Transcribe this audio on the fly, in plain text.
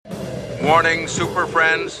Warning, Super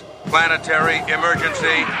Friends. Planetary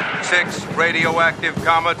emergency. 6 radioactive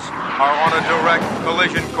comets are on a direct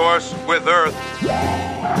collision course with Earth.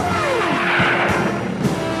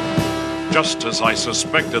 Just as I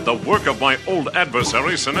suspected, the work of my old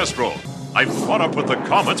adversary, Sinestro. I've fought up with the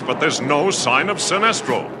comets, but there's no sign of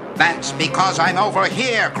Sinestro. That's because I'm over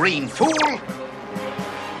here, green fool.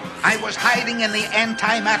 I was hiding in the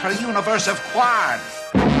antimatter universe of Quarth.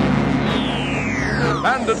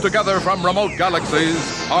 Banded together from remote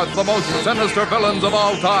galaxies are the most sinister villains of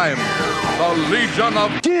all time. The Legion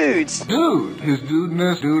of Dudes. Dude. His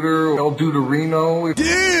dudeness, duder, El Duderino.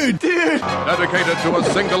 Dude. Dedicated to a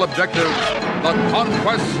single objective, the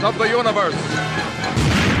conquest of the universe.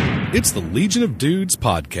 It's the Legion of Dudes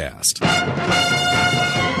podcast.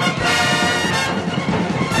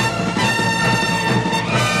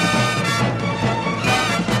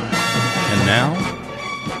 And now,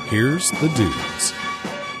 here's the dudes.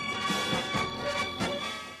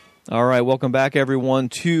 All right, welcome back, everyone,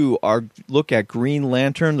 to our look at Green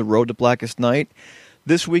Lantern, The Road to Blackest Night.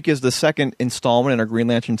 This week is the second installment in our Green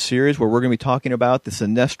Lantern series where we're going to be talking about the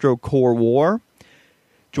Sinestro Corps War.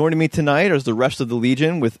 Joining me tonight is the rest of the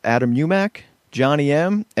Legion with Adam Umack, Johnny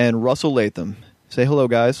M., and Russell Latham. Say hello,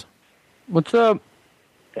 guys. What's up?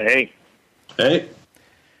 Hey.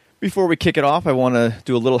 Before we kick it off, I want to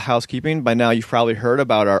do a little housekeeping. By now, you've probably heard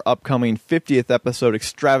about our upcoming 50th episode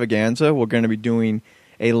extravaganza. We're going to be doing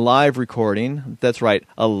a live recording. That's right,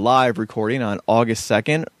 a live recording on August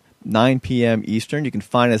 2nd, 9 p.m. Eastern. You can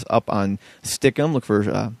find us up on Stick'em. Look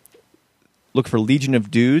for Legion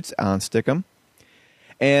of Dudes on Stick'em.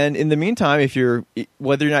 And in the meantime,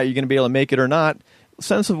 whether or not you're going to be able to make it or not,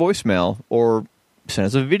 send us a voicemail or send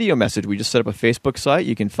us a video message. We just set up a Facebook site.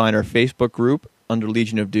 You can find our Facebook group under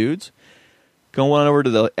Legion of Dudes. Go on over to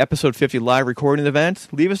the episode 50 live recording event.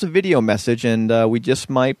 Leave us a video message, and we just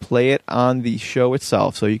might play it on the show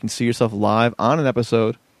itself, so you can see yourself live on an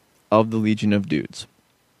episode of the Legion of Dudes.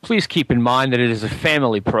 Please keep in mind that it is a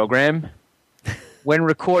family program when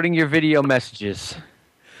recording your video messages.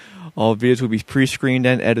 All videos will be pre-screened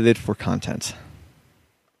and edited for content.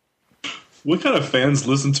 What kind of fans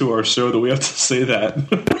listen to our show that we have to say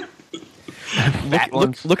that?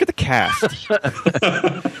 Look at the cast.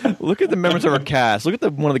 Look at the members of our cast. Look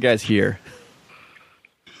at one of the guys here.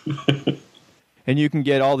 And you can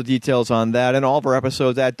get all the details on that and all of our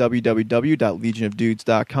episodes at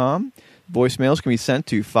www.legionofdudes.com. Voicemails can be sent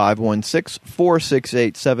to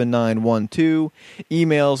 516-468-7912.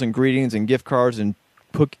 Emails and greetings and gift cards and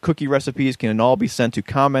cookie recipes can all be sent to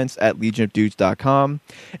comments at legionofdudes.com.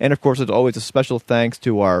 And, of course, as always, a special thanks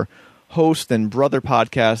to our host and brother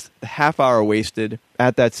podcast, The Half Hour Wasted,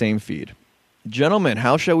 at that same feed. Gentlemen,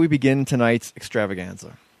 how shall we begin tonight's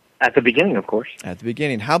extravaganza? At the beginning, of course. At the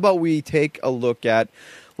beginning. How about we take a look at...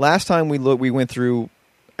 Last time we went through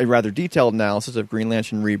a rather detailed analysis of Green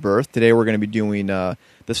Lantern Rebirth. Today we're going to be doing the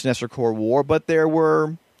Sinestro Corps War, but there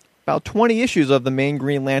were about 20 issues of the main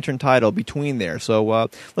Green Lantern title between there. So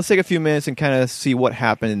let's take a few minutes and kind of see what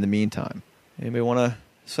happened in the meantime. Anybody want to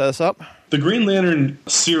set us up? The Green Lantern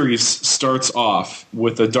series starts off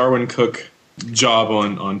with a Darwin Cook job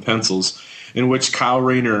on pencils, in which Kyle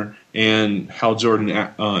Rayner and Hal Jordan,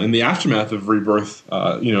 in the aftermath of Rebirth,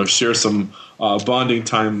 share some bonding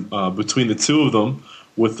time between the two of them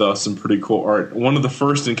with some pretty cool art. One of the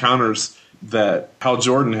first encounters that Hal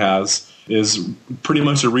Jordan has is pretty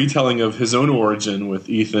much a retelling of his own origin with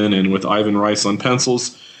Ethan and with Ivan Rice on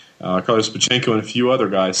pencils. Carlos Pachenko and a few other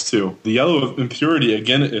guys, too. The Yellow Impurity,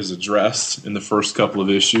 again, is addressed in the first couple of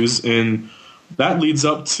issues, and that leads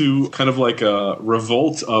up to kind of like a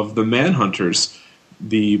revolt of the Manhunters,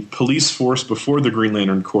 the police force before the Green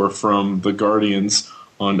Lantern Corps from the Guardians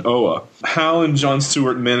on Oa. Hal and John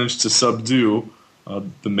Stewart managed to subdue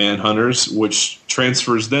the Manhunters, which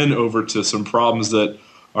transfers then over to some problems that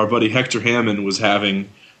our buddy Hector Hammond was having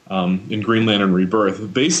in Green Lantern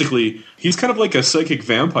Rebirth. Basically, he's kind of like a psychic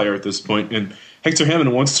vampire at this point, and Hector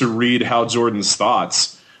Hammond wants to read Hal Jordan's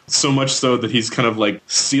thoughts, so much so that he's kind of like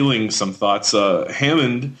stealing some thoughts.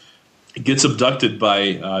 Hammond gets abducted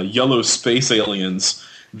by yellow space aliens.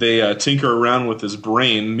 They tinker around with his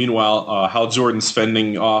brain. Meanwhile, Hal Jordan's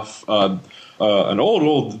fending off an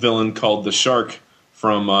old villain called the Shark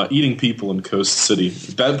from eating people in Coast City.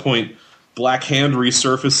 At that point, Black Hand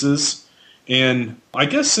resurfaces. And I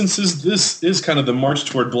guess since this is kind of the march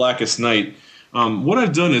toward Blackest Night, what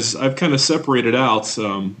I've done is I've kind of separated out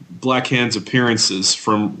Black Hand's appearances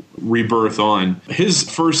from Rebirth on. His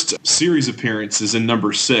first series appearance is in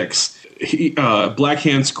number 6. Black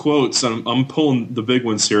Hand's quotes, I'm pulling the big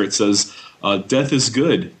ones here. It says, "Death is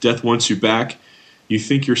good. Death wants you back. You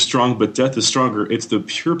think you're strong, but death is stronger. It's the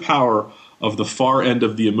pure power of the far end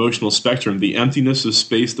of the emotional spectrum, the emptiness of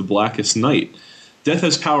space, the blackest night. Death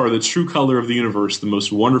has power, the true color of the universe, the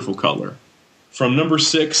most wonderful color. From number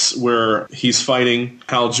 6, where he's fighting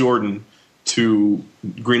Hal Jordan, to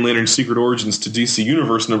Green Lantern Secret Origins to DC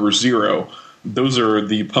Universe number 0, those are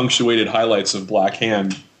the punctuated highlights of Black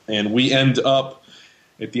Hand. And we end up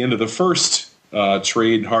at the end of the first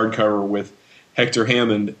trade hardcover with Hector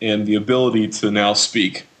Hammond and the ability to now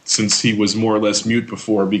speak, since he was more or less mute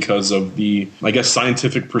before because of the, I guess,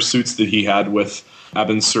 scientific pursuits that he had with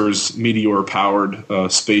Abin Sur's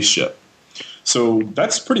meteor-powered spaceship. So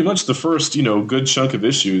that's pretty much the first, good chunk of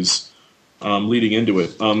issues leading into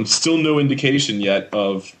it. Still no indication yet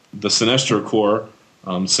of the Sinestro Corps.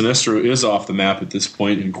 Sinestro is off the map at this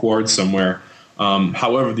point in Quard somewhere.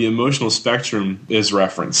 However, the emotional spectrum is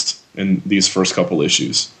referenced in these first couple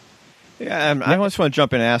issues. Yeah, I just want to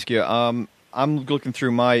jump in and ask you. I'm looking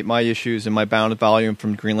through my issues in my bound volume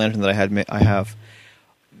from Green Lantern that I have.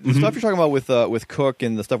 The stuff you're talking about with Cook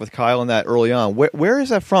and the stuff with Kyle and that early on, where is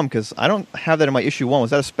that from? Because I don't have that in my issue 1.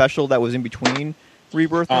 Was that a special that was in between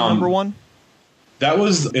Rebirth and number 1? That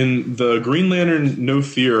was in the Green Lantern No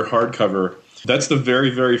Fear hardcover. That's the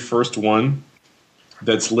very, very first one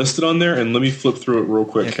that's listed on there. And let me flip through it real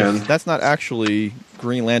quick, Ken. That's not actually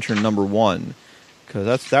Green Lantern number 1.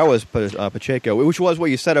 Because that was Pacheco, which was what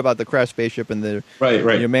you said about the crash spaceship and the right.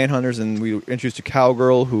 Manhunters, and we were introduced to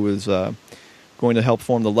Cowgirl, who was going to help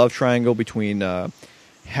form the love triangle between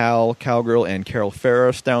Hal, Cowgirl, and Carol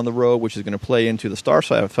Ferris down the road, which is going to play into the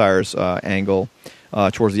Starfire's angle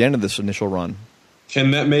towards the end of this initial run.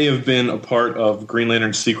 Ken, that may have been a part of Green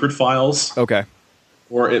Lantern Secret Files. Okay.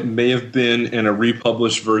 Or it may have been in a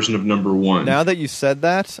republished version of number 1. Now that you said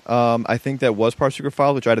that, I think that was part of Secret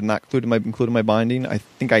Files, which I did not include in my binding. I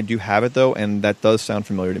think I do have it, though, and that does sound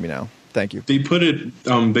familiar to me now. Thank you. They put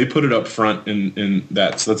it up front in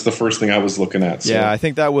that, so that's the first thing I was looking at. So. Yeah, I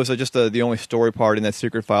think that was just the only story part in that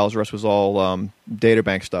Secret Files. The rest was all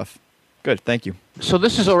databank stuff. Good, thank you. So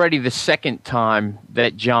this is already the second time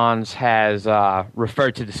that Johns has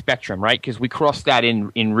referred to the Spectrum, right? Because we crossed that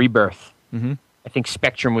in Rebirth. Mm-hmm. I think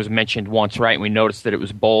Spectrum was mentioned once, right? And we noticed that it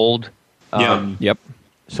was bold. Yep.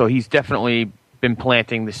 So he's definitely been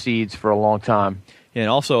planting the seeds for a long time. Yeah, and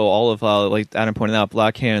also all of, like Adam pointed out,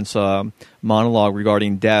 Black Hand's monologue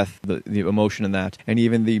regarding death, the emotion in that, and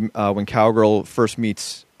even the when Cowgirl first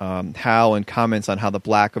meets Hal and comments on how the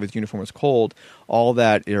black of his uniform is cold, all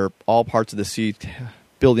that are all parts of the seed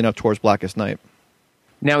building up towards Blackest Night.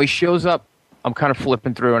 Now he shows up. I'm kind of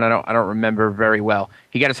flipping through, and I don't remember very well.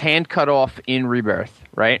 He got his hand cut off in Rebirth,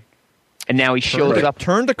 right? And now he shows up.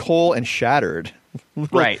 Turned to coal and shattered.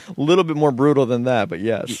 Right. A little bit more brutal than that, but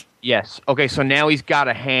yes. Yes. Okay, so now he's got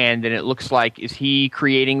a hand, and it looks like, is he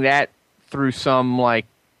creating that through some,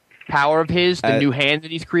 power of his, the new hand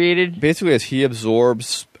that he's created? Basically, as he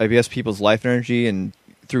absorbs, I guess, people's life energy, and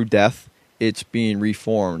through death, it's being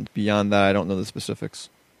reformed. Beyond that, I don't know the specifics.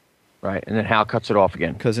 Right, and then Hal cuts it off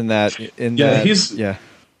again. Because he's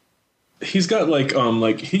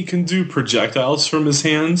got he can do projectiles from his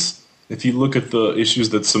hands. If you look at the issues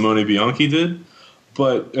that Simone Bianchi did,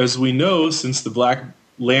 but as we know, since the Black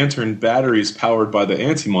Lantern battery is powered by the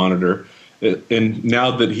Anti-Monitor, and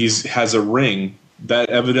now that he has a ring, that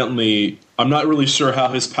evidently, I'm not really sure how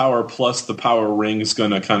his power plus the power ring is going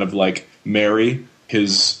to kind of marry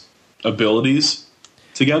his abilities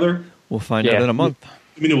together. We'll find out in a month.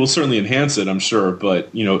 I mean, it will certainly enhance it, I'm sure,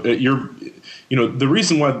 but the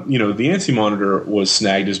reason why the Anti-Monitor was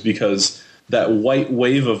snagged is because that white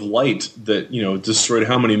wave of light that destroyed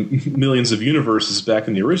how many millions of universes back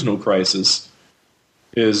in the original Crisis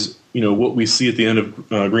is what we see at the end of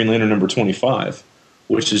Green Lantern number 25,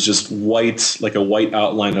 which is just white, like a white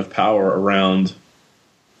outline of power around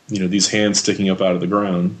these hands sticking up out of the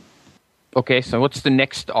ground. Okay, so what's the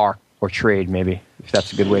next arc or trade, maybe, if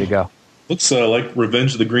that's a good way to go? Looks like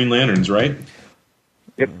Revenge of the Green Lanterns, right?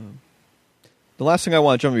 Yep. The last thing I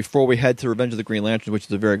want to jump before we head to Revenge of the Green Lanterns, which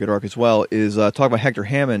is a very good arc as well, is talk about Hector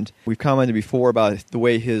Hammond. We've commented before about the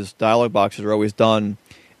way his dialogue boxes are always done.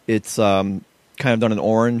 It's kind of done in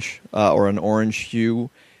orange or an orange hue,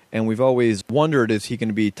 and we've always wondered, is he going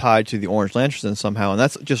to be tied to the Orange Lanterns somehow? And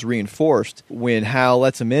that's just reinforced when Hal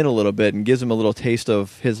lets him in a little bit and gives him a little taste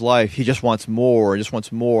of his life. He just wants more, and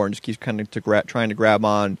just keeps kind of trying to grab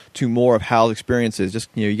on to more of Hal's experiences. Just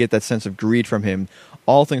you get that sense of greed from him.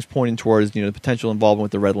 All things pointing towards the potential involvement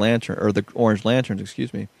with the Red Lantern or the Orange Lanterns.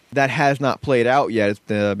 Excuse me. That has not played out yet. It's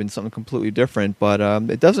been something completely different, but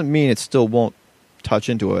it doesn't mean it still won't touch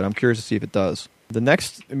into it. I'm curious to see if it does. The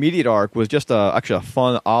next immediate arc was just actually a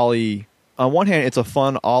fun Ollie on one hand, it's a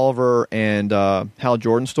fun Oliver and Hal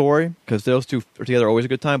Jordan story because those two are together always a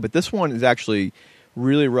good time. But this one is actually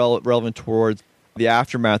really relevant towards the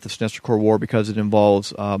aftermath of Sinestro Corps War because it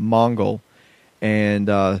involves Mongol and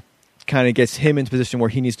kind of gets him into a position where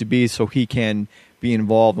he needs to be so he can be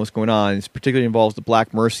involved in what's going on. It particularly involves the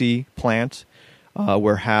Black Mercy plant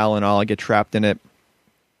where Hal and Ollie get trapped in it.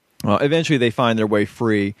 Eventually, they find their way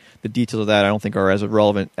free. The details of that I don't think are as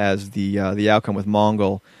relevant as the outcome with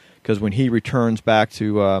Mongol, because when he returns back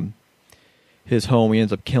to his home, he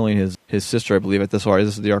ends up killing his sister, I believe, at this arc.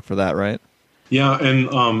 This is the arc for that, right? Yeah,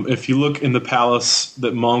 and if you look in the palace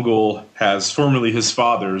that Mongol has, formerly his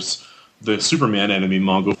father's, the Superman enemy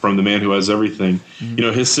Mongol from The Man Who Has Everything,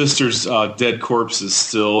 his sister's dead corpse is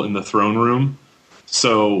still in the throne room.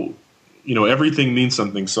 So, everything means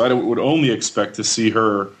something. So I would only expect to see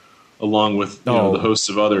her along with the hosts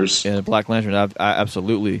of others. Yeah, Black Lantern,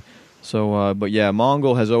 absolutely. So, but yeah,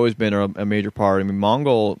 Mongol has always been a major part. I mean,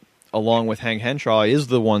 Mongol, along with Hank Henshaw, is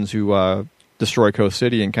the ones who destroyed Coast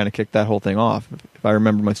City and kind of kicked that whole thing off, if I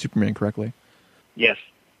remember my Superman correctly. Yes.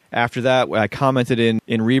 After that, I commented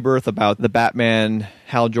in Rebirth about the Batman,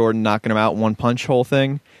 Hal Jordan knocking him out one punch whole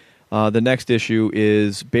thing. The next issue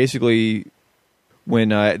is basically when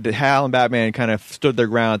Hal and Batman kind of stood their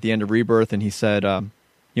ground at the end of Rebirth, and he said,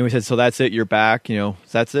 he said, "So that's it, you're back,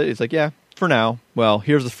 that's it?" He's like, "Yeah, for now." Well,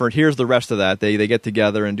 here's the rest of that. They get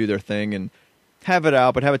together and do their thing and have it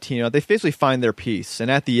out, but have a team out. They basically find their peace,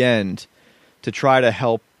 and at the end, to try to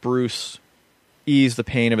help Bruce ease the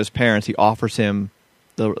pain of his parents, he offers him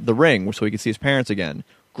the ring so he can see his parents again.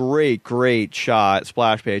 Great shot,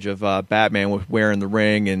 splash page of Batman wearing the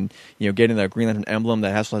ring and getting that Green Lantern emblem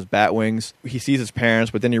that also has bat wings. He sees his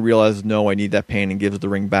parents, but then he realizes, no, I need that pain, and gives the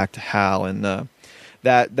ring back to Hal. And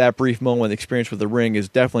that brief moment, the experience with the ring, is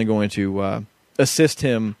definitely going to assist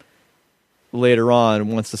him later on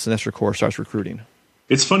once the Sinestro Corps starts recruiting.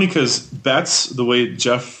 It's funny because that's the way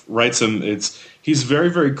Jeff writes him. He's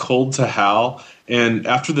very, very cold to Hal, and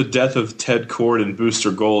after the death of Ted Kord and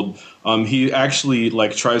Booster Gold, he actually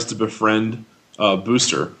tries to befriend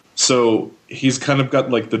Booster. So he's kind of got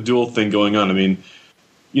the dual thing going on. I mean,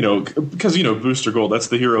 because Booster Gold, that's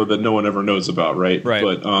the hero that no one ever knows about, right? Right.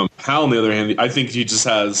 But Hal, on the other hand, I think he just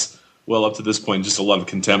has, up to this point, just a lot of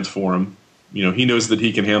contempt for him. He knows that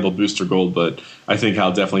he can handle Booster Gold, but I think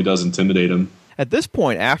Hal definitely does intimidate him. At this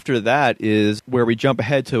point, after that is where we jump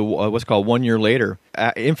ahead to what's called 1 year later.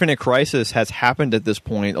 Infinite Crisis has happened at this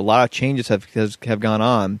point. A lot of changes have gone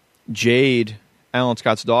on. Jade, Alan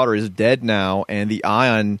Scott's daughter, is dead now, and the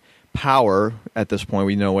Ion power, at this point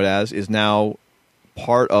we know it as, is now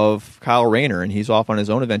part of Kyle Rayner, and he's off on his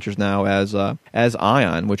own adventures now as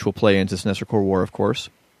Ion, which will play into Sinestro Corps War, of course.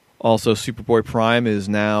 Also, Superboy Prime is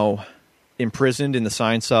now imprisoned in the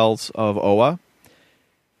sign cells of Oa.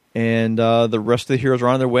 And the rest of the heroes are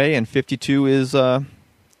on their way, and 52 is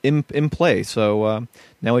in play. So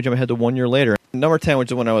now we jump ahead to 1 year later. Number 10,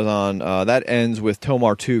 which is when I was on, that ends with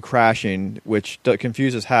Tomar 2 crashing, which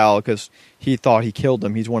confuses Hal because he thought he killed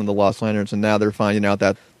him. He's one of the Lost Lanterns, and now they're finding out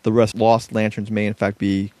that the rest Lost Lanterns may in fact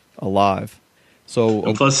be alive. So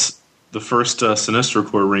and plus, the first Sinestro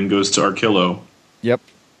Corps ring goes to Arkillo. Yep.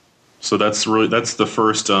 So that's the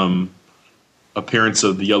first appearance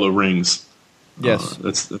of the Yellow Rings. Yes,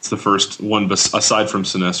 that's the first one aside from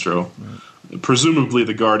Sinestro. Right. Presumably,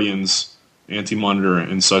 the Guardians, Anti-Monitor,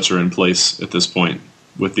 and such are in place at this point,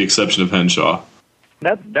 with the exception of Henshaw.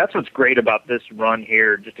 That's what's great about this run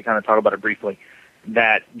here. Just to kind of talk about it briefly,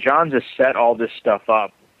 that Johns has set all this stuff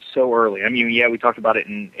up so early. I mean, yeah, we talked about it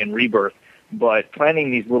in Rebirth, but planting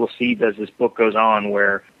these little seeds as this book goes on,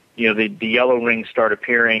 where the Yellow Rings start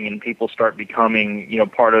appearing and people start becoming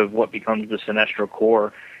part of what becomes the Sinestro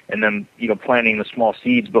Corps. And then, planting the small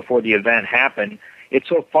seeds before the event happened. It's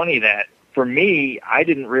so funny that, for me, I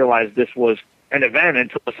didn't realize this was an event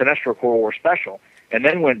until the Sinestro Corps War special, and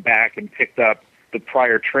then went back and picked up the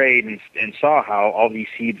prior trade and saw how all these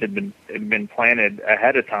seeds had been planted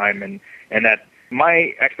ahead of time, and that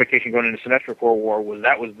my expectation going into Sinestro Corps War was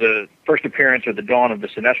that was the first appearance or the dawn of the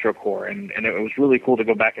Sinestro Corps, and it was really cool to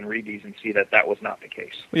go back and read these and see that was not the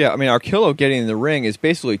case. Well, yeah, I mean, Arkillo getting in the ring is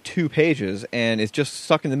basically 2 pages, and it's just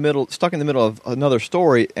stuck in the middle of another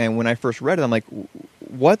story. And when I first read it, I'm like,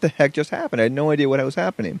 what the heck just happened? I had no idea what was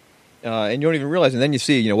happening. And you don't even realize. And then you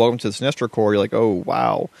see, Welcome to the Sinestro Corps. You're like, oh,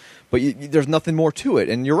 wow. But there's nothing more to it.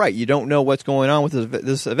 And you're right. You don't know what's going on with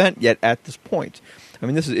this event yet at this point. I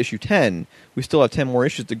mean, this is issue 10. We still have 10 more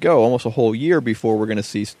issues to go, almost a whole year before we're going to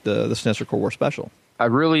see the Sinestro Corps War special. I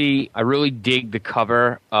really dig the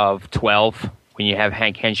cover of 12 when you have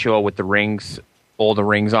Hank Henshaw with the rings, all the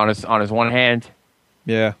rings on his one hand.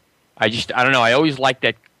 Yeah. I don't know. I always like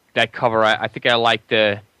that that cover. I think I like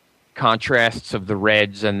the contrasts of the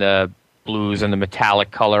reds and the blues and the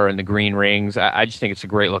metallic color and the green rings. I just think it's a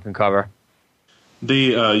great looking cover.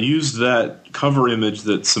 They used that cover image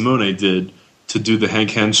that Simone did to do the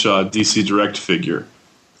Hank Henshaw DC Direct figure,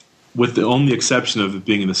 with the only exception of it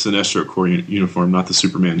being in the Sinestro Corps uniform, not the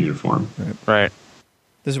Superman uniform. Right.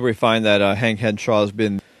 This is where we find that Hank Henshaw has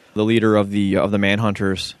been the leader of the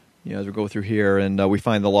Manhunters. As we go through here, and we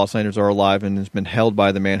find the Lost Lanterns are alive and has been held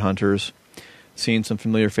by the Manhunters. Seeing some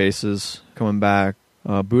familiar faces coming back.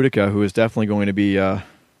 Boudica, who is definitely going to be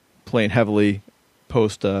playing heavily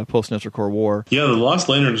post Sinestro Corps War. Yeah, the Lost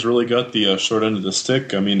Lanterns really got the short end of the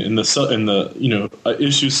stick. I mean, in the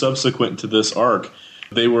issue subsequent to this arc,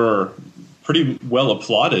 they were pretty well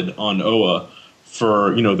applauded on Oa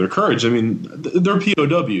for their courage. I mean, they're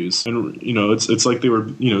POWs, and it's like they were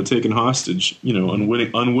taken hostage,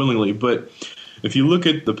 unwillingly. But if you look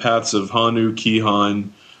at the paths of Hanu,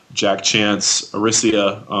 Kihan, Jack Chance,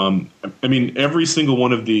 Aricia, I mean, every single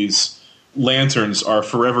one of these lanterns are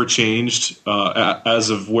forever changed as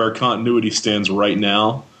of where continuity stands right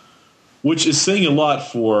now, which is saying a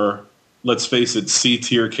lot for, let's face it,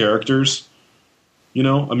 C-tier characters. I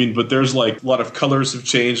mean, but there's like a lot of colors have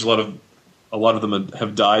changed, a lot of them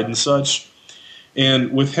have died and such.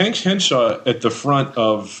 And with Hank Henshaw at the front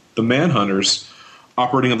of the Manhunters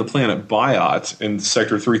operating on the planet Biot in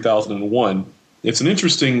Sector 3001, it's an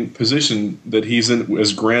interesting position that he's in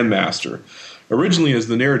as Grandmaster. Originally, as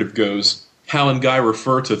the narrative goes, Hal and Guy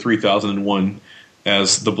refer to 3001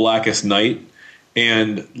 as the Blackest Night.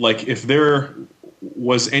 And like if there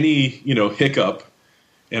was any, hiccup,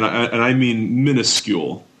 and I mean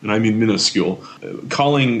minuscule,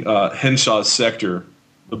 calling Henshaw's sector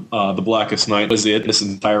the Blackest Night was it this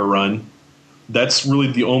entire run. That's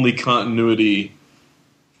really the only continuity.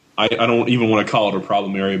 I don't even want to call it a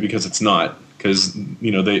problem area because it's not, because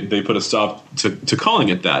they put a stop to calling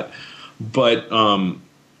it that. But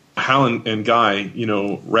Hal and Guy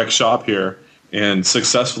wreck shop here and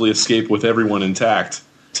successfully escape with everyone intact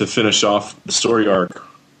to finish off the story arc.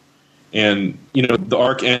 And the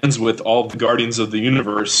arc ends with all the Guardians of the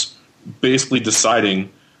Universe basically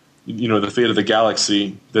deciding, the fate of the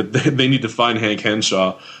galaxy, that they need to find Hank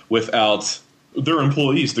Henshaw without their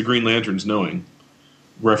employees, the Green Lanterns, knowing,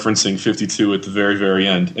 referencing 52 at the very, very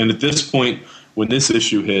end. And at this point, when this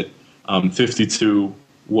issue hit, 52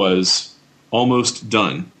 was almost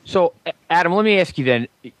done. So, Adam, let me ask you then.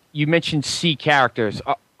 You mentioned C characters.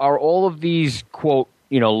 Are all of these, quote,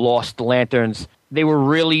 Lost Lanterns, they were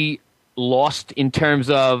really lost in terms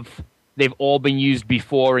of they've all been used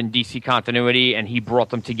before in DC continuity and he brought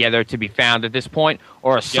them together to be found at this point?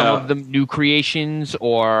 Or are some of them new creations?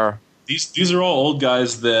 Or These are all old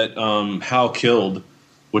guys that Hal killed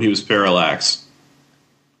when he was Parallax.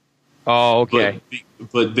 Oh, okay.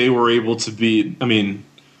 But they were able to be,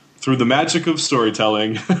 through the magic of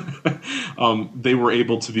storytelling, they were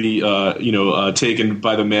able to be, taken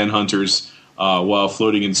by the Manhunters while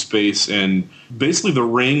floating in space. And basically the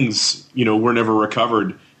rings, were never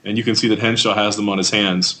recovered. And you can see that Henshaw has them on his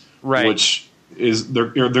hands. Right. Which is,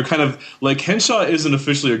 they're kind of, like, Henshaw isn't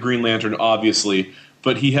officially a Green Lantern, obviously,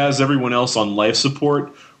 but he has everyone else on life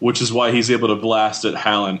support, which is why he's able to blast at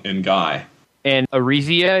Hal and Guy. And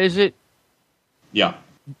Arisia, is it? Yeah.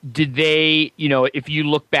 Did they, if you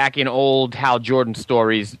look back in old Hal Jordan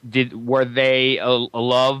stories, were they a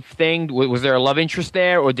love thing? Was there a love interest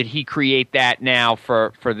there, or did he create that now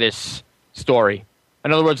for this story?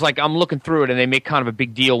 In other words, like, I'm looking through it, and they make kind of a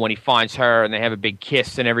big deal when he finds her, and they have a big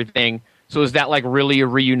kiss and everything. So is that, like, really a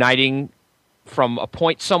reuniting from a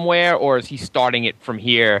point somewhere, or is he starting it from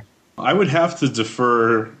here? I would have to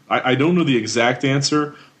defer. I don't know the exact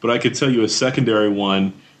answer, but I could tell you a secondary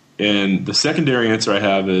one. And the secondary answer I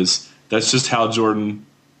have is that's just Hal Jordan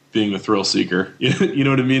being a thrill seeker. You know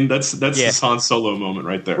what I mean? That's the Han Solo moment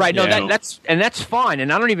right there. Right. No, that's fine.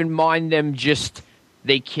 And I don't even mind them just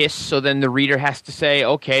they kiss. So then the reader has to say,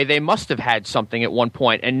 okay, they must have had something at one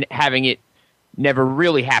point, and having it never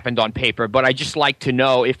really happened on paper. But I just like to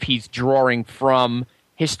know if he's drawing from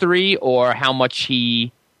history or how much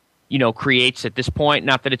he, creates at this point.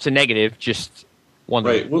 Not that it's a negative, just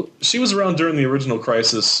wondering. Right. Well, she was around during the original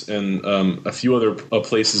Crisis and a few other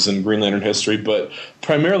places in Green Lantern history, but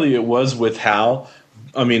primarily it was with Hal.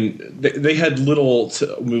 I mean, they had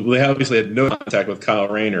they obviously had no contact with Kyle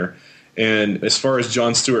Rayner, and as far as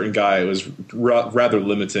John Stewart and Guy, it was rather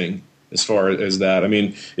limiting as far as that. I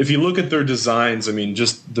mean, if you look at their designs,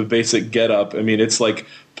 just the basic getup, it's like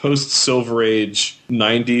post-Silver Age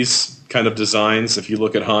 90s kind of designs. If you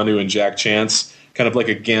look at Hanu and Jack Chance, kind of like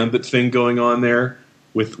a Gambit thing going on there.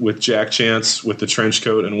 with Jack Chance with the trench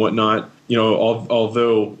coat and whatnot.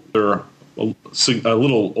 Although they're a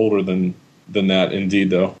little older than that, indeed,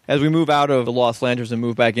 though. As we move out of the Lost Lanterns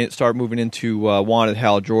and start moving into Wanted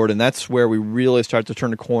Hal Jordan, that's where we really start to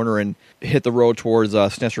turn the corner and hit the road towards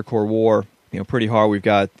Sinestro Corps War. Pretty hard. We've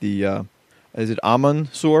got the is it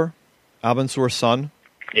Amansour? Amansour's son.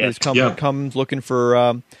 Yes. Comes looking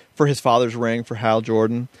for his father's ring for Hal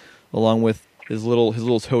Jordan, along with his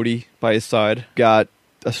little toady by his side. Got,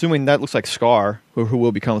 assuming that looks like Scar, who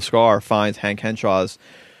will become Scar, finds Hank Henshaw's.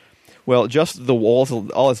 Well, just the walls,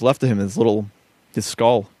 all that's left of him is his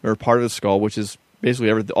skull, or part of his skull, which is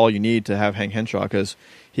basically all you need to have Hank Henshaw, because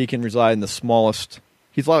he can reside in the smallest.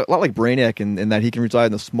 He's a lot like Brainiac in that he can reside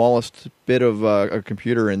in the smallest bit of a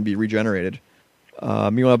computer and be regenerated.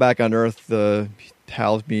 Meanwhile, back on Earth,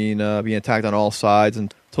 Hal's being attacked on all sides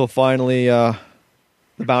until finally the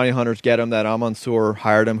bounty hunters get him. That Amansour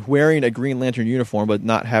hired him, wearing a Green Lantern uniform but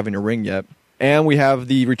not having a ring yet. And we have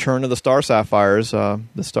the return of the Star Sapphires.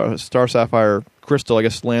 The Star Sapphire crystal, I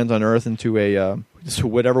guess, lands on Earth into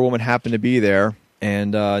whatever woman happened to be there.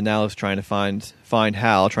 And now is trying to find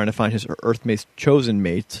Hal, trying to find his Earthmate's chosen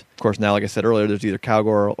mate. Of course, now, like I said earlier, there's either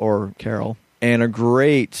Kalgor or Carol. And a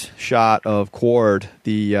great shot of Quard,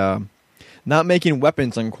 not making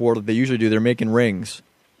weapons on Quard like they usually do. They're making rings.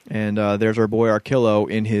 And there's our boy Arkillo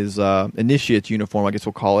in his initiate's uniform, I guess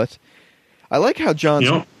we'll call it. I like how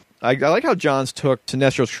John's... I like how Johns took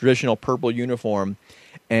Sinestro's traditional purple uniform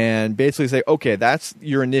and basically say, okay, that's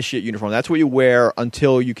your initiate uniform. That's what you wear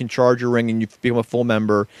until you can charge your ring and you become a full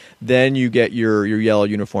member. Then you get your yellow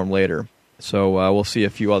uniform later. So we'll see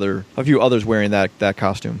a few others wearing that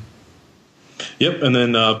costume. Yep, and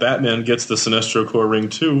then Batman gets the Sinestro Corps ring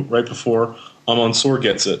too right before Amansour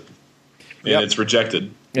gets it, and it's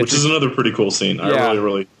rejected, which is another pretty cool scene. I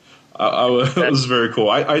really. It was very cool.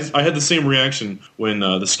 I had the same reaction when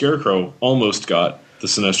the Scarecrow almost got the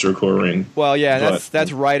Sinestro Corps ring. Well, yeah,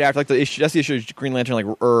 that's right after the issue. That's the issue of Green Lantern,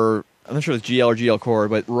 I'm not sure it's GL or GL Corps,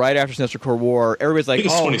 but right after Sinestro Corps War, everybody's like, I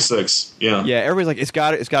think it's 26. Yeah, everybody's like, it's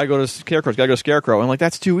got to go to Scarecrow. It's got to go to Scarecrow. And I'm like,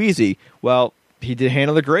 that's too easy. Well, he did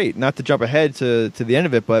handle it great. Not to jump ahead to the end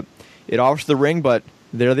of it, but it offers the ring. But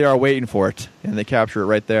there they are waiting for it, and they capture it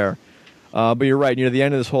right there. But you're right. Near the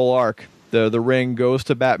end of this whole arc, the ring goes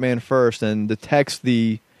to Batman first and detects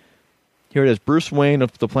here it is, Bruce Wayne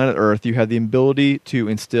of the planet Earth. You have the ability to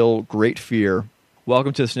instill great fear.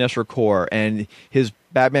 Welcome to the Sinestro Corps. And his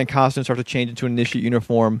Batman costume starts to change into an initiate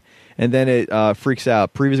uniform, and then it freaks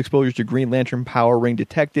out. Previous exposures to Green Lantern power ring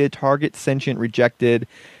detected. Target sentient rejected.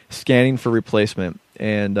 Scanning for replacement.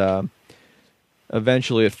 And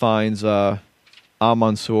eventually it finds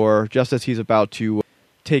Amansour just as he's about to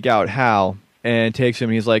take out Hal, and takes him,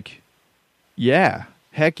 and he's like, yeah,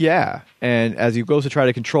 heck yeah. And as he goes to try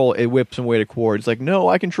to control it, whips him away to Quard. It's like, no,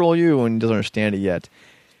 I control you, and he doesn't understand it yet.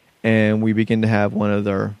 And we begin to have one of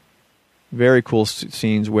their very cool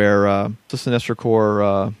scenes where the Sinestro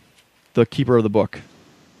Corps, the keeper of the book,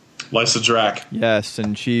 Lysa Drac. Yes,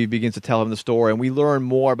 and she begins to tell him the story, and we learn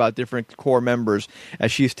more about different Corps members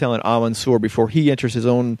as she's telling Amansour before he enters his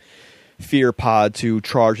own fear pod to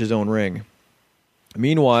charge his own ring.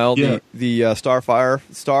 Meanwhile, the Star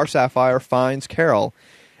Sapphire finds Carol,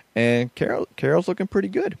 and Carol's looking pretty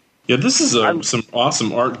good. Yeah, this is some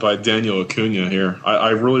awesome art by Daniel Acuna here.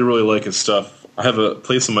 I really, really like his stuff. I have a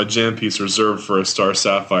place on my jam piece reserved for a Star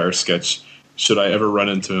Sapphire sketch, should I ever run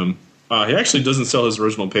into him. He actually doesn't sell his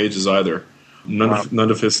original pages either. None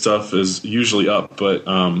of his stuff is usually up, but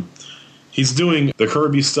he's doing the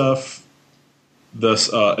Kirby stuff,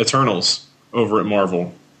 the Eternals over at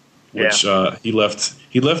Marvel, which he left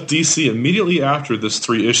DC immediately after this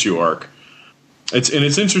 3-issue arc. It's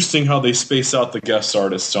interesting how they space out the guest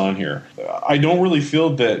artists on here. I don't really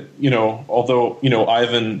feel that, although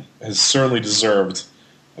Ivan has certainly deserved,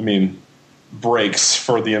 breaks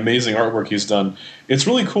for the amazing artwork he's done. It's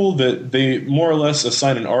really cool that they more or less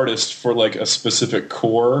assign an artist for like a specific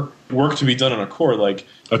core work to be done on a core. Like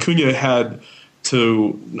Acuna had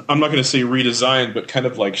to, I'm not going to say redesign, but kind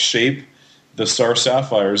of like shape the Star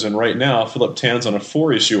Sapphires, and right now Philip Tan's on a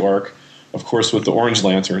 4-issue arc, of course, with the Orange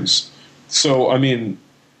Lanterns. So,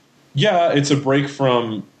 it's a break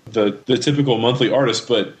from the typical monthly artist,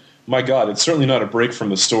 but my God, it's certainly not a break from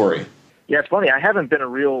the story. Yeah, it's funny. I haven't been a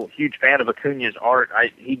real huge fan of Acuna's art.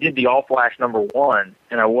 He did the All Flash #1,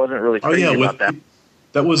 and I wasn't really crazy about that.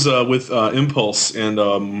 That was with Impulse and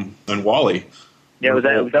Wally. Yeah,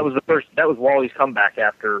 that was the first. That was Wally's comeback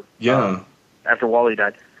after after Wally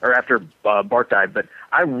died, or after Bart died. But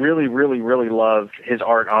I really, really, really loved his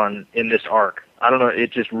art in this arc. I don't know.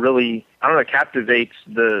 It just really, it captivates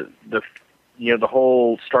the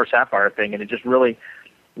whole Star Sapphire thing, and it just really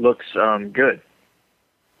looks good.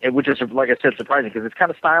 Which is, like I said, surprising because it's kind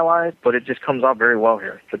of stylized, but it just comes out very well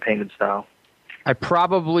here, the painted style. I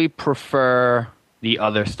probably prefer the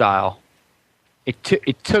other style.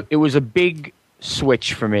 It was a big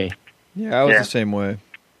switch for me. Yeah, I was the same way.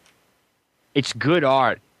 It's good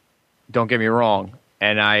art, don't get me wrong,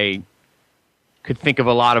 and I could think of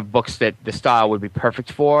a lot of books that the style would be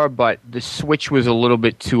perfect for, but the switch was a little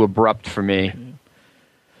bit too abrupt for me.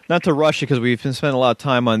 Not to rush it because we've been spending a lot of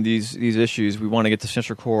time on these issues. We want to get to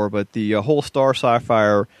Sinister Corps, but the whole Star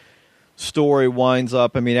Sapphire story winds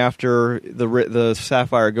up. I mean, after the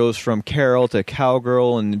Sapphire goes from Carol to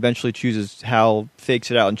Cowgirl, and eventually Hal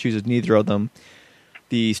fakes it out and chooses neither of them.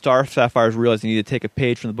 The Star Sapphires realize they need to take a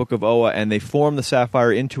page from the Book of Oa, and they form the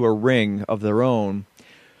Sapphire into a ring of their own.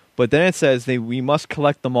 But then it says we must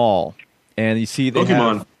collect them all, and you see they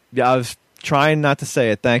have. Yeah, I was trying not to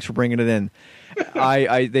say it. Thanks for bringing it in.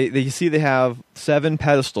 You see they have 7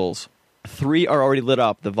 pedestals. 3 are already lit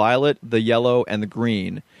up: the violet, the yellow, and the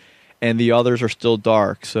green, and the others are still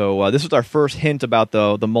dark. So this is our first hint about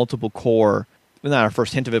the multiple core. Well, not our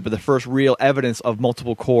first hint of it, but the first real evidence of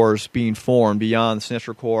multiple cores being formed beyond the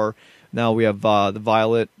Sinister Corps. Now we have the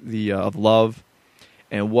violet, the of love,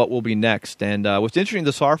 and what will be next. And what's interesting,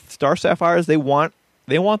 the Star Sapphires, they want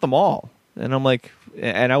them all. And I'm like,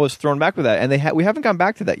 and I was thrown back with that. And we haven't gone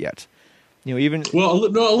back to that yet. You know, even a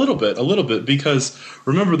little bit, because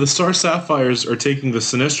remember the Star Sapphires are taking the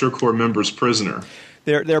Sinestro Corps members prisoner.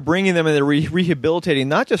 They're bringing them and they're rehabilitating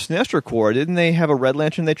not just Sinestro Corps. Didn't they have a Red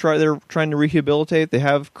Lantern they're trying to rehabilitate? They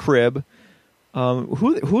have Crib.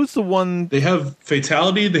 Who's the one? They have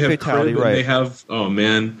Fatality. They have Crib, right. And they have. Oh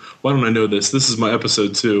man, why don't I know this? This is my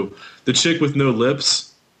episode 2. The chick with no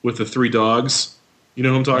lips with the 3 dogs. You know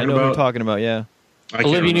who I'm talking about? I know who you're talking about. Yeah,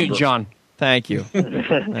 Olivia Newton-John. Thank you.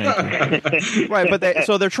 Right, but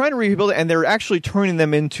they're trying to rebuild it, and they're actually turning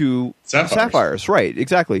them into sapphires. Right,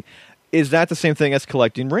 exactly. Is that the same thing as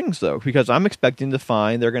collecting rings, though? Because I'm expecting to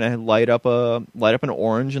find they're going to light up an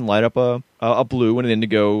orange and light up a blue and an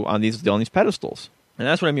indigo on these pedestals, and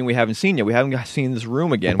that's what I mean. We haven't seen yet. We haven't seen this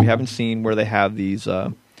room again. We haven't seen where they have these,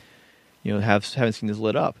 haven't seen this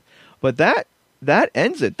lit up. But that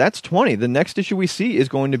ends it. That's 20. The next issue we see is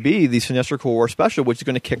going to be the Sinestro Corps special, which is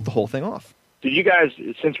going to kick the whole thing off. Did you guys,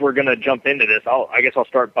 since we're going to jump into this, I guess I'll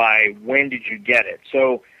start by when did you get it?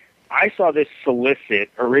 So I saw this solicit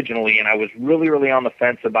originally, and I was really, really on the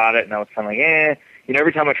fence about it, and I was kind of like,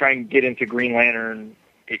 every time I try and get into Green Lantern,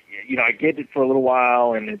 I get it for a little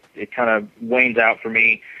while, and it kind of wanes out for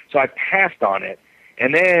me. So I passed on it.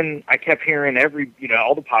 And then I kept hearing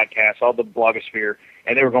all the podcasts, all the blogosphere,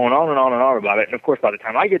 and they were going on and on and on about it. And of course, by the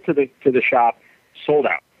time I get to the shop, sold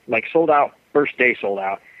out, first day sold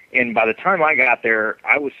out. And by the time I got there,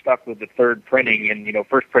 I was stuck with the 3rd printing, and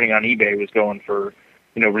first printing on eBay was going for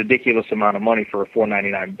ridiculous amount of money for a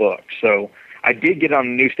 $4.99 book. So I did get it on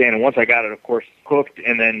the newsstand, and once I got it, of course, hooked,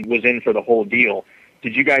 and then was in for the whole deal.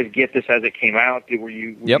 Did you guys get this as it came out? Were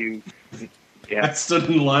you? Yeah. I stood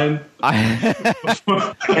in line.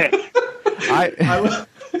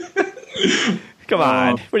 Come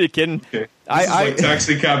on. What are you kidding? Okay. This is like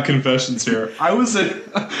taxi cab confessions here. I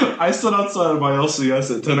stood outside of my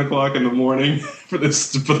LCS at 10 o'clock in the morning for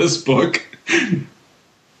this book.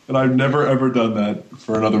 And I've never, ever done that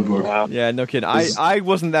for another book. Wow. Yeah, no kidding. I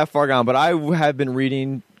wasn't that far gone, but I have been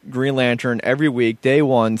reading Green Lantern every week, day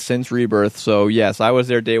 1, since Rebirth. So, yes, I was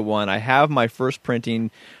there day 1. I have my first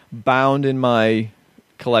printing bound in my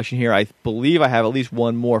collection here. I believe I have at least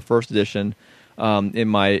one more first edition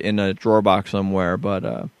in a drawer box somewhere. But,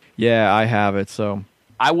 I have it. So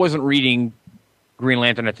I wasn't reading Green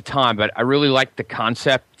Lantern at the time, but I really liked the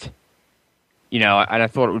concept. And I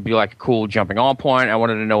thought it would be like a cool jumping on point. I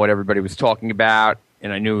wanted to know what everybody was talking about,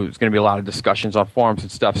 and I knew it was going to be a lot of discussions on forums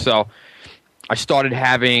and stuff. So I started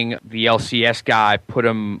having the LCS guy put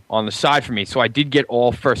them on the side for me. So I did get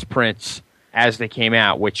all first prints as they came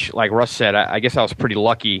out, which, like Russ said, I guess I was pretty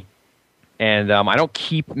lucky. And I don't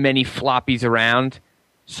keep many floppies around.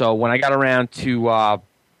 So when I got around to,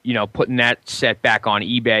 putting that set back on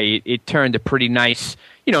eBay, it turned a pretty nice,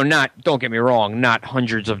 don't get me wrong, not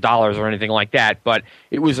hundreds of dollars or anything like that, but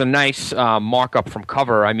it was a nice markup from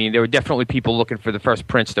cover. I mean, there were definitely people looking for the first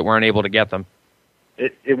prints that weren't able to get them.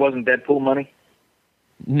 It wasn't Deadpool money?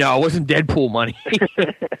 No, it wasn't Deadpool money.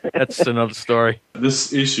 That's another story.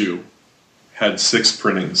 This issue had 6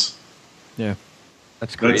 printings. Yeah.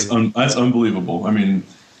 That's crazy. That's unbelievable. I mean,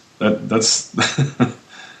 that's that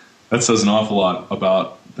says an awful lot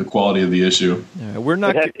about the quality of the issue. Yeah, we're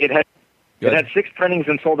not. It had 6 printings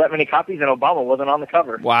and sold that many copies, and Obama wasn't on the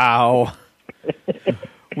cover. Wow.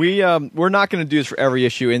 We're not going to do this for every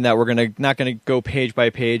issue in that we're not going to go page by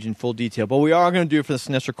page in full detail, but we are going to do it for the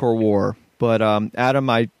Sinestro Corps War. But Adam,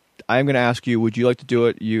 I'm going to ask you, would you like to do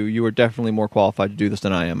it? You are definitely more qualified to do this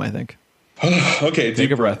than I am, I think. Okay, take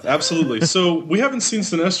a breath. Absolutely. So we haven't seen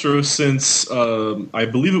Sinestro since I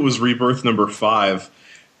believe it was Rebirth number 5.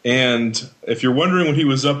 And if you're wondering what he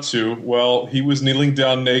was up to, well, he was kneeling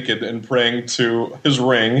down naked and praying to his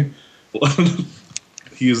ring.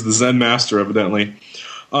 He is the Zen master, evidently.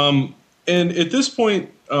 And at this point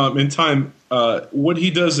in time, what he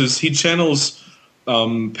does is he channels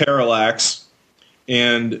Parallax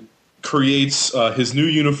and creates his new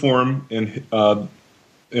uniform and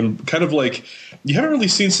kind of like, you haven't really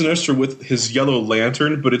seen Sinestro with his yellow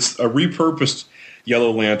lantern, but it's a repurposed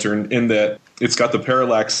yellow lantern in that it's got the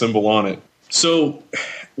Parallax symbol on it. So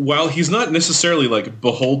while he's not necessarily like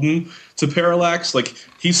beholden to Parallax, like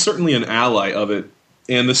he's certainly an ally of it.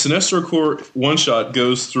 And the Sinestro Corps one-shot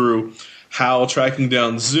goes through Hal tracking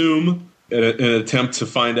down Zoom in an attempt to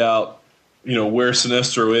find out, where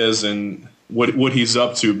Sinestro is and what he's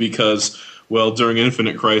up to, because, well, during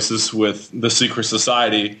Infinite Crisis with the Secret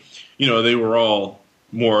Society, they were all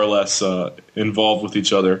more or less involved with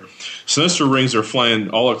each other. Sinestro rings are flying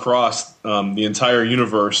all across the entire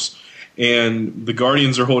universe, and the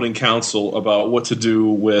Guardians are holding council about what to do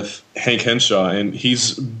with Hank Henshaw, and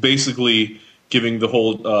he's basically giving the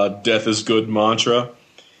whole death is good mantra.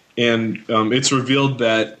 And it's revealed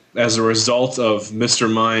that as a result of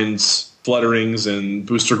Mr. Mind's flutterings and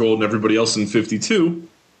Booster Gold and everybody else in 52,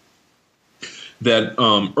 that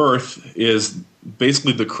Earth is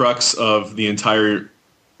basically the crux of the entire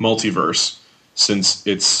multiverse, since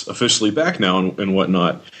it's officially back now and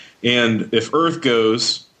whatnot. And if Earth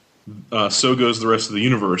goes, so goes the rest of the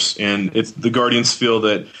universe. And the Guardians feel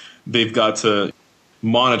that they've got to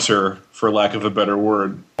monitor, for lack of a better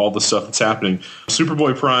word, all the stuff that's happening.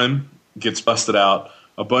 Superboy Prime gets busted out.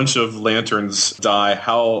 A bunch of Lanterns die.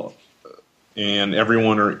 Hal and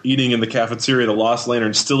everyone are eating in the cafeteria. The Lost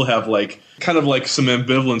Lanterns still have kind of some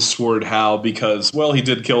ambivalence toward Hal because, well, he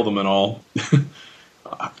did kill them and all.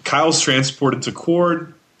 Kyle's transported to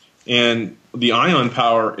Cord, and the ion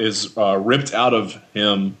power is ripped out of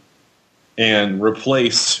him and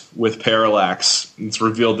replaced with Parallax. It's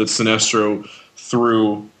revealed that Sinestro,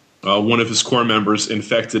 through one of his core members,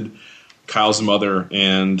 infected Kyle's mother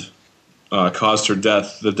and caused her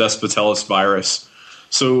death, the Despotellus virus.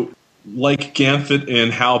 So, like Ganthet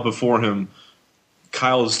and Hal before him,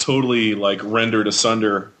 Kyle is totally rendered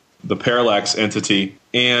asunder the Parallax entity,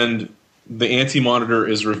 and the Anti-Monitor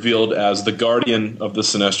is revealed as the guardian of the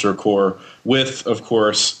Sinestro Corps, with, of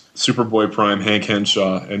course, Superboy Prime, Hank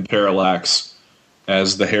Henshaw, and Parallax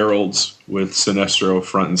as the heralds, with Sinestro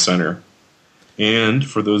front and center. And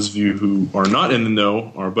for those of you who are not in the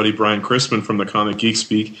know, our buddy Brian Crispin from the Comic Geek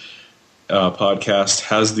Speak podcast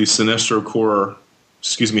has the Sinestro Corps,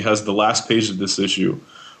 has the last page of this issue,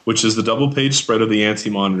 which is the double-page spread of the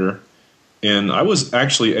Anti-Monitor. And I was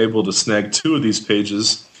actually able to snag 2 of these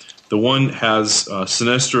pages. The one has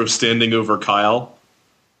Sinestro standing over Kyle,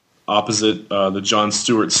 opposite the John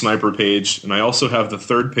Stewart sniper page. And I also have the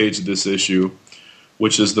 3rd page of this issue,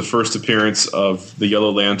 which is the first appearance of the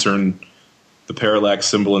Yellow Lantern, the Parallax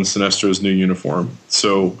symbol, in Sinestro's new uniform.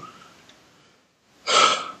 So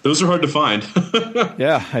those are hard to find.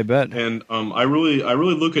 Yeah, I bet. And I really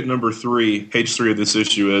look at number 3, page 3 of this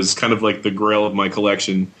issue, as kind of like the grail of my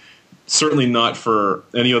collection. Certainly not for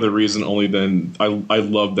any other reason only than I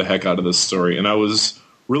love the heck out of this story, and I was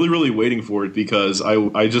really, really waiting for it because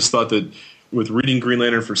I just thought that with reading Green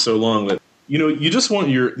Lantern for so long that you just want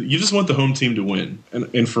the home team to win,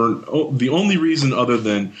 and for the only reason other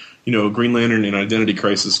than Green Lantern and Identity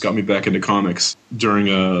Crisis got me back into comics during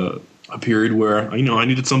a period where I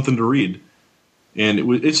needed something to read, and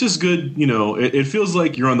it's just good. It feels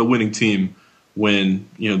like you're on the winning team when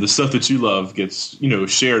the stuff that you love gets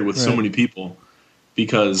shared with so many people,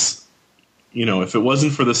 because if it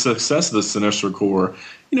wasn't for the success of the Sinestro Corps,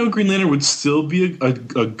 Green Lantern would still be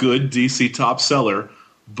a good DC top seller,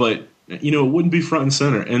 but it wouldn't be front and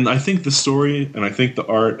center. And I think the story, and I think the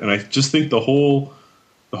art, and I just think the whole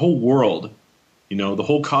world, the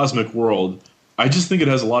whole cosmic world, I just think it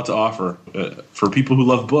has a lot to offer for people who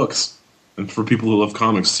love books and for people who love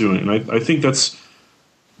comics too. And I think that's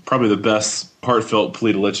probably the best heartfelt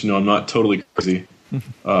plea to let you know I'm not totally crazy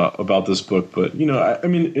about this book. But,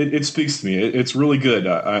 it speaks to me. It's really good.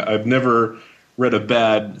 I've never read a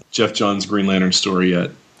bad Jeff Johns Green Lantern story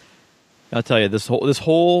yet. I'll tell you, this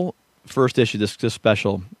whole first issue, this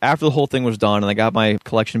special, after the whole thing was done and I got my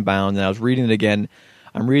collection bound and I was reading it again,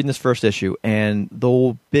 I'm reading this first issue, and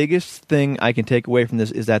the biggest thing I can take away from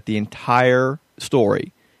this is that the entire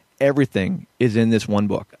story everything is in this one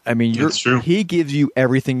book. I mean, That's true. He gives you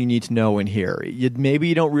everything you need to know in here. Maybe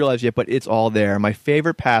you don't realize yet, but it's all there. My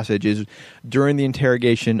favorite passage is during the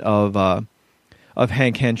interrogation of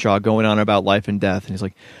Hank Henshaw going on about life and death. And he's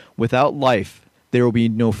like, without life, there will be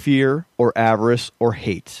no fear or avarice or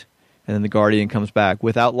hate. And then the Guardian comes back.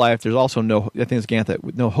 Without life, there's also no, I think it's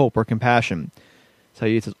Ganthet, no hope or compassion.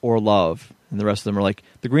 Sayid says, or love. And the rest of them are like,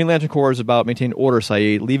 the Green Lantern Corps is about maintaining order,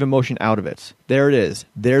 Sayid. Leave emotion out of it. There it is.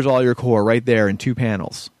 There's all your core right there in 2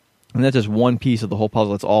 panels. And that's just one piece of the whole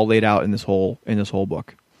puzzle. It's all laid out in this whole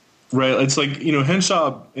book. Right. It's like,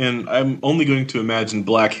 Henshaw, and I'm only going to imagine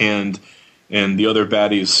Black Hand and the other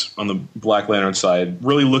baddies on the Black Lantern side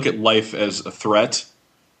really look at life as a threat,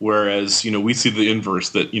 whereas, we see the inverse,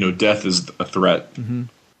 that, death is a threat. Mm-hmm.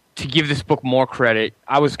 To give this book more credit,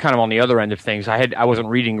 I was kind of on the other end of things. I wasn't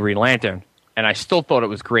reading Green Lantern, and I still thought it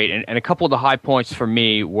was great. And a couple of the high points for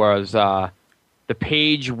me was the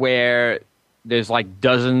page where there's like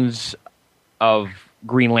dozens of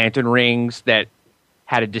Green Lantern rings that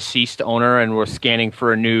had a deceased owner and were scanning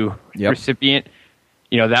for a new recipient.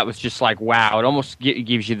 That was just like, wow. It almost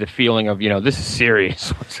gives you the feeling of, this is serious.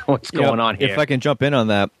 What's going on here? If I can jump in on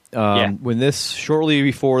that, when this, shortly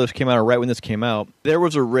before this came out, or right when this came out, there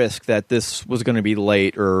was a risk that this was going to be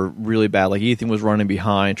late or really bad. Like Ethan was running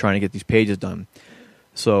behind trying to get these pages done.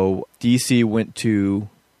 So DC went to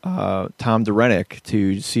Tom Derenick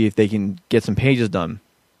to see if they can get some pages done.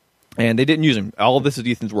 And they didn't use them. All of this is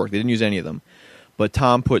Ethan's work. They didn't use any of them. But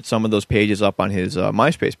Tom put some of those pages up on his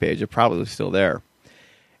MySpace page. They're probably still there.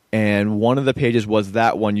 And one of the pages was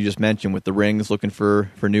that one you just mentioned with the rings looking for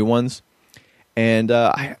new ones. And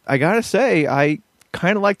I got to say, I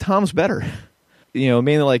kind of like Tom's better.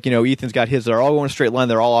 Mainly like, Ethan's got his. They're all going a straight line.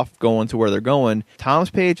 They're all off going to where they're going. Tom's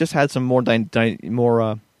page just had some more, it was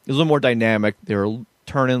a little more dynamic. They were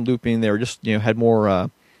turning, looping. They were just, had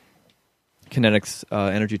more kinetics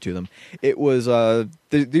energy to them. It was,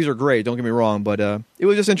 these are great, don't get me wrong, but it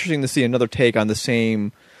was just interesting to see another take on the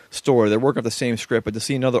same story. They're working off the same script, but to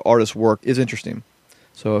see another artist's work is interesting.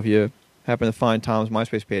 So if you happen to find Tom's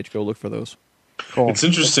MySpace page, go look for those. Cool. It's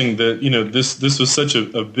interesting that this was such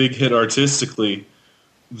a big hit artistically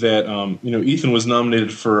that Ethan was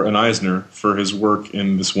nominated for an Eisner for his work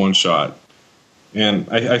in this one shot, and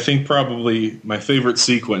I think probably my favorite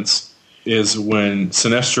sequence is when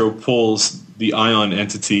Sinestro pulls the Ion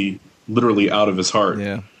entity literally out of his heart.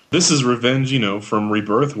 Yeah. This is revenge, from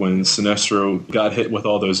Rebirth when Sinestro got hit with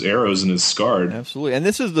all those arrows and is scarred. Absolutely, and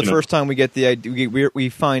this is the first time we get the idea. We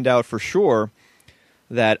find out for sure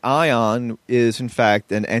that Ion is in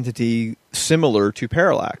fact an entity similar to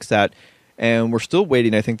Parallax. And we're still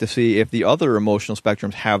waiting, I think, to see if the other emotional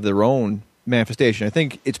spectrums have their own manifestation. I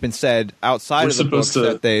think it's been said outside of the books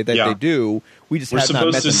that they do. We just have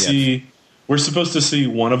not met them yet. We're supposed to see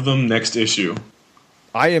one of them next issue.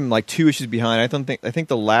 I am like 2 issues behind. I think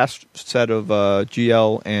the last set of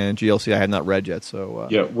GL and GLC I have not read yet. So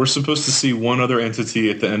we're supposed to see one other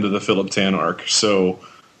entity at the end of the Philip Tan arc. So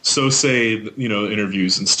say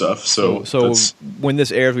interviews and stuff. So when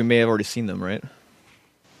this airs, we may have already seen them, right?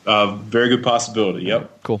 Very good possibility.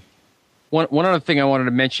 Yep. Cool. One other thing I wanted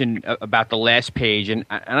to mention about the last page, and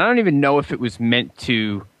I don't even know if it was meant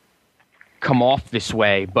to come off this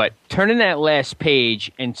way, but turning that last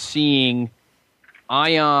page and seeing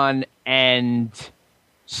Ion and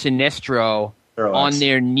Sinestro on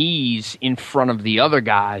their knees in front of the other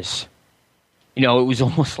guys, it was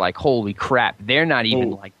almost like, holy crap, they're not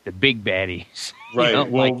even like the big baddies. Right.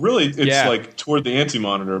 Really, it's like toward the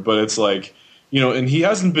Anti-Monitor, but it's like, and he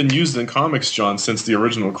hasn't been used in comics, John, since the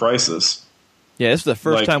original Crisis. Yeah, this is the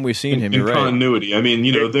first time we've seen him. In You're continuity. Right. I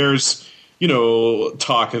mean, there's,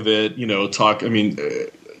 talk of it, I mean...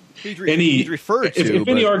 He's referred to. If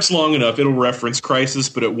any arc's long enough, it'll reference Crisis,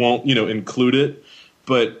 but it won't, include it.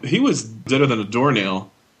 But he was deader than a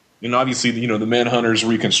doornail, and obviously, the Manhunters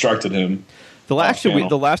reconstructed him. The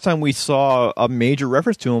last time we saw a major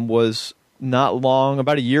reference to him was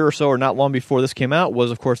about a year or so, or not long before this came out.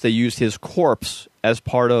 Was of course they used his corpse as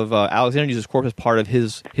part of Alexander used his corpse as part of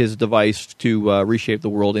his device to reshape the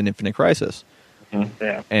world in Infinite Crisis. Mm-hmm.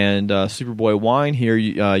 Yeah. And Superboy Wine here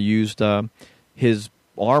used his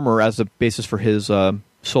armor as the basis for his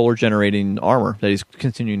solar generating armor that he's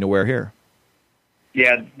continuing to wear here.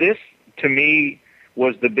 Yeah, this to me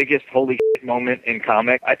was the biggest holy shit moment in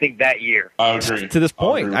comic, I think, that year. I agree. To this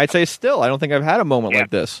point, I'd say still, I don't think I've had a moment like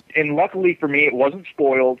this. And luckily for me, it wasn't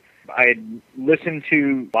spoiled. I had listened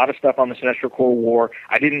to a lot of stuff on the Sinestro Corps War.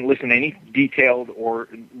 I didn't listen to any detailed or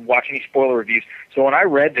watch any spoiler reviews. So when I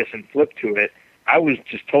read this and flipped to it, I was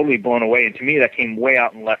just totally blown away. And to me, that came way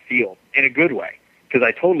out in left field in a good way, because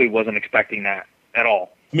I totally wasn't expecting that at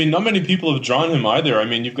all. I mean, not many people have drawn him either. I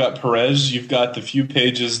mean, you've got Perez, you've got the few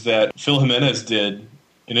pages that Phil Jimenez did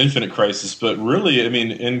in Infinite Crisis, but really, I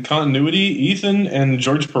mean, in continuity, Ethan and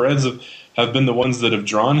George Perez have been the ones that have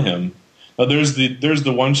drawn him. Now, there's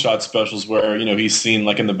the one-shot specials where, you know, he's seen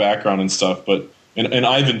like in the background and stuff, but and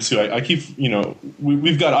Ivan too. I keep, you know,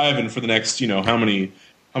 we've got Ivan for the next, you know, how many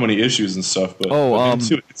issues and stuff, but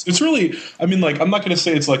it's really, I mean, like, I'm not going to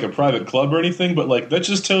say it's like a private club or anything, but like that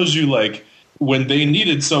just tells you, like, when they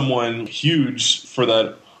needed someone huge for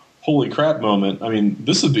that holy crap moment, I mean,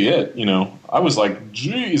 this would be it, you know. I was like,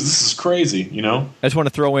 geez, this is crazy, you know. I just want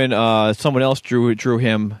to throw in someone else drew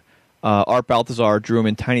him. Art Balthazar drew him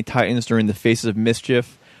in Tiny Titans during the Faces of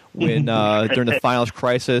Mischief when during the Finals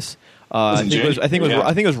Crisis. I think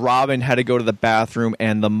it was Robin had to go to the bathroom,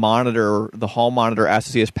 and the hall monitor asked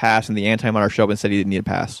to see his pass, and the anti-monitor showed up and said he didn't need a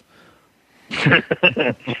pass.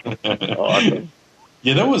 Awesome.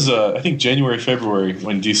 Yeah, that was I think January, February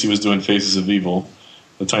when DC was doing Faces of Evil.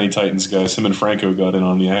 The Tiny Titans guys, him and Franco got in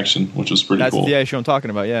on the action, which was pretty cool. That's the issue I'm talking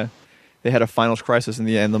about. Yeah, they had a Finals Crisis in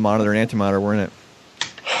the end. The monitor and anti-monitor were in it.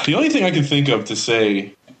 The only thing I can think of to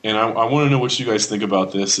say, and I want to know what you guys think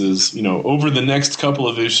about this, is, you know, over the next couple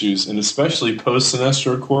of issues, and especially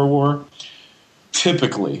post-Sinestro Corps War,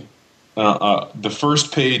 typically the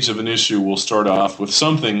first page of an issue will start off with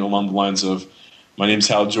something along the lines of, my name's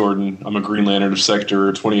Hal Jordan, I'm a Green Lantern of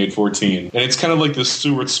Sector 2814. And it's kind of like the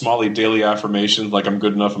Stuart Smalley daily affirmation, like I'm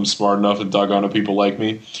good enough, I'm smart enough, and doggone it, people like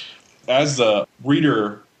me. As a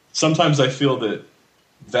reader, sometimes I feel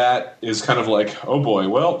that is kind of like, oh boy,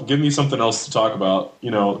 well, give me something else to talk about,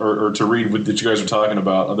 you know, or to read that you guys are talking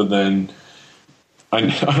about, other than,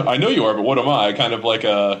 I know you are, but what am I? Kind of like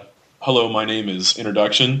a, hello, my name is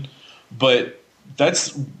introduction. But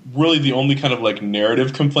that's really the only kind of like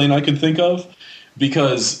narrative complaint I could think of,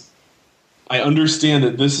 because I understand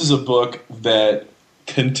that this is a book that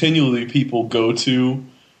continually people go to.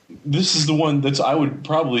 This is the one that I would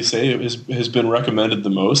probably say has been recommended the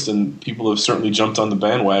most, and people have certainly jumped on the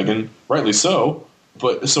bandwagon, rightly so.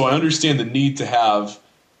 But so I understand the need to have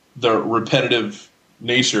the repetitive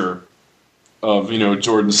nature of, you know,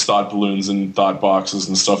 Jordan's thought balloons and thought boxes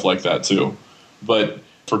and stuff like that too. But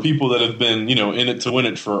for people that have been, you know, in it to win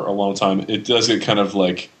it for a long time, it does get kind of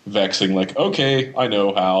like vexing. Like, okay, I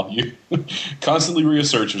know how you constantly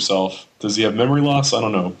reassert yourself. Does he have memory loss? I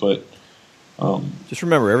don't know, but. Just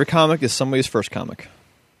remember, every comic is somebody's first comic.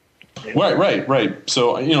 Right.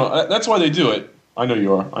 So, you know, that's why they do it. I know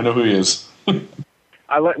you are. I know who he is. Put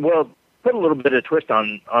a little bit of twist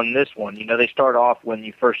on this one. You know, they start off when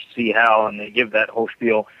you first see Hal, and they give that whole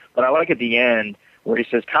spiel. But I like at the end where he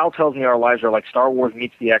says, Kyle tells me our lives are like Star Wars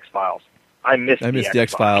meets the X-Files. I miss the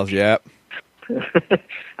X-Files, yeah.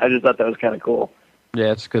 I just thought that was kind of cool.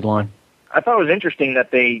 Yeah, it's a good line. I thought it was interesting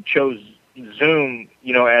that they chose Zoom,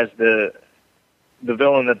 you know, as the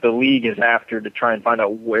villain that the League is after, to try and find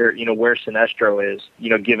out where Sinestro is,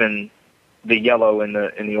 you know, given the yellow and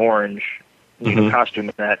the orange, you know,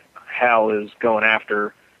 costume that Hal is going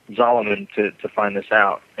after Zolomon to find this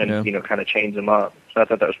out and, you know, kind of chains him up. So I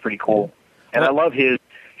thought that was pretty cool. And I love his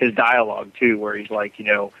dialogue too, where he's like, you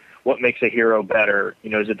know, what makes a hero better? You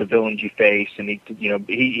know, is it the villains you face? And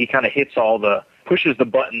he kind of pushes the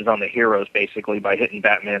buttons on the heroes basically by hitting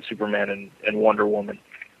Batman, Superman, and Wonder Woman.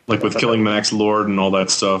 Like with killing Max Lord and all that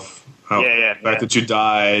stuff. The fact that you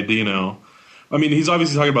died, you know. I mean, he's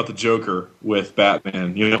obviously talking about the Joker with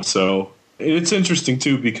Batman, you know. So it's interesting,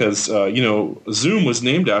 too, because, you know, Zoom was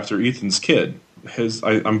named after Ethan's kid.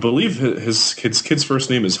 I believe his kid's first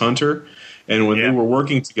name is Hunter. And when they were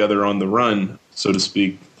working together on the run, so to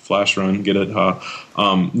speak, Flash run, get it? You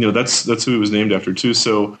know, that's who he was named after, too.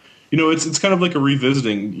 So, you know, it's kind of like a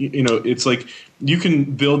revisiting. You know, it's like you can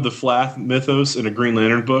build the Flath mythos in a Green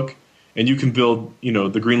Lantern book, and you can build, you know,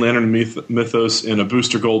 the Green Lantern mythos in a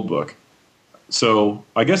Booster Gold book. So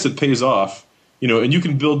I guess it pays off, you know, and you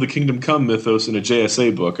can build the Kingdom Come mythos in a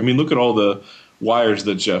JSA book. I mean, look at all the wires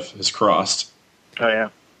that Jeff has crossed. Oh, yeah.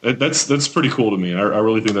 That's pretty cool to me. I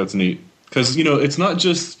really think that's neat. Because, you know, it's not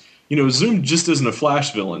just, you know, Zoom just isn't a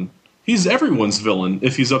Flash villain. He's everyone's villain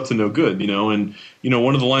if he's up to no good, you know. And, you know,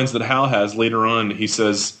 one of the lines that Hal has later on, he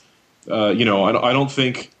says, you know, I don't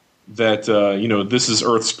think that, you know, this is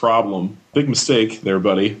Earth's problem. Big mistake there,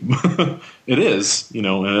 buddy. It is, you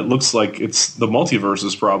know, and it looks like it's the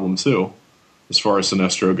multiverse's problem, too, as far as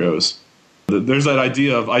Sinestro goes. There's that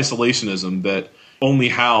idea of isolationism that only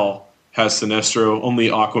Hal has Sinestro, only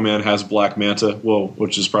Aquaman has Black Manta, well,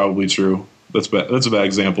 which is probably true. That's a bad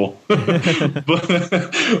example. but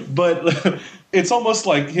it's almost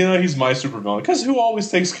like, you know, he's my supervillain. Because who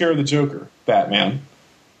always takes care of the Joker? Batman.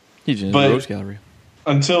 He's in the Rose Gallery.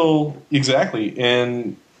 until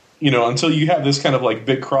until you have this kind of like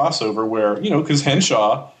big crossover where, because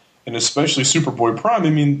Henshaw and especially Superboy Prime,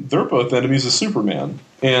 I mean, they're both enemies of Superman.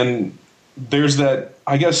 And there's that,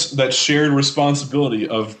 I guess, that shared responsibility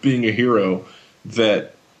of being a hero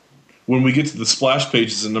that when we get to the splash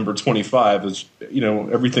pages in number 25, is,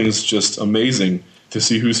 everything is just amazing to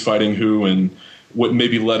see who's fighting who and what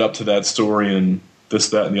maybe led up to that story and this,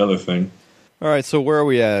 that, and the other thing. All right, so where are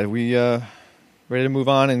we at? We ready to move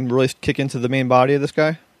on and really kick into the main body of this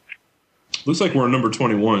guy? Looks like we're on number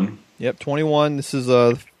 21. Yep, 21. This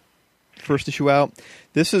is first issue out.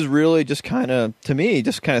 This is really just kind of, to me,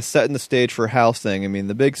 just kind of setting the stage for Hal's thing. I mean,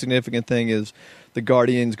 the big significant thing is the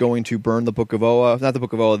Guardians going to burn the Book of Oa. Not the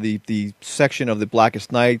Book of Oa, the section of the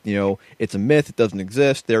Blackest Night. It's a myth. It doesn't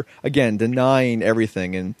exist. They're, again, denying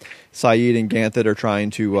everything. And Saeed and Ganthet are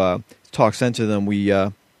trying to talk sense to them. We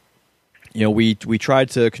tried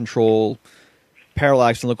to control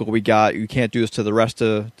Parallax, and look what we got. You can't do this to the rest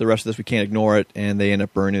of this. We can't ignore it, and they end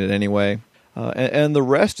up burning it anyway. And the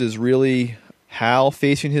rest is really Hal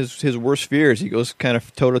facing his worst fears. He goes kind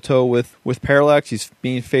of toe-to-toe with Parallax. He's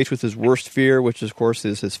being faced with his worst fear, which, of course,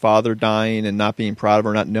 is his father dying and not being proud of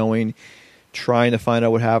her, not knowing, trying to find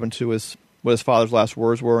out what happened to what his father's last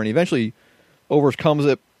words were, and he eventually overcomes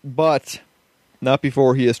it, but not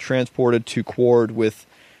before he is transported to Quard with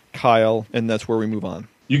Kyle, and that's where we move on.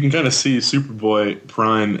 You can kind of see Superboy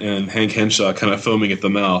Prime and Hank Henshaw kind of foaming at the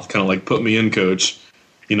mouth, kind of like, put me in, coach.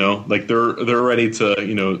 Like they're ready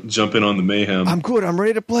to, jump in on the mayhem. I'm good. I'm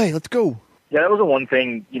ready to play. Let's go. Yeah, that was the one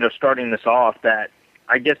thing, starting this off that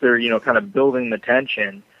I guess they're, kind of building the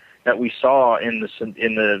tension that we saw in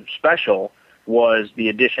the special was the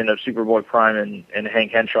addition of Superboy Prime and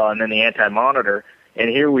Hank Henshaw and then the Anti-Monitor. And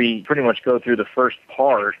here we pretty much go through the first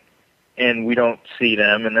part and we don't see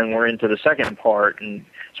them, and then we're into the second part. And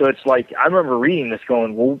so it's like, I remember reading this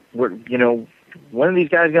going, well, when are these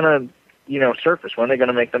guys going to, surface? When are they going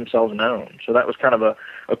to make themselves known? So that was kind of a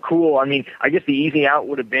cool, I guess the easy out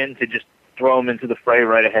would have been to just throw them into the fray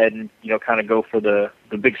right ahead and, kind of go for the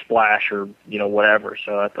big splash or, whatever.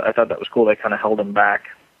 So I thought that was cool. They kind of held them back.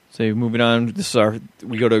 So moving on,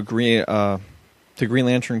 we go to Green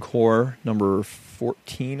Lantern Corps number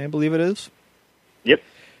 14, I believe it is. Yep.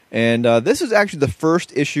 And this is actually the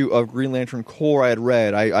first issue of Green Lantern Corps I had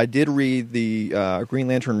read. I did read the Green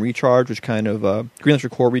Lantern Recharge, which kind of Green Lantern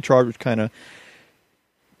Corps Recharge, which kind of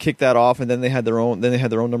kicked that off, and then they had their own. Then they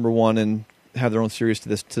had their own number one and have their own series to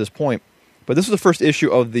this point. But this is the first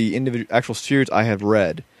issue of the actual series I have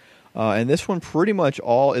read, and this one pretty much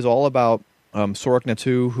is all about Sorok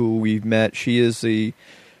Natu, who we've met. She is the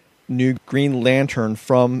new Green Lantern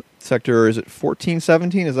from Sector. Is it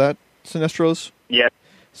 1417? Is that Sinestro's? Yeah.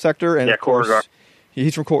 Sector, and yeah, of course, Korugar.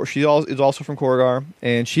 He's from she is also from Korugar,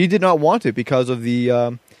 and she did not want it because of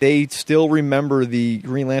the. They still remember the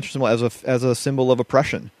Green Lantern symbol as a symbol of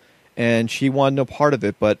oppression, and she wanted no part of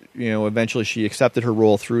it. But eventually she accepted her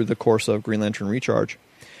role through the course of Green Lantern Recharge,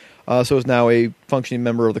 so is now a functioning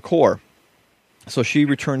member of the Corps. So she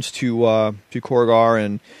returns to Korugar,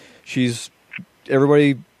 and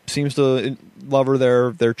everybody seems to love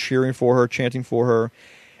her. They're cheering for her, chanting for her.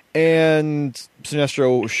 And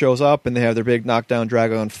Sinestro shows up, and they have their big knockdown,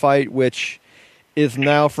 drag-on fight, which is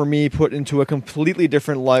now, for me, put into a completely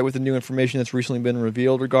different light with the new information that's recently been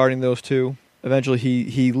revealed regarding those two. Eventually,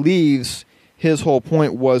 he leaves. His whole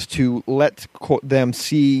point was to let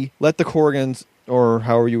the Korrigans, or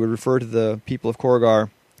however you would refer to the people of Korugar,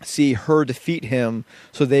 see her defeat him,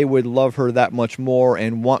 so they would love her that much more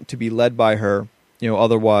and want to be led by her.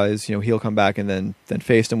 Otherwise, he'll come back and then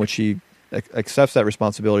face them, which she accepts that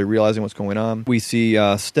responsibility, realizing what's going on. We see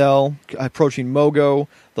Stel approaching Mogo,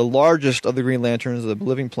 the largest of the Green Lanterns, the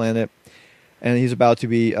living planet, and he's about to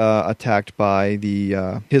be attacked by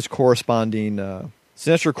his corresponding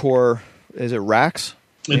Sinestro Corps. Is it Rax?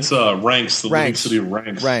 It's Ranks, the living city of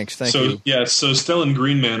Ranks. Ranks, thank you. Yeah, so Stel and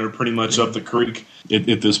Green Man are pretty much up the creek at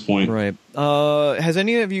this point. Right. Has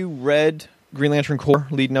any of you read Green Lantern Corps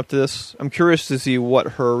leading up to this? I'm curious to see what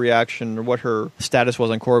her reaction or what her status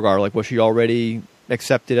was on Korugar. Like, was she already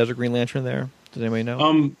accepted as a Green Lantern there? Does anybody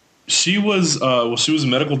know? She was she was a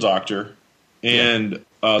medical doctor, and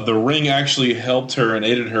the Ring actually helped her and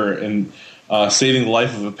aided her in saving the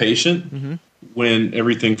life of a patient when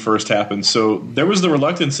everything first happened. So there was the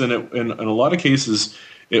reluctance in it. In a lot of cases,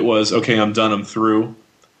 it was, okay, I'm done, I'm through.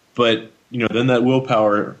 But then that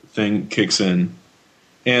willpower thing kicks in.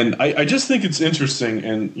 And I just think it's interesting,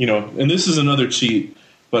 and and this is another cheat,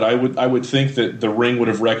 but I would think that the Ring would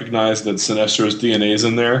have recognized that Sinestro's DNA is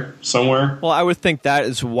in there somewhere. Well, I would think that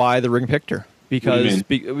is why the Ring picked her.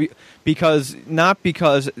 Because not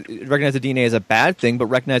because recognize the DNA as a bad thing, but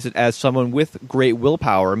recognize it as someone with great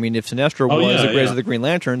willpower. I mean, if Sinestro was the greatest of the Green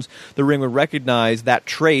Lanterns, the Ring would recognize that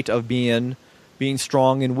trait of being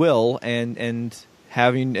strong in will and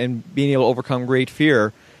having and being able to overcome great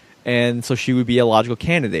fear, and so she would be a logical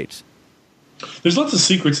candidate. There's lots of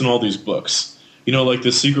secrets in all these books. You know, like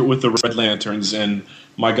the secret with the Red Lanterns, and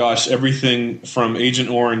my gosh, everything from Agent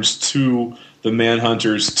Orange to the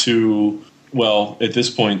Manhunters to, well, at this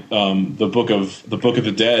point, the Book of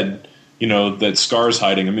the Dead. You know, that Scar's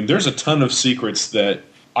hiding. I mean, there's a ton of secrets that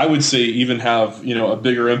I would say even have, you know, a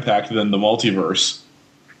bigger impact than the multiverse,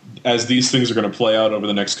 as these things are going to play out over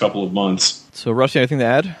the next couple of months. So, Rusty, anything to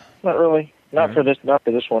add? Not really. Not for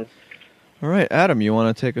this one. All right, Adam, you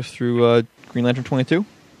want to take us through Green Lantern 22?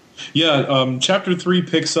 Yeah, Chapter 3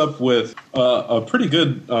 picks up with a pretty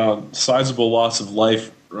good sizable loss of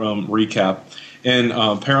life recap. And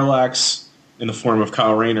Parallax, in the form of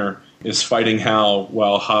Kyle Rayner, is fighting Hal,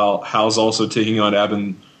 while Hal's also taking on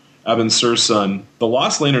Abin Sur's son. The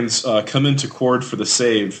Lost Lanterns come into Cord for the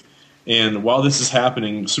save, and while this is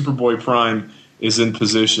happening, Superboy Prime is in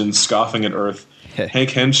position, scoffing at Earth. Hank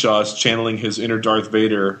Henshaw is channeling his inner Darth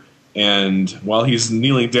Vader, and while he's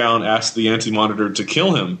kneeling down, asks the Anti-Monitor to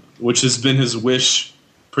kill him, which has been his wish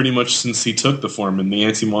pretty much since he took the form, and the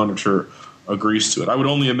Anti-Monitor agrees to it. I would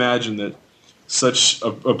only imagine that such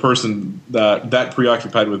a person that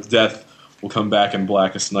preoccupied with death will come back in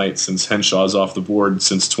Blackest Night, since Henshaw's off the board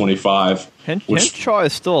since 25. Henshaw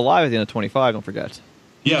is still alive at the end of 25, don't forget.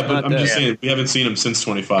 Yeah, but I'm just saying, we haven't seen him since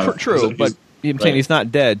 25. True, but I'm saying he's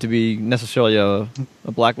not dead to be necessarily a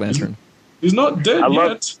Black Lantern. He's not dead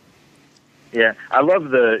yet. Yeah, I love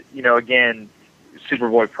the, again,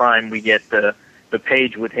 Superboy Prime, we get the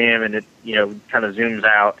page with him, and it, kind of zooms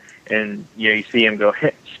out, and, you see him go,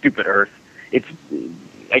 stupid Earth. It's,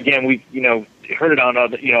 again, we've, heard it on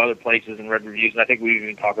other places and read reviews, and I think we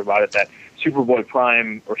even talked about it, that Superboy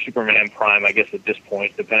Prime, or Superman Prime, I guess at this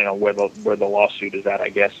point, depending on where the lawsuit is at, I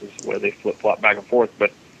guess, is where they flip-flop back and forth,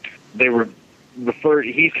 but they were referred,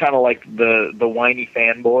 he's kind of like the whiny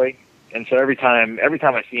fanboy, and so every time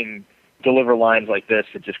I see him deliver lines like this,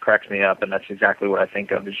 it just cracks me up, and that's exactly what I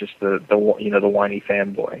think of, is just the whiny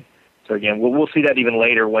fanboy. So again, we'll see that even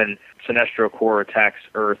later when Sinestro Corps attacks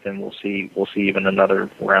Earth, and we'll see even another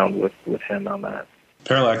round with him on that.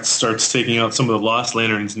 Parallax starts taking out some of the Lost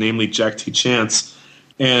Lanterns, namely Jack T. Chance,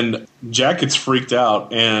 and Jack gets freaked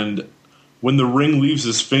out, and when the ring leaves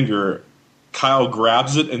his finger, Kyle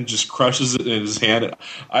grabs it and just crushes it in his hand.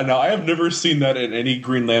 I have never seen that in any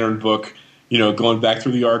Green Lantern book, going back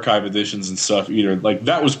through the archive editions and stuff either. Like,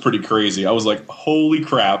 that was pretty crazy. I was like, holy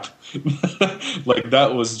crap. Like,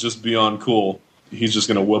 that was just beyond cool. He's just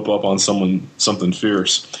going to whip up on something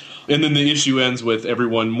fierce. And then the issue ends with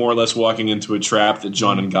everyone more or less walking into a trap that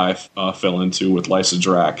John and Guy fell into with Lysa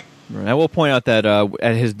Drac. Right. I will point out that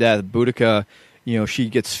at his death, Boudica, she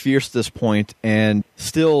gets fierce at this point and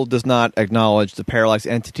still does not acknowledge the Parallax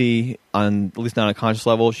entity, at least not on a conscious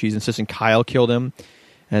level. She's insisting Kyle killed him.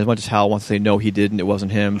 And as much as Hal wants to say, no, he didn't, it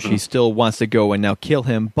wasn't him, she still wants to go and now kill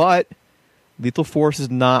him. But lethal force is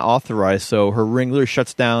not authorized, so her ring literally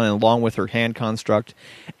shuts down, and along with her hand construct,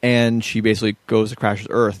 and she basically goes to crash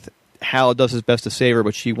Earth. Hal does his best to save her,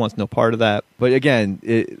 but she wants no part of that. But again,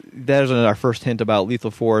 that is our first hint about lethal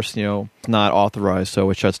force, it's not authorized, so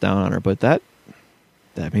it shuts down on her. But that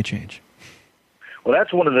may change. Well,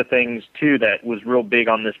 that's one of the things, too, that was real big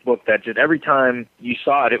on this book, that just every time you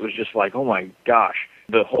saw it, it was just like, oh my gosh.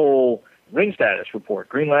 The whole ring status report,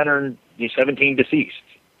 Green Lantern 17 deceased,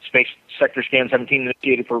 Space Sector Scan 17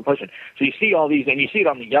 initiated for replacement. So you see all these, and you see it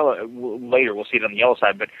on the yellow, later we'll see it on the yellow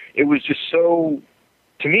side, but it was just so,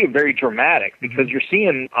 to me, very dramatic, because you're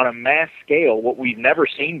seeing on a mass scale what we've never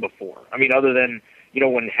seen before. I mean, other than,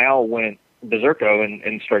 when Hal went berserko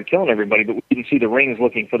and started killing everybody, but we didn't see the rings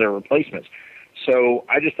looking for their replacements. So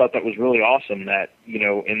I just thought that was really awesome that,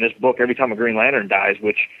 in this book, every time a Green Lantern dies,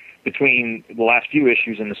 which between the last few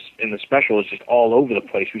issues in the special is just all over the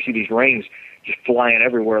place. We see these rings just flying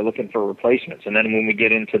everywhere looking for replacements. And then when we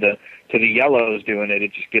get into the yellows doing it,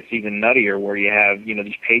 it just gets even nuttier, where you have,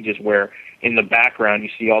 these pages where in the background you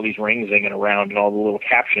see all these rings zinging around and all the little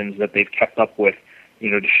captions that they've kept up with,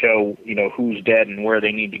 to show, who's dead and where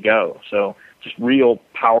they need to go. So just real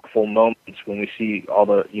powerful moments when we see all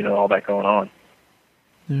that going on.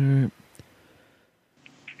 Mm.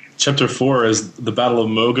 Chapter 4 is the Battle of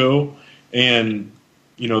Mogo, and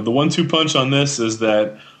the 1-2 punch on this is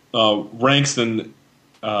that Rankston,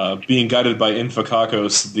 being guided by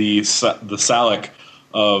Infakakos, the Salak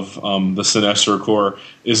of the Sinestro Corps,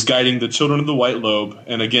 is guiding the Children of the White Lobe,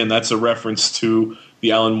 and again, that's a reference to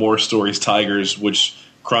the Alan Moore stories Tigers, which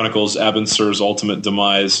chronicles Abin Sur's ultimate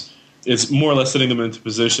demise. It's more or less setting them into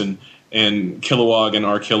position, and Kilowog and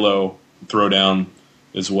Arkillo throw down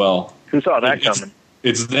as well. Who saw that coming?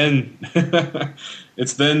 It's then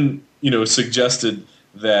suggested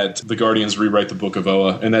that the Guardians rewrite the Book of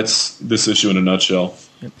Oa, and that's this issue in a nutshell.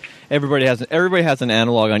 Yep. Everybody has an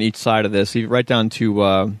analog on each side of this, right down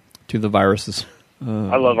to the viruses.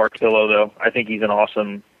 I love Arkillo, though. I think he's an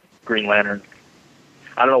awesome Green Lantern.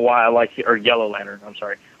 I don't know why or Yellow Lantern. I'm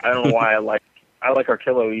sorry. I don't know why I like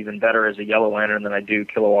Arkillo even better as a Yellow Lantern than I do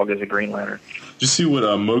Kilowog as a Green Lantern. Did you see what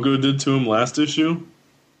Mogo did to him last issue?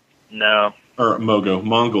 No. Or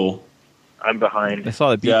Mongol. I'm behind. I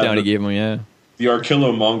saw the beatdown he gave him, yeah. The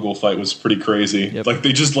Arkillo Mongol fight was pretty crazy. Yep. Like,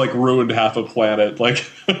 they just, ruined half a planet. Like,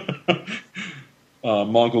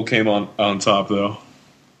 Mongol came on top, though.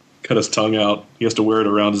 Cut his tongue out. He has to wear it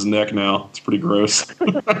around his neck now. It's pretty gross.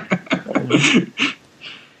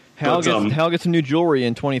 Hal gets some new jewelry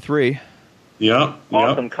in 23. Yeah.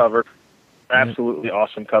 Awesome cover. Absolutely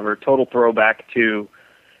awesome cover. Total throwback to,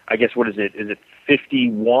 I guess, what is it? Is it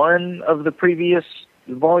 51 of the previous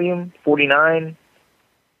volume? 49?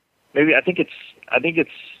 Maybe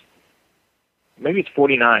maybe it's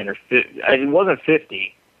 49 or 50. It wasn't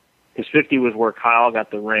 50 because 50 was where Kyle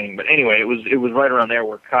got the ring. But anyway, it was right around there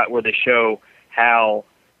where they show Hal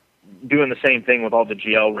doing the same thing with all the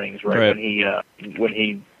GL rings, right. when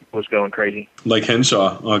he was going crazy. Like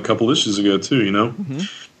Henshaw a couple issues ago too, you know. Mm-hmm.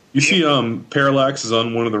 You see, Parallax is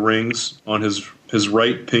on one of the rings on his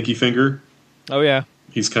right pinky finger. Oh yeah,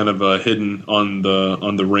 he's kind of hidden on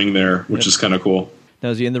the ring there, which is kind of cool. Now,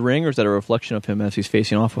 is he in the ring, or is that a reflection of him as he's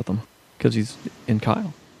facing off with them? Because he's in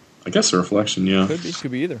Kyle. I guess a reflection, yeah.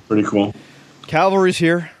 Could be either. Pretty cool. Cavalry's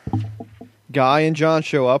here. Guy and John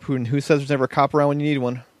show up. Who says there's never a cop around when you need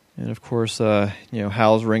one? And of course,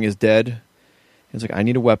 Hal's ring is dead. He's like, I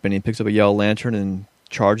need a weapon. He picks up a yellow lantern and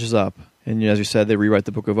charges up. And as you said, they rewrite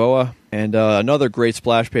the Book of Oa. And another great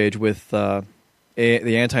splash page with the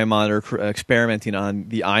Anti-Monitor experimenting on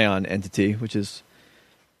the Ion entity, which is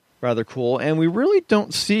rather cool. And we really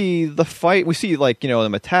don't see the fight. We see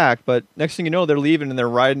them attack, but next thing you know, they're leaving and they're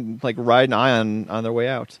riding Ion on their way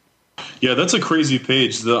out. Yeah, that's a crazy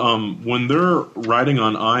page. When they're riding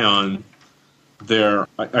on Ion,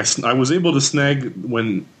 I was able to snag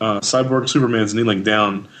when Cyborg Superman's kneeling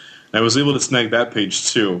down. I was able to snag that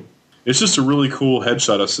page too. It's just a really cool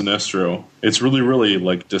headshot of Sinestro. It's really, really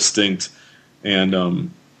distinct, and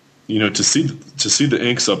to see the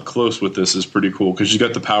inks up close with this is pretty cool because you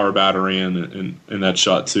got the power battery in that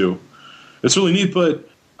shot too. It's really neat. But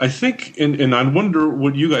I think, and I wonder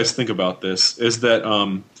what you guys think about this, is that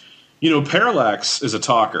Parallax is a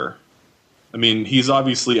talker. I mean, he's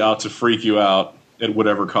obviously out to freak you out at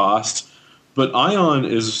whatever cost. But Ion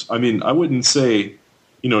is, I wouldn't say,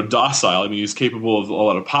 docile. I mean, he's capable of a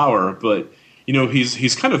lot of power, but,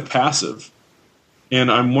 he's kind of passive.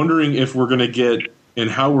 And I'm wondering if we're going to get, and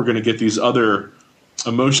how we're going to get these other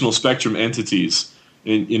emotional spectrum entities,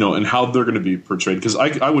 and how they're going to be portrayed. Because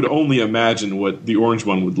I would only imagine what the orange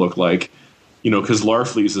one would look like, because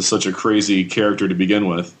Larfleeze is such a crazy character to begin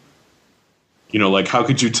with. How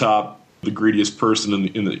could you top the greediest person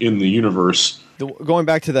in the universe? Going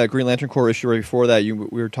back to that Green Lantern Corps issue right before that, we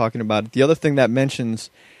were talking about it. The other thing that mentions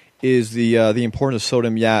is the importance of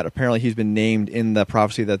Sodom Yat. Apparently, he's been named in the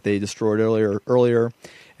prophecy that they destroyed earlier,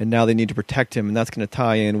 and now they need to protect him, and that's going to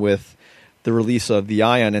tie in with the release of the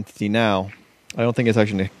Ion entity. Now, I don't think it's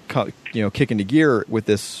actually going to kick into gear with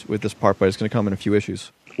this part, but it's going to come in a few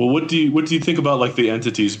issues. Well, what do you think about the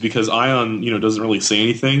entities? Because Ion doesn't really say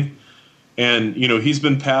anything. And, he's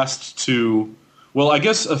been passed to, well, I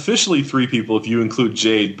guess officially 3 people if you include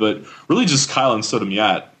Jade, but really just Kyle and Sodom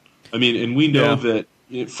Yat. And we know that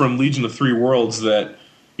from Legion of Three Worlds that,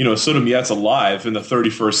 Sodom Yat's alive in the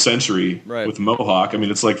 31st century with Mohawk.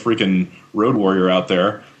 It's like freaking Road Warrior out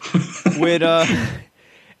there.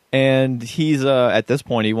 And he's, at this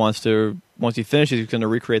point, once he finishes, he's going to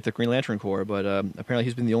recreate the Green Lantern Corps, but apparently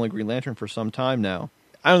he's been the only Green Lantern for some time now.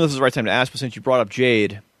 I don't know if this is the right time to ask, but since you brought up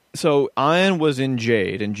Jade... So Ion was in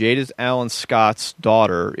Jade, and Jade is Alan Scott's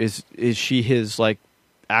daughter. Is she his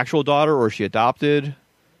actual daughter, or is she adopted?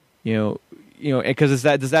 Because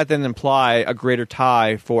does that then imply a greater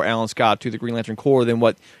tie for Alan Scott to the Green Lantern Corps than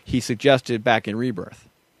what he suggested back in Rebirth?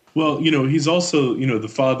 Well, he's also the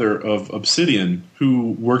father of Obsidian,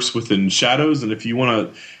 who works within Shadows, and if you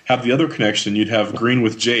want to have the other connection, you'd have Green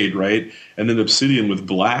with Jade, right, and then Obsidian with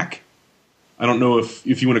Black. I don't know if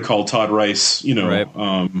you want to call Todd Rice,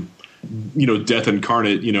 death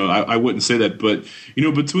incarnate. I wouldn't say that, but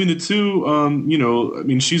between the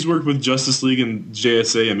two, she's worked with Justice League and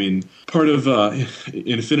JSA. Part of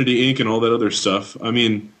Infinity Inc. and all that other stuff.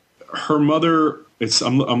 Her mother.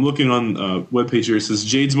 I'm looking on webpage here. It says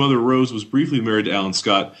Jade's mother Rose was briefly married to Alan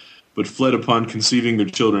Scott, but fled upon conceiving their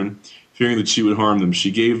children, fearing that she would harm them.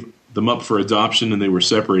 She gave them up for adoption, and they were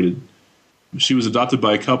separated. She was adopted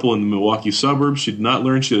by a couple in the Milwaukee suburbs. She did not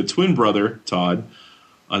learn she had a twin brother, Todd,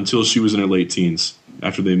 until she was in her late teens.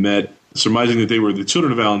 After they met, surmising that they were the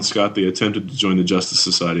children of Alan Scott, they attempted to join the Justice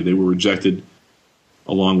Society. They were rejected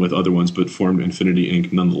along with other ones, but formed Infinity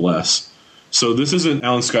Inc. nonetheless. So this isn't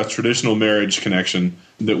Alan Scott's traditional marriage connection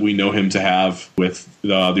that we know him to have with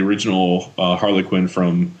the original Harley Quinn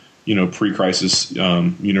from pre-Crisis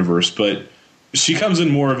universe, but she comes in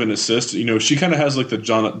more of an assist. She kind of has like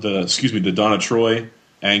the Donna Troy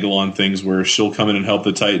angle on things, where she'll come in and help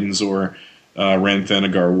the Titans or Ran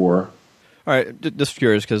Thanagar War. All right, just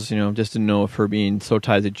curious because just didn't know if her being so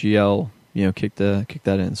tied to GL kicked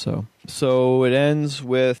that in. So it ends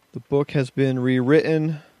with the book has been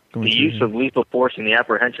rewritten. The use of lethal force in the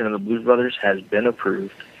apprehension of the Blues Brothers has been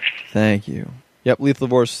approved. Thank you. Yep, lethal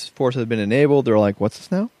force has been enabled. They're like, what's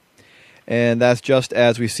this now? And that's just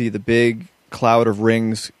as we see the big cloud of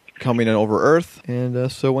rings coming in over Earth.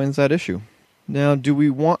 And so ends that issue. Now, do we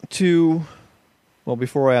want to... Well,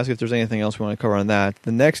 before I ask if there's anything else we want to cover on that,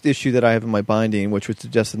 the next issue that I have in my binding, which would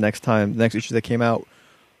suggest the next issue that came out,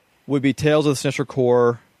 would be Tales of the Sinestro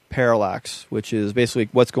Corps Parallax, which is basically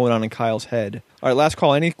what's going on in Kyle's head. All right, last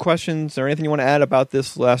call. Any questions or anything you want to add about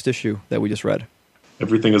this last issue that we just read?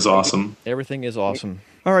 Everything is awesome. Everything is awesome.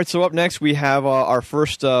 All right, so up next we have our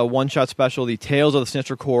first one-shot special, the Tales of the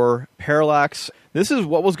Sinestro Corps Parallax. This is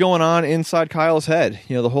what was going on inside Kyle's head.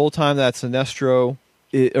 The whole time that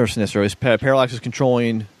Parallax is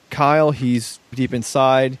controlling Kyle, he's deep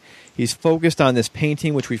inside. He's focused on this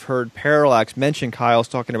painting, which we've heard Parallax mention. Kyle's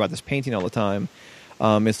talking about this painting all the time.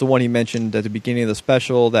 It's the one he mentioned at the beginning of the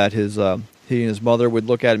special that he and his mother would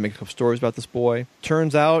look at and make up stories about this boy.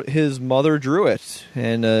 Turns out his mother drew it,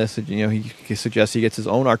 and he suggests he gets his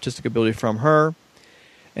own artistic ability from her.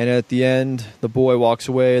 And at the end, the boy walks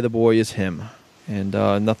away. The boy is him, and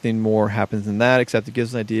nothing more happens than that, except it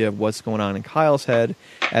gives an idea of what's going on in Kyle's head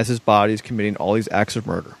as his body is committing all these acts of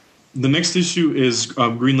murder. The next issue is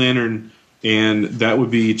Green Lantern, and that would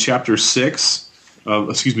be Chapter 6.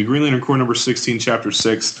 Green Lantern Corps number 16, Chapter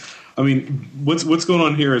 6. What's going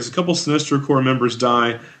on here is a couple Sinestro Corps members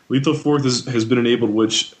die. Lethal Force has been enabled,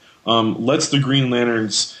 which lets the Green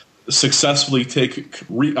Lanterns successfully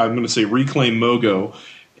reclaim Mogo,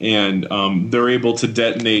 and they're able to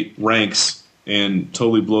detonate ranks and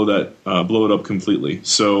totally blow it up completely.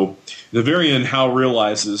 So at the very end, Hal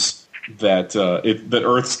realizes that that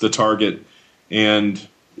Earth's the target, and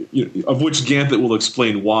of which Ganthet will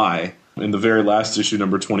explain why in the very last issue,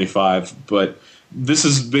 number 25. But this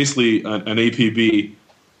is basically an APB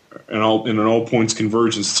and an all points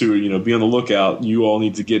convergence too. Be on the lookout. You all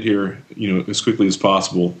need to get here, as quickly as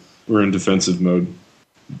possible. We're in defensive mode.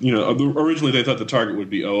 Originally they thought the target would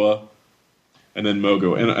be Oa, and then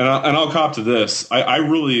Mogo. And I'll cop to this. I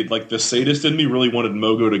really, like, the sadist in me really wanted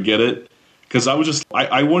Mogo to get it, because I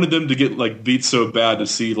wanted them to get beat so bad to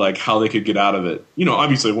see how they could get out of it.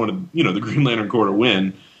 Obviously I wanted the Green Lantern Corps to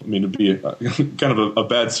win. It'd be kind of a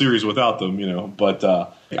bad series without them, But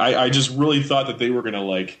I just really thought that they were going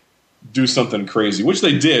to do something crazy, which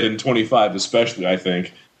they did in 25, especially, I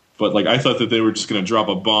think. But I thought that they were just going to drop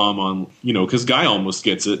a bomb on, because Guy almost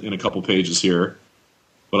gets it in a couple pages here.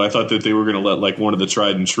 But I thought that they were going to let one of the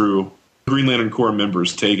tried and true Green Lantern Corps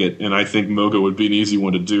members take it, and I think Mogo would be an easy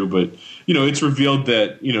one to do. But it's revealed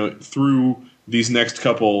that through these next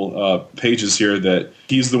couple pages here that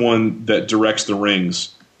he's the one that directs the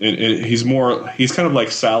rings. And he's kind of like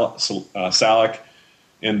Salak,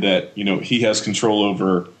 in that he has control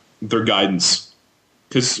over their guidance,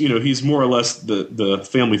 because he's more or less the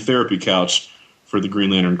family therapy couch for the Green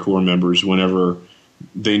Lantern Corps members. Whenever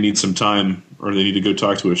they need some time or they need to go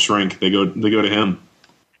talk to a shrink, they go to him.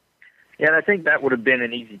 Yeah, and I think that would have been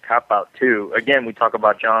an easy cop out too. Again, we talk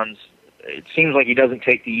about John's. It seems like he doesn't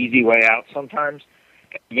take the easy way out sometimes.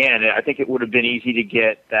 Again, I think it would have been easy to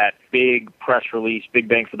get that big press release, big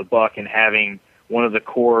bang for the buck, and having one of the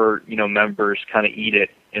core, members kind of eat it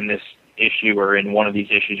in this issue or in one of these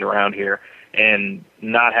issues around here, and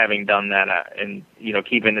not having done that, and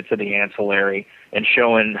keeping it to the ancillary and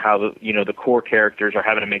showing how the core characters are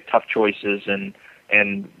having to make tough choices and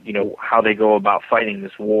how they go about fighting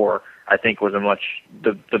this war, I think was a much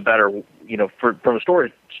the better, from a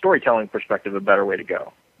storytelling perspective, a better way to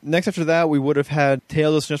go. Next after that, we would have had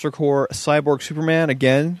Tales of Sinestro Corps Cyborg Superman.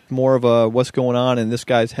 Again, more of a what's going on in this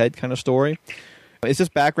guy's head kind of story. It's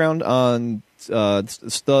just background on the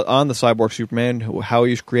Cyborg Superman, how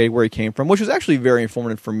he was created, where he came from, which was actually very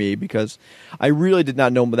informative for me because I really did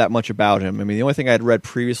not know that much about him. I mean, the only thing I had read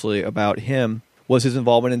previously about him was his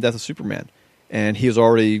involvement in Death of Superman. And he was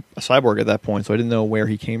already a cyborg at that point, so I didn't know where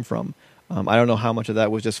he came from. I don't know how much of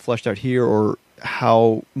that was just fleshed out here or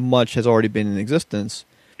how much has already been in existence.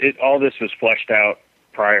 All this was fleshed out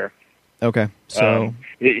prior. Okay, so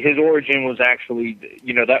his origin was actually,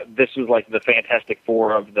 that this was like the Fantastic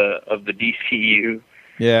Four of the DCU.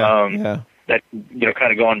 Yeah. That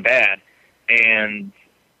kind of gone bad, and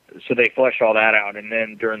so they fleshed all that out. And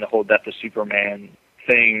then during the whole Death of Superman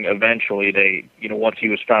thing, eventually they, once he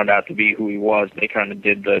was found out to be who he was, they kind of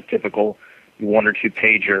did the typical 1 or 2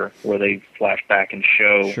 pager where they flash back and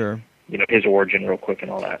show, his origin real quick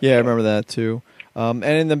and all that. Yeah, I remember that too. And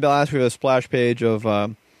in the last, we have a splash page of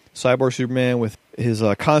Cyborg Superman with his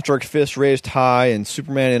construct fist raised high, and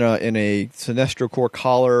Superman in a Sinestro Corps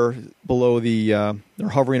collar below they're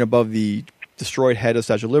hovering above the destroyed head of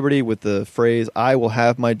Statue of Liberty with the phrase, "I will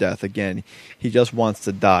have my death." Again, he just wants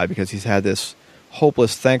to die because he's had this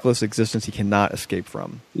hopeless, thankless existence he cannot escape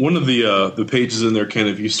from. One of the pages in there, Ken,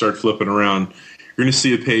 if you start flipping around, you're going to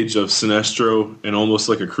see a page of Sinestro in almost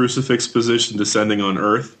like a crucifix position descending on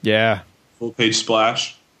Earth. Yeah. Full page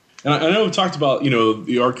splash. And I know we've talked about,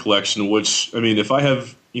 the art collection, which, I mean, if I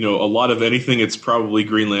have, a lot of anything, it's probably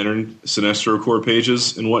Green Lantern, Sinestro Corps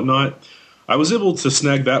pages and whatnot. I was able to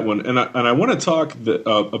snag that one. And I want to talk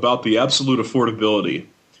about the absolute affordability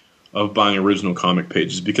of buying original comic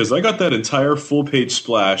pages, because I got that entire full page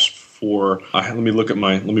splash for, let me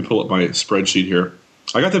pull up my spreadsheet here.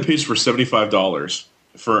 I got that page for $75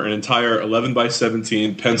 for an entire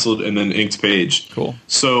 11x17 penciled and then inked page. Cool.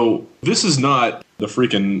 So this is not the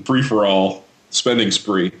freaking free-for-all spending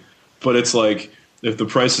spree, but it's like, if the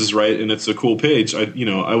price is right and it's a cool page,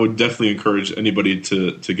 I would definitely encourage anybody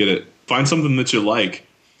to get it. Find something that you like,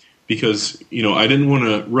 because, I didn't want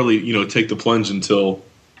to really, take the plunge until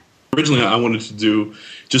originally I wanted to do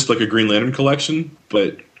just like a Green Lantern collection,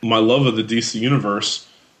 but my love of the DC universe,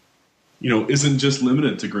 isn't just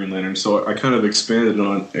limited to Green Lantern. So I kind of expanded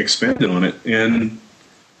on it, and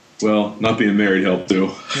well, not being married helped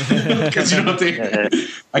too. Because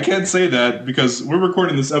I can't say that because we're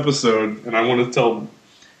recording this episode, and I want to tell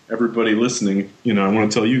everybody listening, I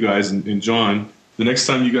want to tell you guys and John, the next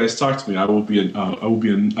time you guys talk to me, I will be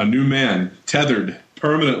a new man, tethered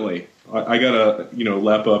permanently. I gotta,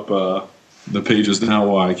 lap up the pages now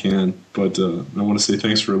while I can. But I want to say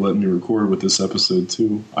thanks for letting me record with this episode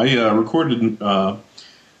too. I recorded an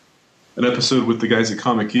episode with the guys at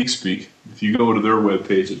Comic Geek Speak. If you go to their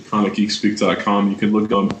webpage at comicgeekspeak.com, you can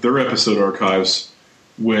look up their episode archives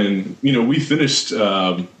when we finished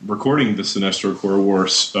recording the Sinestro Corps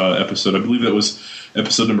Wars episode. I believe that was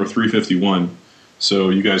episode number 351. So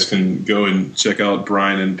you guys can go and check out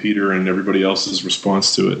Brian and Peter and everybody else's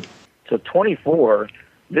response to it. So 24,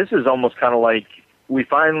 this is almost kind of like we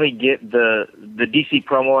finally get the DC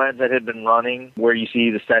promo ads that had been running, where you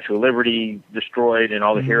see the Statue of Liberty destroyed and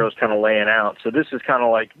all the heroes kind of laying out. So this is kind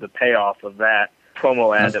of like the payoff of that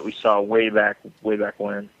promo ad that we saw way back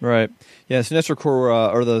when. Right. Yeah, Sinestro Corps,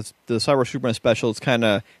 or the Cyber Superman special, it's kind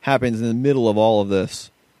of happens in the middle of all of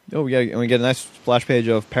this. Oh, we get a nice splash page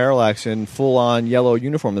of Parallax in full-on yellow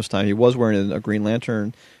uniform this time. He was wearing a Green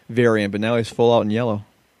Lantern variant, but now he's full out in yellow.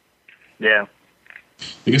 Yeah.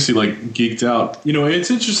 I guess he geeked out.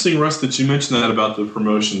 It's interesting, Russ, that you mentioned that about the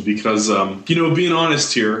promotion, because being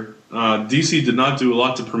honest here, DC did not do a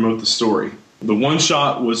lot to promote the story. The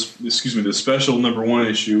the special number 1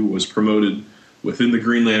 issue was promoted within the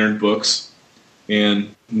Green Lantern books,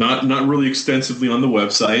 and not really extensively on the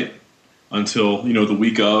website until the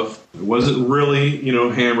week of. It wasn't really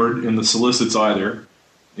hammered in the solicits either.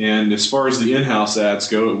 And as far as the in-house ads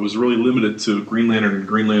go, it was really limited to Green Lantern and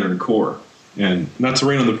Green Lantern Corps. And not to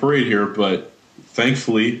rain on the parade here, but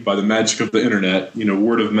thankfully, by the magic of the internet,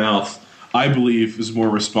 word of mouth, I believe is more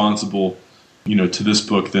responsible, to this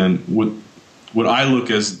book than what I look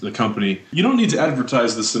as the company. You don't need to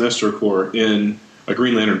advertise the Sinestro Corps in a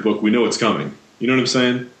Green Lantern book. We know it's coming. You know what I'm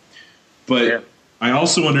saying? But yeah. I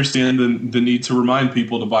also understand the need to remind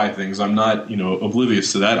people to buy things. I'm not,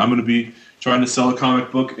 oblivious to that. I'm going to be trying to sell a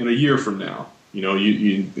comic book in a year from now.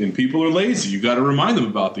 And people are lazy. You got to remind them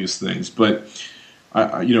about these things. But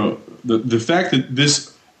the fact that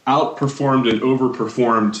this outperformed and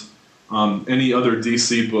overperformed any other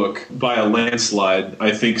DC book by a landslide,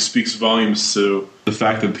 I think speaks volumes to the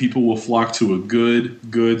fact that people will flock to a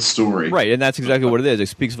good story. Right, and that's exactly what it is. It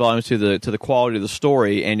speaks volumes to the quality of the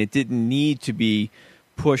story, and it didn't need to be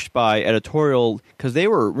pushed by editorial, because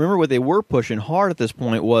remember what they were pushing hard at this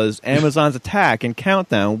point was Amazon's Attack and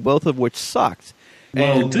Countdown, both of which sucked.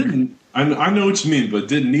 Well, it didn't. I know what you mean, but it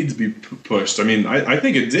didn't need to be pushed. I mean, I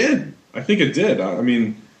think it did. I think it did. I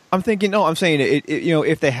mean, I'm thinking. No, I'm saying it.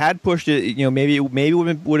 If they had pushed it, maybe it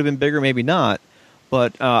would have been bigger, maybe not.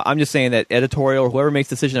 But I'm just saying that editorial or whoever makes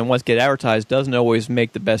the decision on what's get advertised doesn't always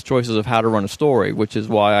make the best choices of how to run a story, which is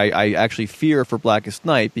why I actually fear for Blackest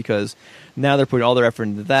Night, because now they're putting all their effort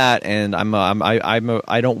into that, and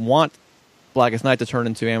I don't want Blackest Night to turn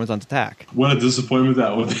into Amazon's Attack. What a disappointment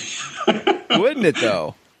that would be. Wouldn't it,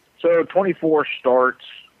 though? So 24 starts,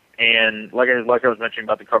 and like I was mentioning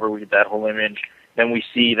about the cover, we get that whole image. Then we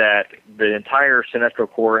see that the entire Sinestro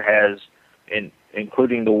Corps has,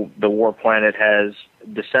 including the war planet, has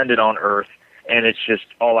descended on Earth, and it's just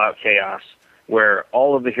all-out chaos, where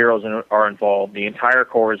all of the heroes are involved, the entire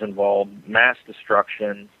Corps is involved, mass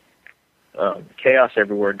destruction, chaos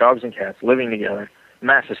everywhere, dogs and cats living together,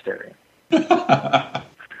 mass hysteria.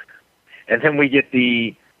 And then we get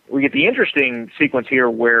the interesting sequence here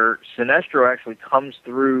where Sinestro actually comes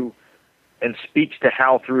through and speaks to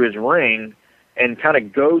Hal through his ring and kind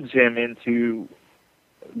of goads him into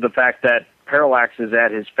the fact that Parallax is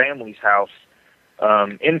at his family's house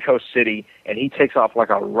in Coast City, and he takes off like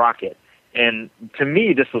a rocket. And to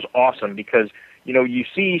me, this was awesome because, you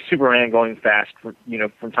see Superman going fast,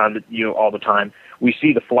 from time to, all the time. We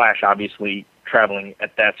see the Flash, obviously, traveling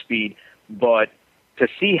at that speed. But to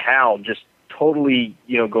see Hal just totally,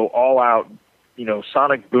 go all out,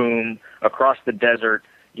 sonic boom across the desert,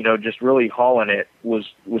 just really hauling it was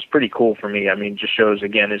pretty cool for me. I mean, just shows,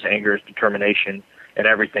 again, his anger, his determination, and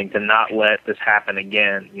everything to not let this happen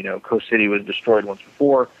again. Coast City was destroyed once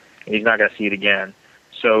before, and he's not going to see it again.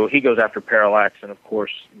 So he goes after Parallax, and of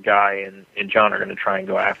course, Guy and John are going to try and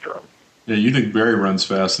go after him. Yeah, you think Barry runs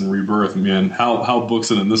fast in Rebirth, man. Hal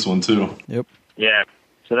books it in this one, too. Yep. Yeah.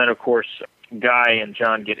 So then, of course, Guy and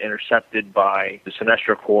John get intercepted by the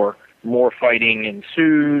Sinestro Corps. More fighting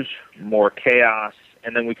ensues, more chaos,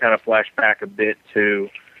 and then we kind of flash back a bit to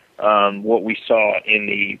what we saw in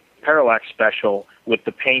the Parallax special with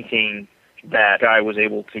the painting that Guy was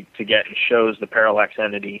able to get and shows the Parallax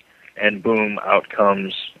entity, and boom, out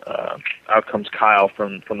comes Kyle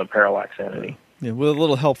from the Parallax entity. Yeah, with a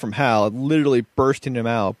little help from Hal, literally bursting him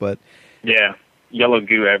out, but... Yeah, yellow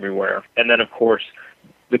goo everywhere. And then, of course,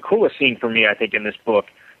 the coolest scene for me, I think, in this book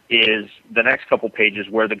is the next couple pages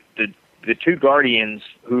where the two Guardians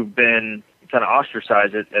who've been kind of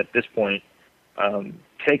ostracized at this point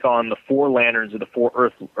take on the four lanterns of the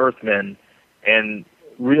four Earthmen and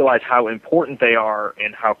realize how important they are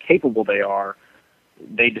and how capable they are.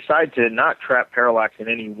 They decide to not trap Parallax in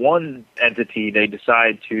any one entity. They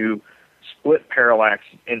decide to split Parallax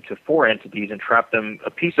into four entities and trap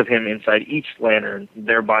a piece of him inside each lantern,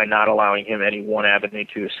 thereby not allowing him any one avenue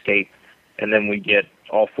to escape. And then we get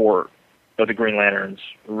all four of the Green Lanterns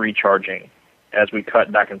recharging as we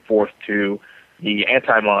cut back and forth to the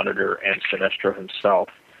Anti-Monitor and Sinestro himself.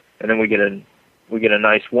 And then we get a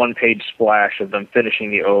nice one-page splash of them finishing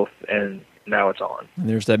the oath, and now it's on. And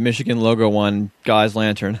there's that Michigan logo on Guy's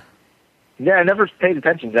lantern. Yeah, I never paid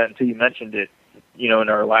attention to that until you mentioned it, in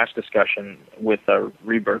our last discussion with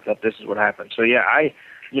Rebirth, that this is what happened. So yeah,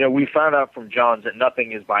 we found out from Johns that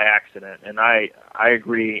nothing is by accident, and I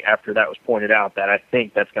agree after that was pointed out that I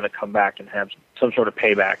think that's going to come back and have some sort of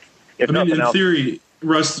payback. In theory,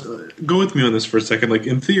 Russ, go with me on this for a second. Like,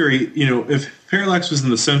 in theory, if Parallax was in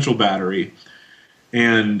the central battery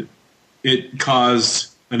and it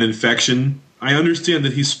caused an infection, I understand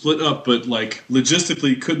that he's split up, but, like,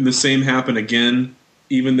 logistically, couldn't the same happen again,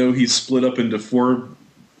 even though he's split up into four,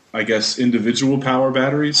 I guess, individual power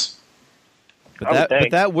batteries? But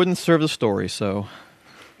that wouldn't serve the story, so...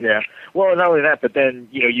 Yeah. Well, not only that, but then,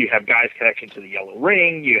 you have Guy's connection to the yellow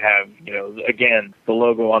ring. You have, again, the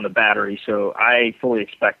logo on the battery. So I fully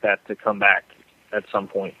expect that to come back at some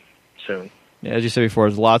point soon. Yeah, as you said before,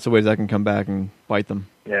 there's lots of ways that can come back and bite them.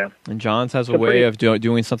 Yeah. And Johns has a way of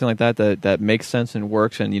doing something like that makes sense and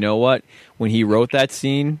works. And you know what? When he wrote that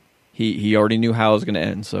scene, he already knew how it was going to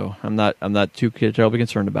end. So I'm not too terribly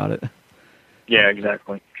concerned about it. Yeah,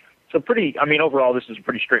 exactly. So overall, this is a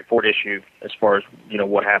pretty straightforward issue as far as,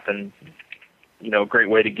 what happened. Great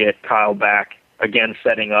way to get Kyle back. Again,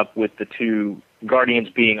 setting up with the two Guardians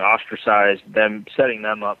being ostracized, them setting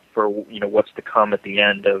them up for, what's to come at the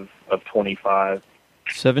end of 25.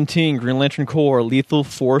 17, Green Lantern Corps, Lethal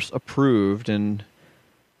Force approved. And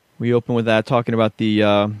We open with that, talking about the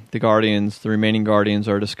Guardians. The remaining Guardians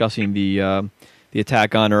are discussing the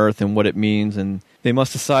attack on Earth and what it means, and they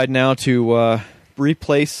must decide now to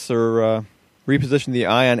replace or reposition the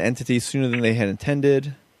Ion entity sooner than they had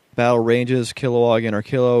intended. Battle ranges. Kilowog and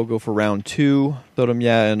Arkillo go for round 2. Sodom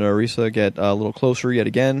Yat and Orisa get a little closer yet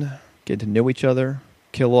again, get to know each other.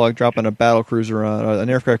 Kilowog dropping a battle cruiser,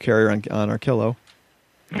 an aircraft carrier on Arkillo.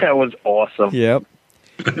 That was awesome. Yep.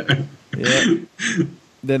 Yep.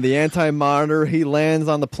 Then the Anti-Monitor, he lands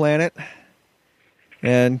on the planet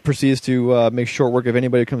and proceeds to make short work of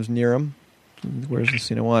anybody who comes near him. Where's the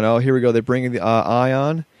scene I want? Oh, here we go. They're bringing the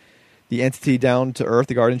Ion, the entity, down to Earth.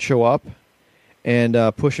 The Guardians show up and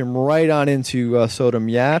push him right on into Sodom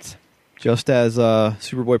Yat, just as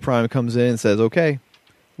Superboy Prime comes in and says, okay,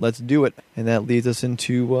 let's do it. And that leads us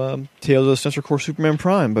into Tales of the Sinestro Corps Superman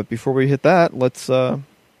Prime. But before we hit that, let's hear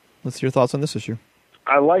your thoughts on this issue.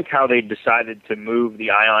 I like how they decided to move the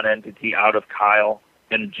Ion entity out of Kyle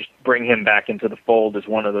and just bring him back into the fold as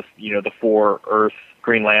one of the the 4 Earth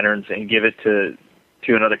Green Lanterns and give it to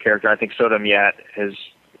another character. I think Sodom Yat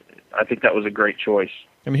I think that was a great choice.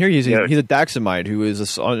 I mean, here he's a Daxamite who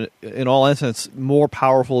is, in all essence, more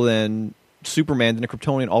powerful than Superman than a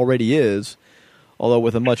Kryptonian already is, although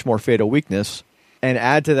with a much more fatal weakness. And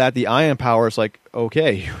add to that the Ion power, it's like,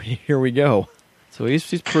 okay, here we go. So he's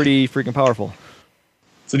pretty freaking powerful.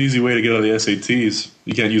 It's an easy way to get out of the SATs.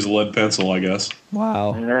 You can't use a lead pencil, I guess.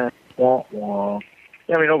 Wow. Yeah,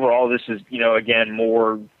 I mean, overall, this is, again,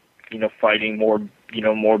 more, fighting, more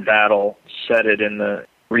battle. Said it in the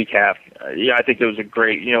recap. I think it was a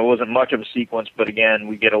great, it wasn't much of a sequence, but again,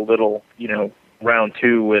 we get a little, round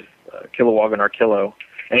 2 with Kilowog and Arkillo.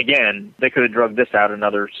 And again, they could have drugged this out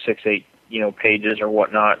another 6-8, pages or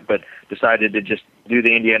whatnot, but decided to just do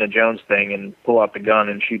the Indiana Jones thing and pull out the gun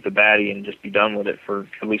and shoot the baddie and just be done with it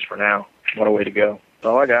at least for now. What a way to go. That's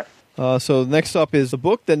all I got. So next up is the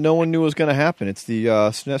book that no one knew was going to happen. It's the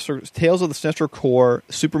Tales of the Sinestro Corps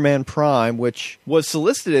Superman Prime, which was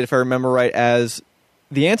solicited, if I remember right, as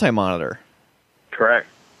the Anti-Monitor. Correct.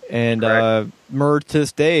 And Murr, to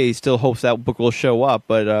this day, still hopes that book will show up,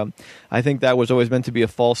 but I think that was always meant to be a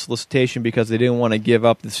false solicitation because they didn't want to give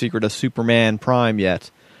up the secret of Superman Prime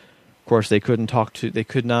yet. Of course, they could not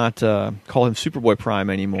call him Superboy Prime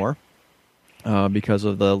anymore because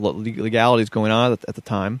of the legalities going on at the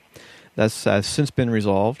time. That's has since been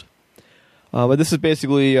resolved. But this is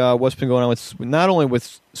basically what's been going on with not only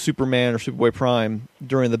with Superman or Superboy Prime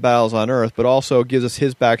during the battles on Earth, but also gives us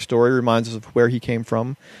his backstory, reminds us of where he came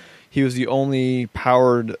from. He was the only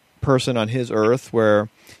powered person on his Earth, where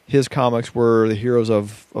his comics were the heroes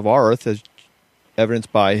of our Earth, as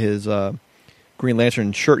evidenced by his Green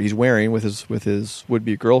Lantern shirt he's wearing with his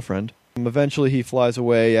would-be girlfriend. Eventually, he flies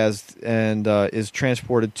away and is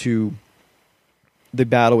transported to the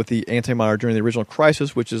battle with the Anti-Monitor during the original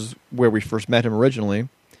Crisis, which is where we first met him originally,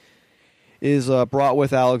 is brought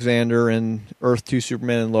with Alexander and Earth 2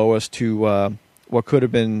 Superman and Lois to what could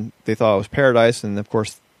have been, they thought it was paradise, and of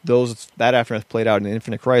course that aftermath played out in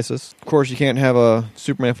Infinite Crisis. Of course, you can't have a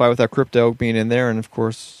Superman fight without Krypto being in there, and of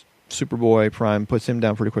course Superboy Prime puts him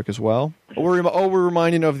down pretty quick as well. We're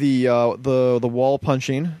reminding of the wall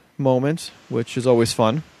punching moment, which is always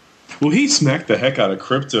fun. Well, he smacked the heck out of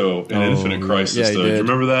Krypto in Infinite Crisis. Yeah, though. Do you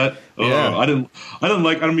remember that? Yeah. I didn't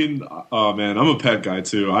like. I mean, oh man, I'm a pet guy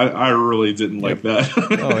too. I really didn't like that.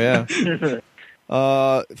 Oh yeah.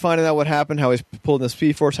 Finding out what happened, how he's pulled in the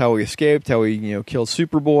Speed Force, how he escaped, how he killed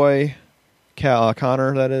Superboy,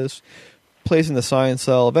 Connor, that is, placed in the Science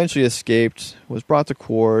Cell, eventually escaped, was brought to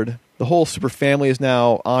Quard. The whole Super family is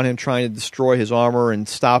now on him, trying to destroy his armor and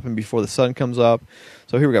stop him before the sun comes up.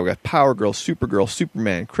 So here we go. We got Power Girl, Supergirl,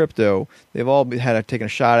 Superman, Krypto. They've all taken a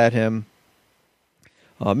shot at him.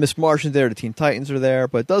 Miss Martian's there. The Teen Titans are there.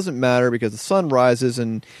 But it doesn't matter because the sun rises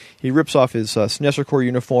and he rips off his Sinestro Corps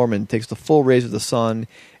uniform and takes the full rays of the sun.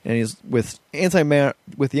 And he's with the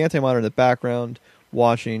Anti-Monitor in the background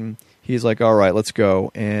watching. He's like, all right, let's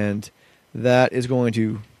go. And that is going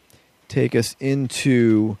to take us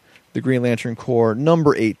into the Green Lantern Corps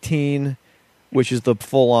number 18, which is the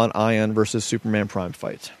full-on Ion versus Superman Prime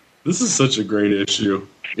fight. This is such a great issue.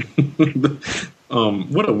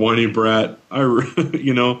 What a whiny brat.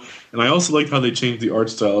 And I also liked how they changed the art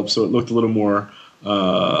style up so it looked a little more,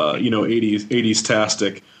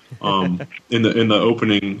 80s-tastic in the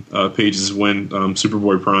opening pages when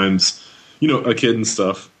Superboy Prime's, a kid and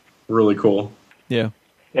stuff. Really cool. Yeah.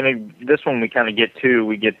 And this one we kind of get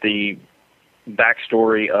the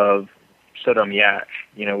backstory of Sodom Yat.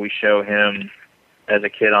 We show him as a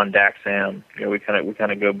kid on Daxam. We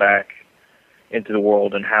kind of go back into the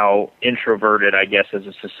world and how introverted, I guess, as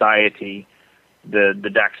a society, the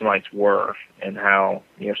Daxamites were, and how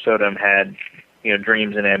Sodom had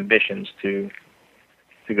dreams and ambitions to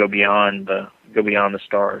go beyond the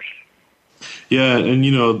stars. Yeah, and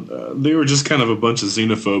they were just kind of a bunch of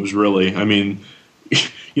xenophobes, really. I mean,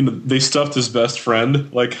 they stuffed his best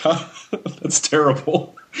friend. Like, that's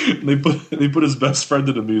terrible. They put his best friend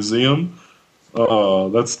in a museum. Oh,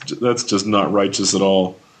 that's just not righteous at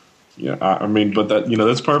all. Yeah, I mean, but that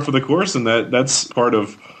that's par for the course, and that's part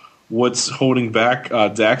of what's holding back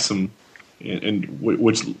Daxam, and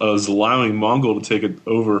which is allowing Mongol to take it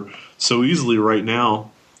over so easily right now.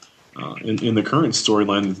 In the current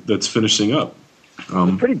storyline that's finishing up. It's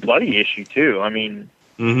a pretty bloody issue, too. I mean,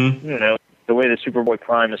 the way the Superboy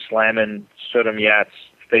Prime is slamming Sodom Yat's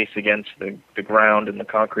face against the ground and the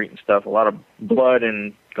concrete and stuff, a lot of blood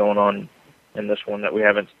and going on in this one that we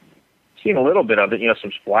haven't seen a little bit of it,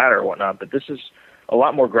 some splatter or whatnot, but this is a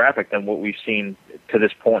lot more graphic than what we've seen to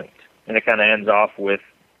this point. And it kind of ends off with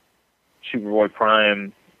Superboy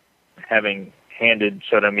Prime having handed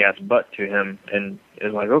Sodom Yat's butt to him and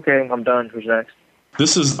is like, okay, I'm done. Who's next?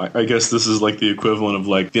 I guess this is like the equivalent of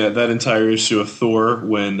that entire issue of Thor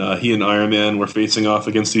when he and Iron Man were facing off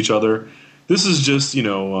against each other. This is just,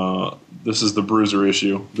 this is the Bruiser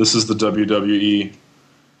issue. This is the WWE,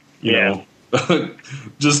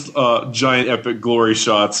 just giant epic glory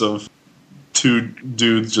shots of two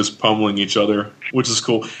dudes just pummeling each other, which is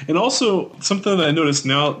cool. And also, something that I noticed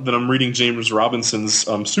now that I'm reading James Robinson's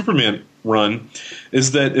Superman run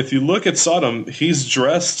is that if you look at Sodom, he's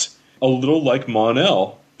dressed a little like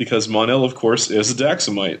Mon-El, because Mon-El, of course, is a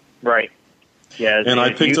Daxamite. Right. Yeah. And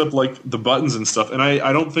I picked up the buttons and stuff, and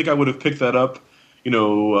I don't think I would have picked that up,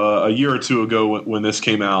 a year or two ago when this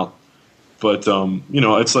came out. But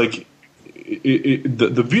it's like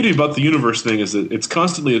the beauty about the universe thing is that it's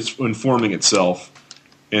constantly informing itself,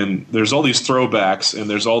 and there's all these throwbacks, and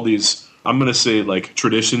there's all these, I'm going to say,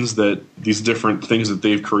 traditions that these different things that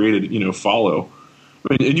they've created, follow.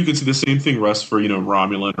 And you can see the same thing, Russ, for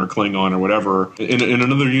Romulan or Klingon or whatever in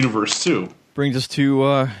another universe too. Brings us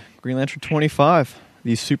to Green Lantern 25,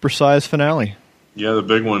 the supersized finale. Yeah, the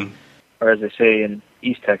big one. Or as they say in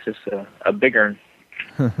East Texas, a bigger.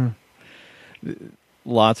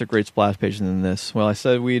 Lots of great splash pages in this. Well, I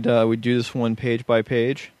said we'd do this one page by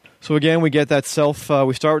page. So again, we get that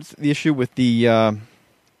we start the issue with the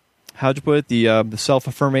how'd you put it? The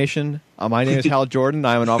self-affirmation. My name is Hal Jordan.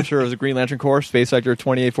 I'm an officer of the Green Lantern Corps, Space Sector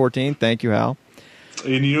 2814. Thank you, Hal.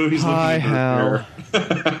 And he's Hi, Hal.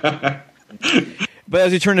 But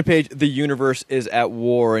as you turn the page, the universe is at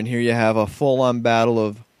war, and here you have a full-on battle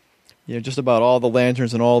of just about all the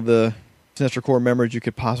Lanterns and all the Sinestro Corps members you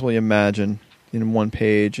could possibly imagine in one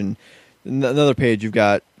page. And another page,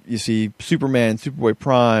 you see Superman, Superboy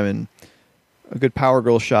Prime, and a good Power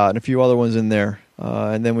Girl shot, and a few other ones in there.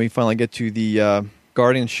 And then we finally get to the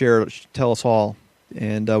Guardians Tell Us All,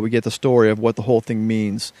 and we get the story of what the whole thing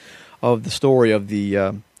means, of the story of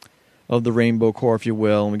the Rainbow Corps, if you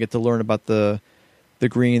will, and we get to learn about the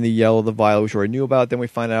green, the yellow, the violet, which we already knew about. Then we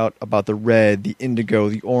find out about the red, the indigo,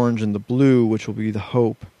 the orange, and the blue, which will be the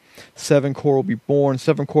hope. 7 Corps will be born.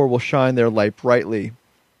 7 Corps will shine their light brightly.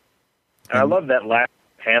 I love that last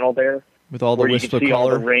panel there. With all the wisps of color. All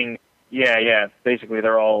the ring. Yeah. Basically,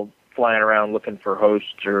 they're all flying around looking for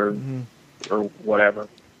hosts or whatever.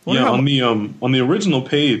 Yeah, on the original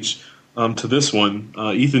page to this one,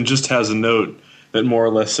 Ethan just has a note that more or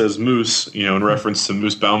less says Moose, in reference to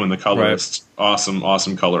Moose Bauman, the colorist. Right.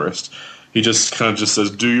 Awesome colorist. He just kind of just says,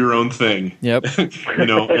 "Do your own thing." Yep.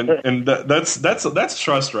 and that's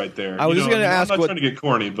trust right there. I was just going to ask. I'm not trying to get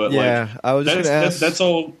corny, but I was just going to ask. That's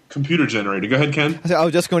all computer generated. Go ahead, Ken. I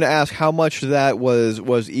was just going to ask how much of that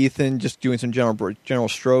was Ethan just doing some general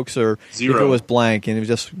strokes, or 0. if it was blank and it was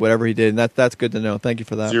just whatever he did. And that's good to know. Thank you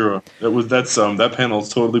for that. 0. That panel is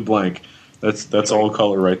totally blank. That's all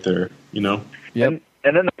color right there. Yep.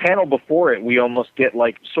 And then the panel before it, we almost get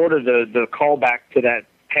sort of the callback to that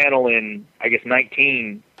panel in, I guess,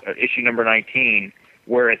 19, issue number 19,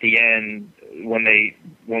 where at the end, when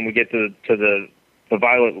we get to the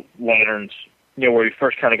Violet Lanterns, where we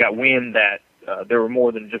first kind of got wind that there were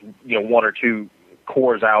more than just 1 or 2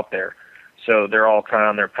 cores out there, so they're all kind of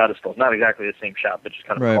on their pedestals. Not exactly the same shot, but just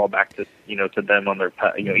kind of a callback to to them on their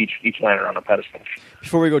each lantern on a pedestal.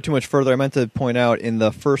 Before we go too much further, I meant to point out in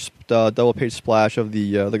the first double page splash of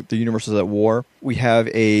the universes at war, we have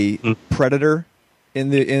a Predator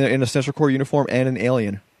in a Sinestro Corps uniform and an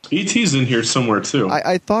alien. E.T.'s in here somewhere too.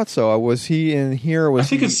 I thought so. Was he in here? I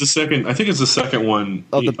think it's the second one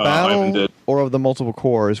of the battle or of the multiple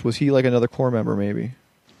cores. Was he like another Corps member? Maybe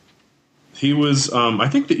He was, I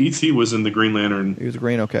think the ET was in the Green Lantern. He was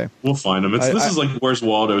green, okay. We'll find him. This is like Where's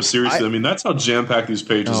Waldo, seriously. I mean, that's how jam-packed these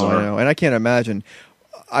pages are. I know, and I can't imagine.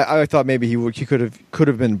 I thought maybe he could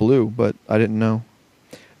have been blue, but I didn't know.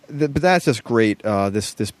 But that's just great,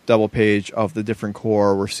 this double page of the different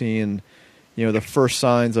Corps. We're seeing, the first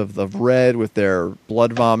signs of red with their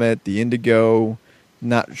blood vomit, the indigo,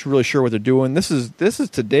 not really sure what they're doing. This is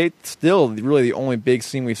to date still really the only big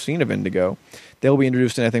scene we've seen of indigo. They'll be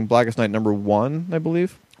introduced in, I think, Blackest Night #1, I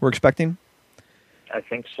believe. We're expecting. I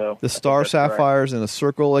think so. The Star Sapphires in a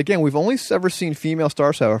circle. Again, we've only ever seen female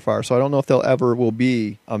Star Sapphire, so I don't know if there ever will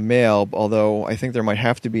be a male, although I think there might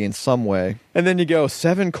have to be in some way. And then you go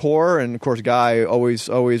 7 Corps, and of course Guy, always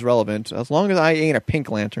relevant. As long as I ain't a Pink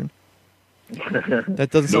Lantern. That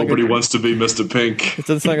doesn't Nobody wants to be Mr. Pink. It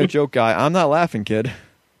doesn't sound like a joke, Guy. I'm not laughing, kid.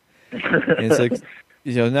 And it's like,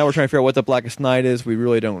 now we're trying to figure out what the Blackest Night is. We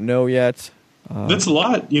really don't know yet. That's a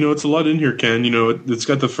lot. It's a lot in here, Ken. It's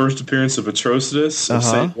got the first appearance of Atrocitus, of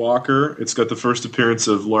St. Walker. It's got the first appearance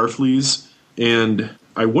of Larfleeze. And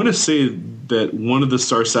I want to say that one of the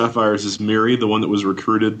Star Sapphires is Miri, the one that was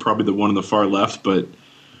recruited, probably the one on the far left. But,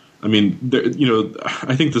 I mean,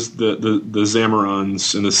 I think the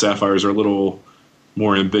Zamorons and the Sapphires are a little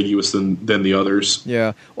more ambiguous than the others.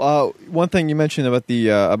 Yeah. Well, one thing you mentioned about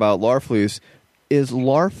about Larfleeze, is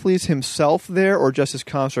Larfleeze himself there or just his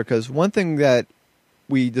construct? Because one thing that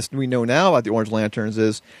we know now about the Orange Lanterns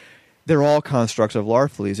is they're all constructs of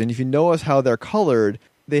Larfleeze. And if you notice how they're colored,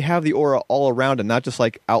 they have the aura all around them, not just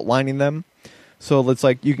like outlining them. So it's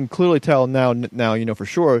like you can clearly tell now for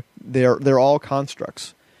sure they're all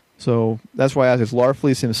constructs. So that's why I asked, is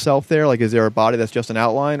Larfleeze himself there? Like, is there a body that's just an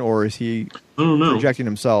outline, or is he projecting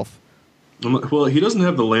himself? Well, he doesn't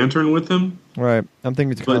have the lantern with him. Right. I'm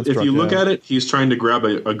thinking it's a construct. But if you look at it, he's trying to grab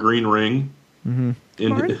a green ring.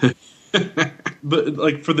 Mm-hmm. But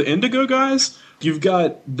like for the Indigo guys, you've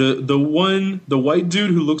got the white dude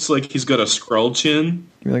who looks like he's got a Skrull chin.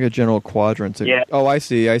 Like a general quadrant. Yeah. Oh, I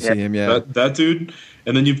see him, yeah. That dude.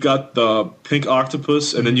 And then you've got the pink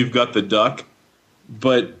octopus, and then you've got the duck.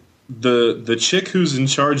 But the chick who's in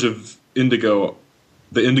charge of Indigo,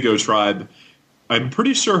 the Indigo tribe, I'm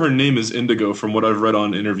pretty sure her name is Indigo from what I've read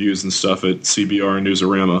on interviews and stuff at CBR and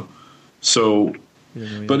Newsarama. So,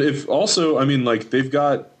 but if also, I mean, like they've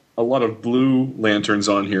got a lot of blue lanterns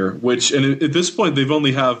on here, which, and at this point they've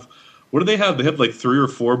only have, what do they have? They have like 3 or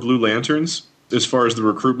 4 blue lanterns as far as the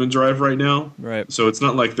recruitment drive right now. Right. So it's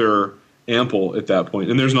not like they're ample at that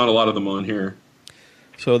point, and there's not a lot of them on here.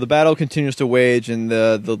 So the battle continues to wage, and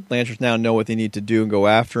the Lanterns now know what they need to do and go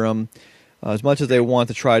after them. As much as they want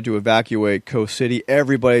to try to evacuate Coast City,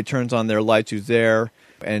 everybody turns on their lights who's there.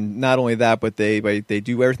 And not only that, but they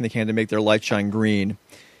do everything they can to make their lights shine green.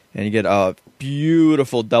 And you get a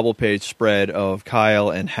beautiful double-page spread of Kyle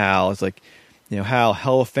and Hal. It's like, Hal,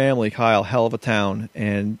 hell of a family, Kyle, hell of a town.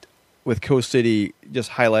 And with Coast City just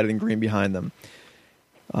highlighted in green behind them.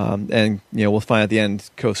 And we'll find at the end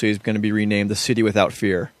Coast City is going to be renamed the City Without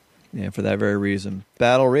Fear. Yeah, for that very reason.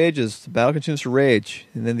 Battle rages. The battle continues to rage.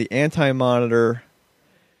 And then the Anti-Monitor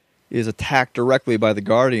is attacked directly by the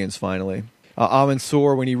Guardians, finally.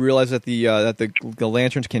 Amon-Sur, when he realizes that the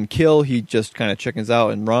Lanterns can kill, he just kind of chickens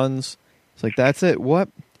out and runs. It's like, that's it? What?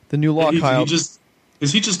 The new law, Kyle. He just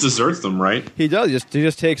deserts them, right? He does. He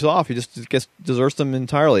just takes off. He just deserts them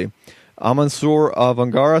entirely. Amon-Sur of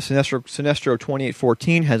Angara, Sinestro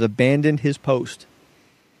 2814, has abandoned his post.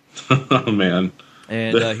 Oh, man.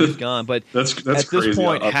 And he's gone. But that's at this crazy.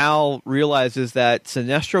 point, Hal realizes that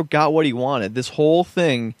Sinestro got what he wanted. This whole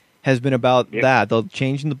thing has been about that. The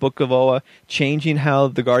changing the Book of Oa, changing how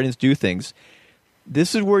the Guardians do things.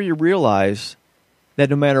 This is where you realize that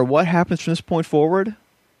no matter what happens from this point forward,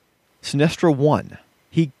 Sinestro won.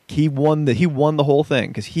 He won the whole thing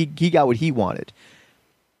because he got what he wanted.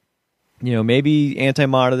 Maybe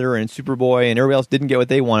Anti-Monitor and Superboy and everybody else didn't get what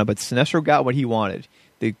they wanted, but Sinestro got what he wanted.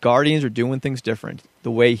 The Guardians are doing things different,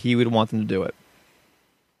 the way he would want them to do it.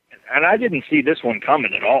 And I didn't see this one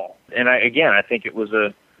coming at all. And I think it was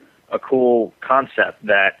a cool concept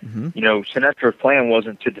that, Sinestro's plan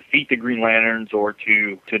wasn't to defeat the Green Lanterns or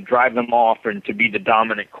to drive them off and to be the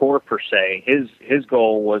dominant Corps per se. His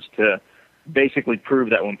goal was to basically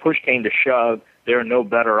prove that when push came to shove, they're no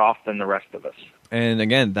better off than the rest of us. And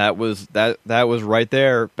again, that was right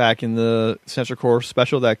there back in the Sinestro Corps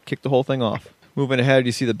special that kicked the whole thing off. Moving ahead,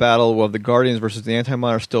 you see the battle of the Guardians versus the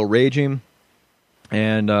Anti-Monitor still raging.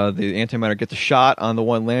 And the Anti-Monitor gets a shot on the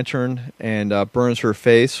one Lantern and burns her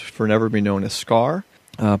face for never being known as Scar.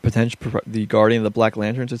 The Guardian of the Black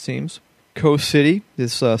Lanterns, it seems. Coast City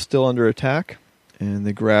is still under attack. And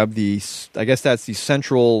they grab I guess that's the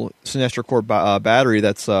central Sinestro Corps battery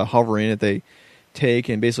that's hovering that they take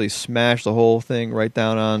and basically smash the whole thing right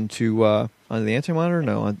down onto the Anti-Monitor?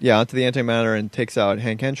 No, onto the Anti-Monitor, and takes out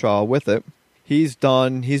Hank Henshaw with it. He's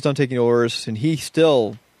done taking orders, and he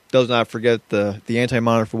still does not forget the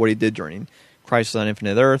Anti-Monitor for what he did during Crisis on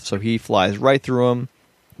Infinite Earth, so he flies right through him,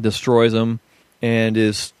 destroys him, and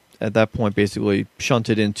is at that point basically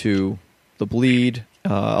shunted into the bleed,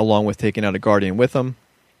 along with taking out a Guardian with him,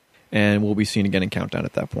 and we'll be seen again in Countdown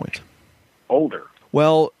at that point. Older.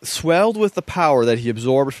 Well, swelled with the power that he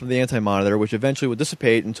absorbed from the Anti-Monitor, which eventually will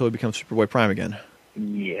dissipate until he becomes Superboy Prime again.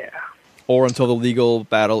 Yeah. Or until the legal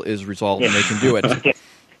battle is resolved and they can do it.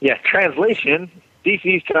 Yeah, translation,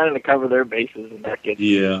 DC's trying to cover their bases and that gets...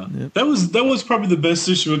 Yeah. Yep. That was probably the best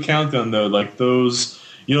issue of Countdown, though. Like those,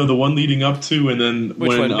 the one leading up to, and then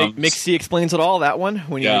Which when... one? Mixie explains it all, that one?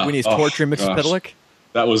 When he's torturing Mxyzptlk?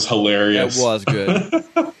 That was hilarious. That was good.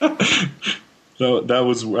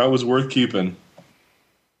 That was worth keeping.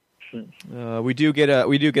 We do get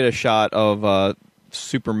a shot of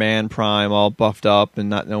Superman Prime all buffed up and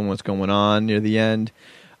not knowing what's going on near the end.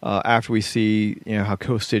 After we see how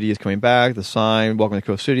Coast City is coming back, the sign "Welcome to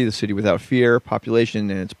Coast City," the city without fear,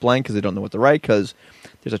 population, and it's blank because they don't know what to write because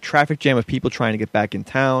there's a traffic jam of people trying to get back in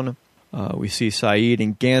town. We see Saeed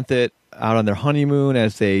and Ganthet out on their honeymoon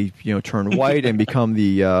as they turn white and become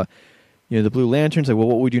the Blue Lanterns. Like, well,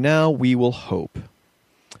 what we do now? We will hope.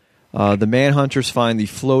 The Manhunters find the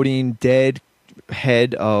floating dead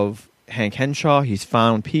head of Hank Henshaw. He's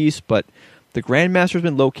found peace, but the Grandmaster's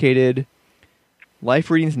been located. Life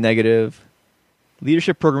reading's negative.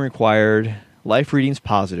 Leadership program required. Life reading's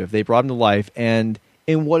positive. They brought him to life, and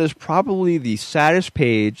in what is probably the saddest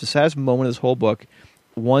page, the saddest moment of this whole book,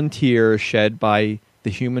 one tear shed by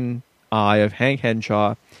the human eye of Hank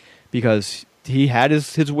Henshaw because he had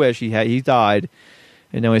his wish. He died,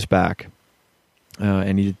 and now he's back,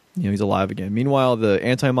 and he's alive again. Meanwhile, the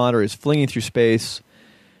Anti-Monitor is flinging through space.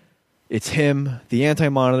 It's him, the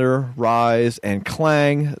Anti-Monitor, Rise, and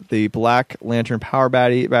Clang. The Black Lantern power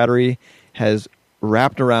battery has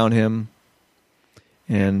wrapped around him.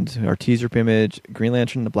 And our teaser image, Green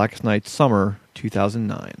Lantern, The Blackest Night, Summer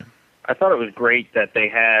 2009. I thought it was great that they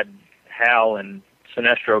had Hal and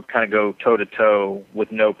Sinestro kind of go toe-to-toe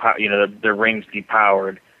with no power, their rings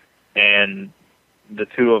depowered, and the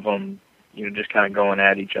two of them, just kind of going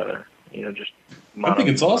at each other, just... I think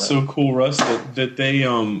it's also cool, Russ, that they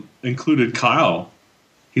included Kyle.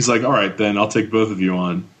 He's like, all right, then I'll take both of you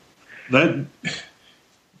on.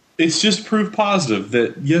 It's just proof positive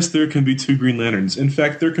that, yes, there can be two Green Lanterns. In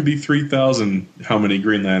fact, there can be 3,000 how many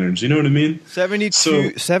Green Lanterns. You know what I mean?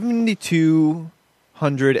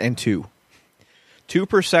 7,202. 2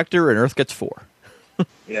 per sector, and Earth gets 4.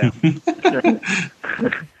 Yeah.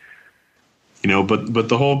 But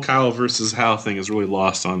the whole Kyle versus Hal thing is really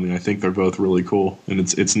lost on me. I think they're both really cool, and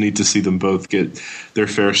it's neat to see them both get their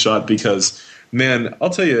fair shot because, man,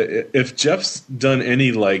 I'll tell you, if Jeff's done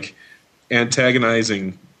any,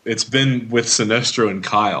 antagonizing, it's been with Sinestro and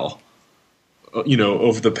Kyle,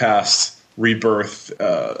 over the past Rebirth,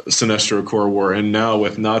 Sinestro Corps War, and now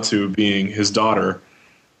with Natu being his daughter,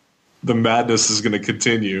 the madness is going to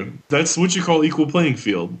continue. That's what you call equal playing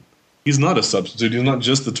field. He's not a substitute. He's not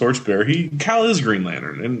just the torchbearer. Cal is Green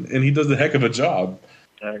Lantern, and he does a heck of a job.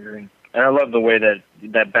 I agree. And I love the way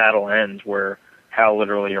that battle ends where Hal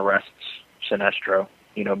literally arrests Sinestro.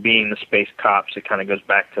 Being the space cops, it kind of goes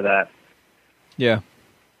back to that. Yeah.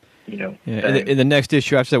 Yeah. In the next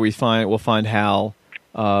issue after that, we'll find Hal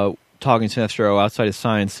talking to Sinestro outside his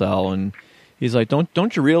science cell, and he's like,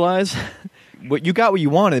 "Don't you realize what you got what you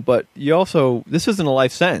wanted, but you also this isn't a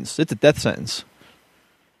life sentence; it's a death sentence."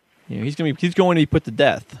 He's going to be put to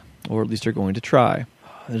death, or at least they're going to try.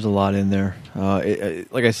 There's a lot in there.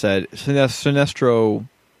 Like I said, Sinestro,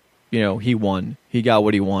 he won. He got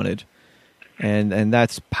what he wanted, and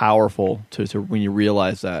that's powerful to when you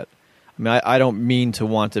realize that. I mean, I don't mean to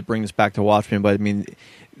want to bring this back to Watchmen, but I mean,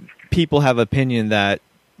 people have opinion that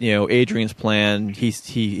Adrian's plan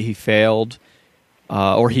he failed,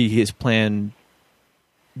 or his plan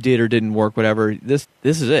did or didn't work. Whatever. This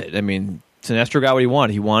is it. I mean. Sinestro got what he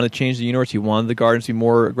wanted. He wanted to change the universe. He wanted the Guardians to be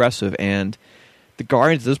more aggressive. And the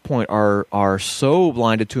Guardians at this point are so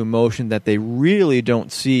blinded to emotion that they really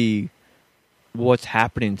don't see what's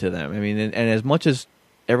happening to them. I mean, and as much as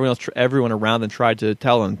everyone around them tried to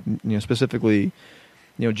tell them, specifically,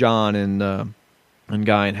 John and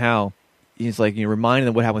Guy and Hal, he's like, reminding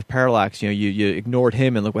them what happened with Parallax. You ignored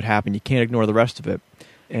him and look what happened. You can't ignore the rest of it.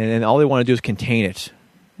 And all they want to do is contain it.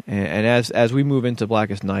 And as we move into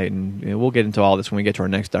Blackest Night, and we'll get into all this when we get to our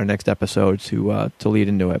next episode to lead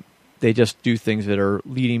into it. they just do things that are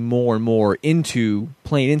leading more and more into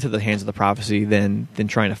playing into the hands of the prophecy than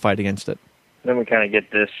trying to fight against it. Then we kind of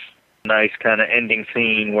get this nice kind of ending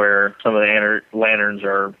scene where some of the lanterns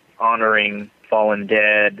are honoring fallen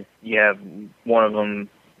dead. You have one of them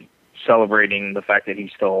celebrating the fact that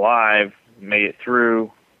he's still alive, made it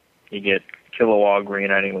through. You get Kilowog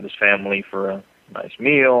reuniting with his family for a nice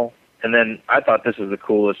meal. And then I thought this was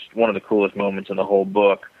one of the coolest moments in the whole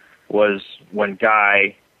book was when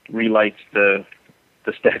Guy relights the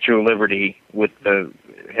Statue of Liberty with him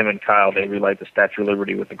and Kyle, they relight the Statue of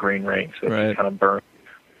Liberty with the green ring. So it just kind of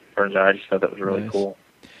burns out. I just thought that was really cool.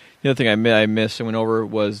 The other thing I missed and went over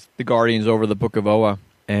was the Guardians over the Book of Oa.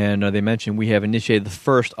 And they mentioned we have initiated the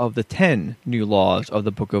first of the 10 new laws of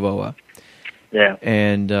the Book of Oa. Yeah.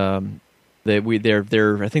 And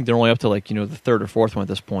they're I think they're only up to the third or fourth one at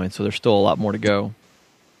this point, so there's still a lot more to go.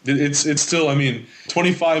 It's still, I mean,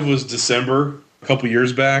 25 was December a couple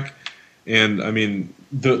years back, and I mean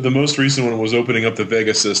the most recent one was opening up the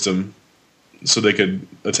Vega system so they could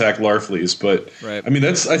attack Larfleeze. But right. I mean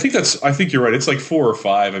I think you're right. It's like 4 or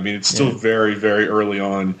 5. I mean it's still very, very early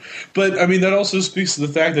on. But I mean that also speaks to the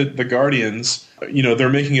fact that the Guardians, they're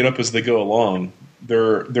making it up as they go along.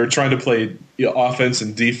 They're trying to play offense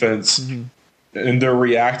and defense, and they're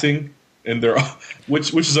reacting, and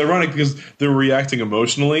which is ironic because they're reacting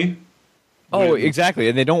emotionally. Oh, exactly,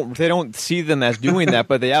 and they don't see them as doing that,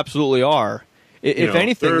 but they absolutely are. If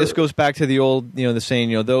anything, this goes back to the old, the saying,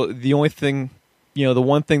 the only thing, the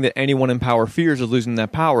one thing that anyone in power fears is losing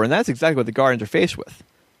that power, and that's exactly what the Guardians are faced with.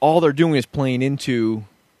 All they're doing is playing into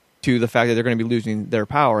the fact that they're going to be losing their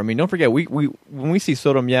power. I mean, don't forget, when we see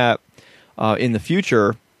Sodom Yat in the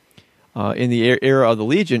future, in the era of the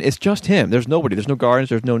Legion, it's just him. There's nobody. There's no Guardians.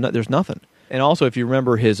 There's nothing. And also, if you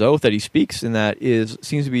remember his oath that he speaks in that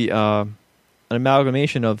seems to be an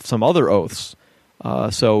amalgamation of some other oaths.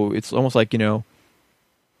 So it's almost like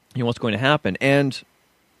what's going to happen. And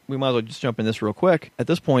we might as well just jump in this real quick. At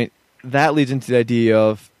this point, that leads into the idea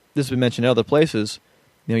of, this has been mentioned in other places,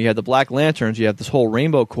 you have the Black Lanterns, you have this whole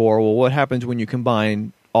Rainbow Corps. Well, what happens when you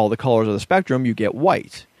combine all the colors of the spectrum? You get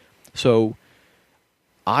white. So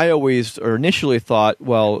I always, or initially thought,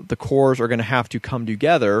 well, the corps are going to have to come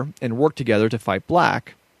together and work together to fight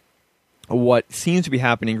Black. What seems to be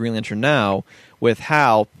happening in Green Lantern now, with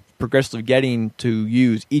Hal progressively getting to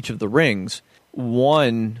use each of the rings,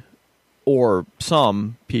 one or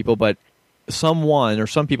some people, but someone or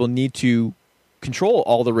some people need to control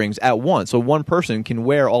all the rings at once. So one person can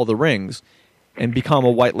wear all the rings and become a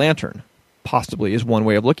White Lantern, possibly, is one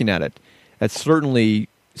way of looking at it. That certainly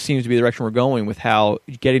seems to be the direction we're going with Hal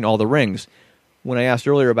getting all the rings. When I asked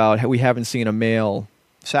earlier about how we haven't seen a male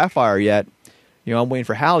Sapphire yet, I'm waiting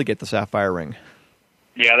for Hal to get the Sapphire ring.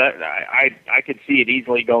 Yeah, I could see it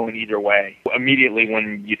easily going either way. Immediately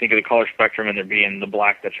when you think of the color spectrum and there being the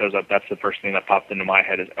black that shows up, that's the first thing that popped into my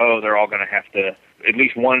head is, they're all going to have to, at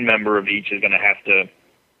least one member of each is going to have to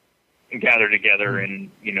gather together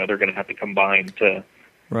and, they're going to have to combine to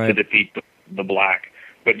defeat the black.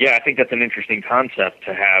 But yeah, I think that's an interesting concept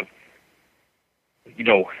to have,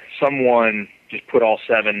 someone just put all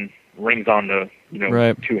 7 rings on the,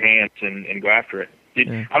 2 hands and go after it. I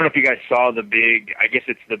don't know if you guys saw the big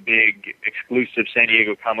exclusive San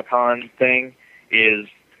Diego Comic-Con thing. It's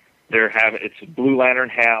Blue Lantern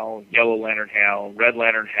Hal, Yellow Lantern Hal, Red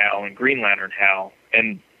Lantern Hal, and Green Lantern Hal,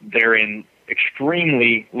 and they're in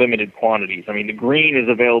extremely limited quantities. I mean, the green is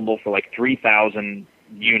available for like 3,000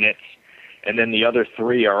 units, and then the other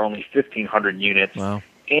 3 are only 1,500 units. Wow.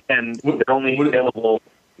 And they're only available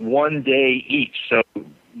one day each. So,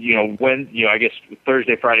 I guess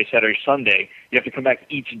Thursday, Friday, Saturday, Sunday, you have to come back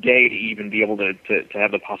each day to even be able to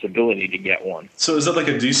have the possibility to get one. So is that like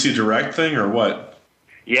a DC Direct thing or what?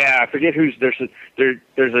 Yeah, I forget there's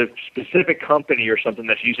a specific company or something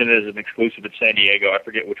that's using it as an exclusive at San Diego. I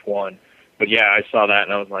forget which one. But yeah, I saw that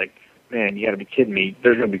and I was like, man, you got to be kidding me.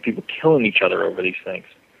 There's going to be people killing each other over these things.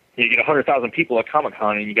 You get 100,000 people at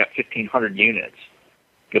Comic-Con and you got 1,500 units.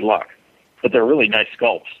 Good luck. But they're really nice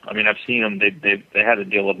sculpts. I mean, I've seen them. They had a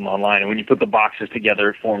deal with them online, and when you put the boxes together,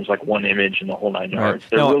 it forms like one image in the whole 9 yards.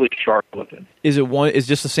 They're really sharp looking. Is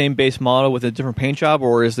just the same base model with a different paint job,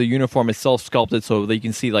 or is the uniform itself sculpted so that you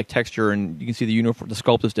can see like texture and you can see the uniform? The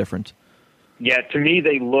sculpt is different. Yeah, to me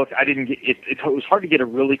they look. I didn't get it. It was hard to get a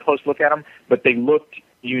really close look at them, but they looked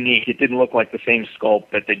unique. It didn't look like the same sculpt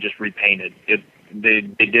that they just repainted. They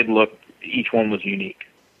did look. Each one was unique.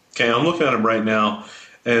 Okay, I'm looking at them right now.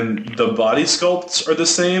 And the body sculpts are the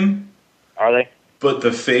same. Are they? But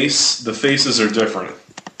the faces are different.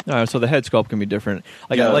 All right, so the head sculpt can be different.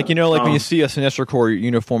 When you see a Sinestro Corps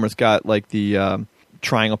uniform, it's got like the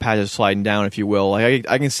triangle patches sliding down, if you will. Like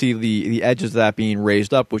I can see the edges of that being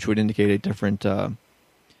raised up, which would indicate a different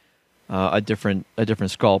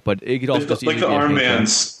sculpt. But it could also just like the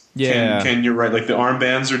armbands. Yeah, can you're right. Like the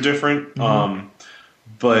armbands are different.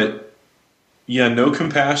 But yeah, no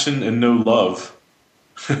compassion and no love.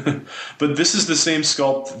 But this is the same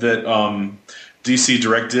sculpt that DC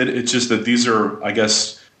Direct did. It's just that these are, I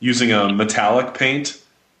guess, using a metallic paint.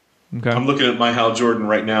 Okay. I'm looking at my Hal Jordan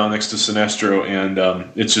right now next to Sinestro, and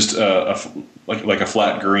it's just like a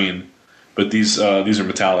flat green. But these are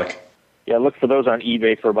metallic. Yeah, look for those on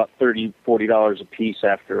eBay for about $30-$40 a piece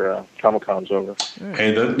after Comic-Con's over.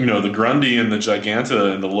 Hey, the Grundy and the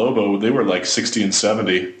Giganta and the Lobo, they were like 60 and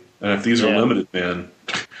 70. And if these are limited, man.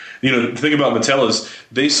 The thing about Mattel is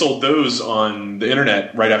they sold those on the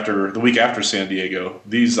internet the week after San Diego.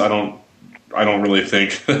 These, I don't really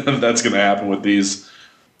think that's going to happen with these.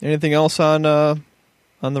 Anything else on the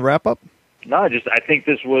wrap up? No, I think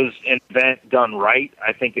this was an event done right.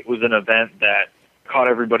 I think it was an event that caught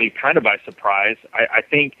everybody kind of by surprise. I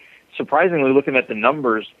think, surprisingly, looking at the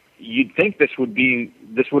numbers, you'd think this would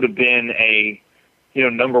have been a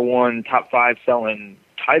number one, top 5 selling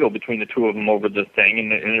title between the two of them over the thing,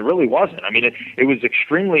 and it really wasn't. I mean, it was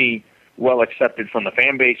extremely well accepted from the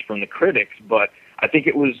fan base, from the critics, but I think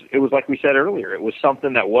it was like we said earlier, it was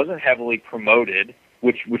something that wasn't heavily promoted,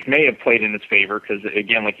 which may have played in its favor because,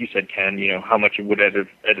 again, like you said, Ken, how much would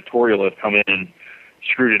editorial have come in and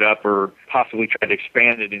screwed it up or possibly tried to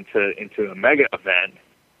expand it into a mega event.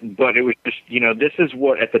 But it was just, this is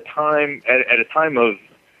what at the time, at a time of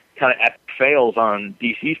kind of epic fails on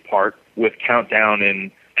DC's part with Countdown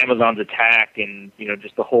and Amazon's attack and,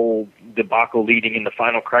 just the whole debacle leading into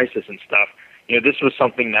Final Crisis and stuff, this was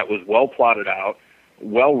something that was well plotted out,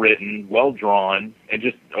 well written, well drawn, and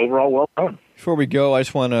just overall well done. Before we go, I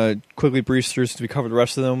just want to quickly breeze through since we covered the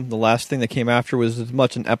rest of them. The last thing that came after was as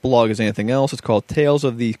much an epilogue as anything else. It's called Tales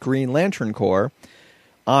of the Green Lantern Corps,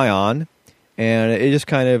 Ion, and it just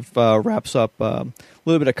kind of wraps up a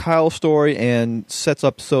little bit of Kyle's story and sets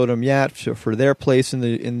up Sodom Yat for their place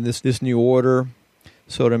in this new order.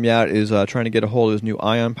 Sodom Yat is trying to get a hold of his new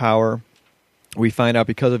ion power. We find out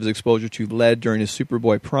because of his exposure to lead during his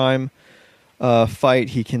Superboy Prime fight,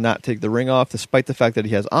 he cannot take the ring off, despite the fact that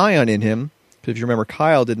he has ion in him. Because if you remember,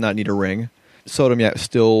 Kyle did not need a ring. Sodom Yat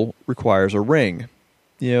still requires a ring.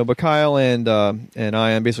 But Kyle and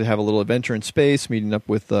Ion basically have a little adventure in space, meeting up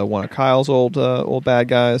with one of Kyle's old bad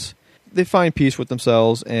guys. They find peace with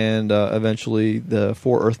themselves, and eventually the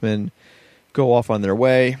 4 Earthmen go off on their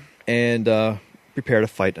way and prepare to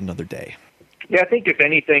fight another day. Yeah, I think if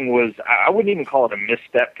anything I wouldn't even call it a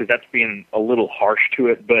misstep because that's being a little harsh to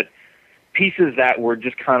it, but pieces that were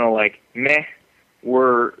just kind of like meh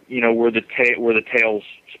were the Tales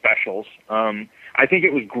specials. I think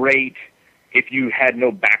it was great if you had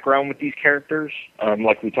no background with these characters,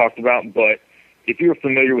 like we talked about, but if you're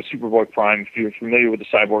familiar with Superboy Prime, if you're familiar with the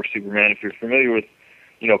Cyborg Superman, if you're familiar with,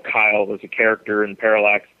 Kyle as a character and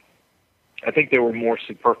Parallax, I think they were more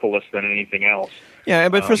superfluous than anything else. Yeah,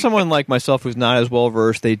 but for someone like myself who's not as well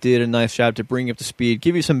versed, they did a nice job to bring you up to speed,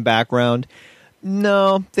 give you some background.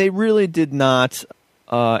 No, they really did not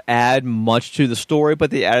add much to the story,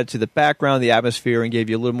 but they added to the background, the atmosphere, and gave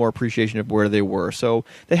you a little more appreciation of where they were. So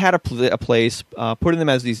they had a place. Putting them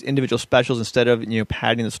as these individual specials instead of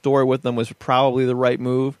padding the story with them was probably the right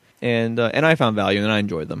move, and I found value and I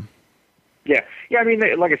enjoyed them. Yeah. I mean,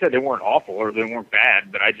 like I said, they weren't awful or they weren't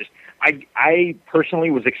bad, but I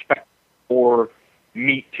personally was expecting more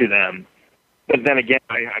meat to them. But then again,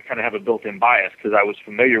 I kind of have a built-in bias because I was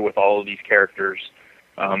familiar with all of these characters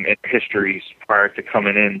and histories prior to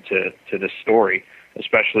coming into this story,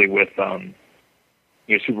 especially with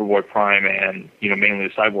Superboy Prime and mainly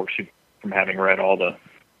the Cyborg Super from having read all the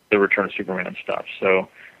Return of Superman stuff. So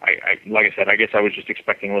I like I said, I guess I was just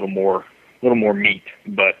expecting a little more meat,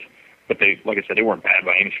 but they, like I said, they weren't bad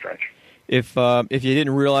by any stretch. If you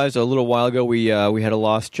didn't realize, a little while ago we had a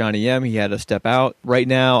lost Johnny M. He had to step out. Right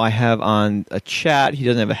now I have on a chat, he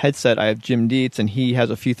doesn't have a headset, I have Jim Dietz, and he has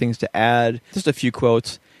a few things to add. Just a few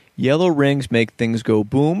quotes. Yellow rings make things go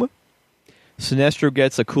boom. Sinestro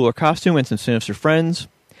gets a cooler costume and some sinister friends.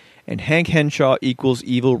 And Hank Henshaw equals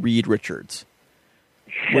evil Reed Richards,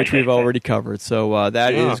 which we've already covered. So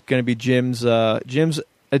that is going to be Jim's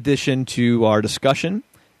addition to our discussion.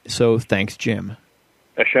 So thanks, Jim.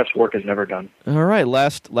 A chef's work is never done. All right,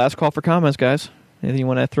 last call for comments, guys. Anything you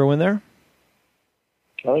want to throw in there?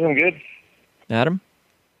 I think I'm good. Adam?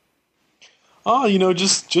 Oh,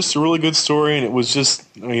 just a really good story, and it was just,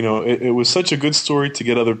 it was such a good story to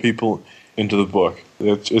get other people into the book.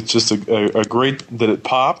 It's just a great that it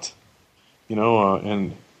popped,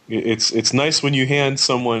 and it's nice when you hand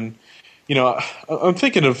someone, I'm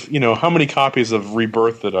thinking of, how many copies of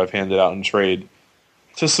Rebirth that I've handed out in trade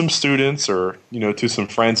to some students or, to some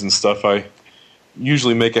friends and stuff. I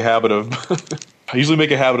usually make a habit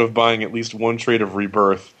of buying at least one trade of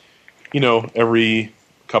Rebirth, every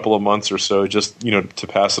couple of months or so, just, to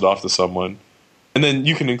pass it off to someone. And then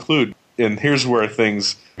you can include, and here's where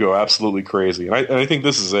things go absolutely crazy. And I think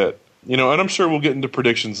this is it. And I'm sure we'll get into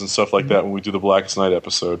predictions and stuff like that when we do the Blackest Night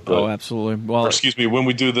episode. But, absolutely. Well, when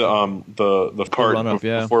we do the part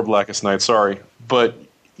before Blackest Night. Sorry, but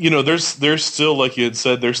there's still, like you had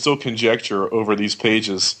said, there's still conjecture over these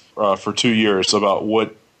pages for 2 years about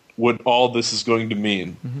what all this is going to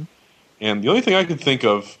mean. Mm-hmm. And the only thing I can think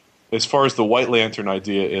of as far as the White Lantern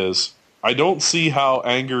idea is, I don't see how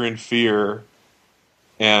anger and fear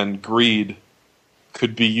and greed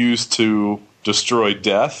could be used to destroy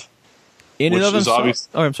death. In and of themselves.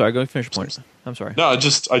 Oh, I'm sorry. Go finish your point. I'm sorry. No, I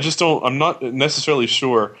just don't. I'm not necessarily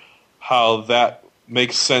sure how that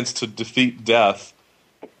makes sense to defeat death.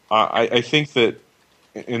 I think that,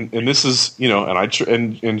 and this is,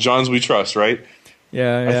 and John's we trust, right?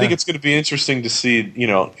 Yeah. I think it's going to be interesting to see,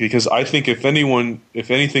 because I think if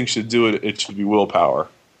anything should do it, it should be willpower.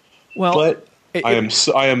 Well, but I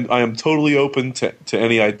am totally open to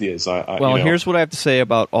any ideas. Here's what I have to say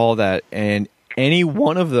about all that, and any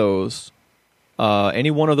one of those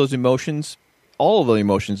emotions, all of the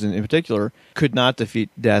emotions in particular, could not defeat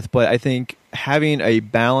death. But I think having a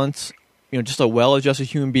balance, just a well-adjusted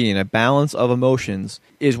human being, a balance of emotions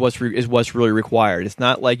is what's really required. It's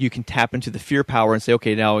not like you can tap into the fear power and say,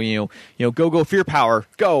 okay, now go fear power,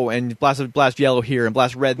 go and blast yellow here and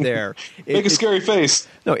blast red there. Make a scary face.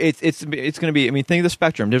 No, it's going to be. I mean, think of the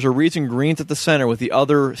spectrum. There's a reason green's at the center with the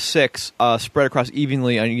other 6 spread across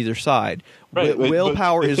evenly on either side. Right,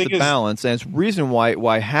 willpower is the balance, and it's the reason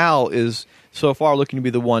why Hal is so far looking to be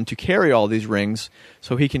the one to carry all these rings,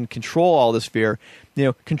 so he can control all this fear.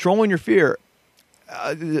 Controlling your fear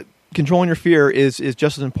is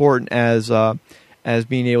just as important as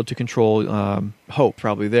being able to control hope.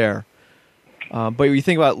 Probably there, but when you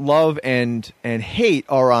think about love and hate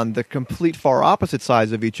are on the complete far opposite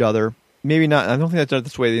sides of each other. Maybe not. I don't think that's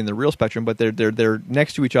this way in the real spectrum, but they're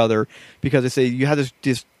next to each other because they say you have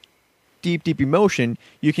this deep emotion,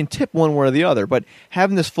 you can tip one way or the other. But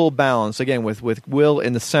having this full balance, again, with will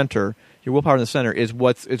in the center, your willpower in the center is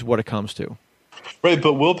what it comes to. Right,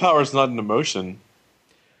 but willpower is not an emotion.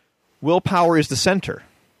 Willpower is the center.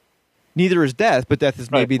 Neither is death, but death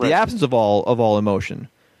is maybe the absence of all emotion.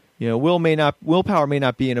 Willpower may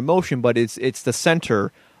not be an emotion, but it's the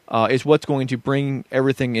center. Is what's going to bring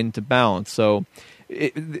everything into balance. So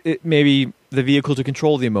it may be the vehicle to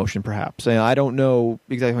control the emotion, perhaps. And I don't know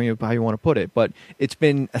exactly how you want to put it, but it's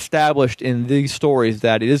been established in these stories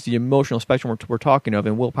that it is the emotional spectrum we're talking of,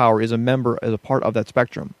 and willpower is a part of that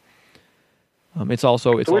spectrum. It's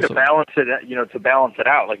also to balance it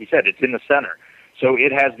out. Like you said, it's in the center, so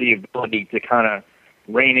it has the ability to kind of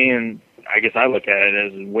rein in. I guess I look at it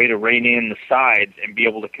as a way to rein in the sides and be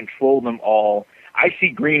able to control them all. I see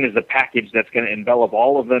green as a package that's going to envelop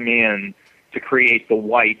all of them in to create the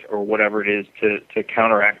white or whatever it is to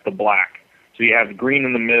counteract the black. So you have green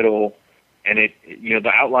in the middle, and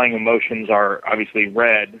the outlying emotions are obviously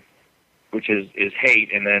red, which is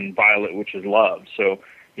hate, and then violet, which is love. So,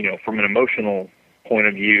 from an emotional point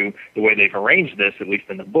of view, the way they've arranged this, at least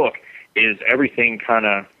in the book, is everything kind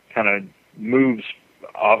of moves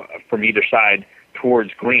from either side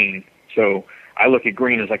towards green. So I look at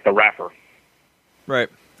green as like the wrapper. Right.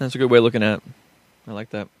 That's a good way of looking at it. I like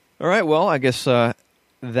that. All right, well, I guess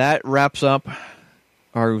that wraps up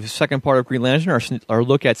our second part of Green Lantern, our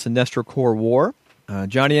look at Sinestro Corps War.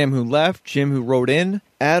 Johnny M. who left, Jim who wrote in,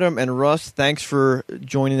 Adam and Russ, thanks for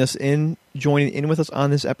joining in with us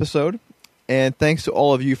on this episode. And thanks to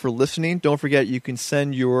all of you for listening. Don't forget you can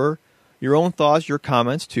send your own thoughts, your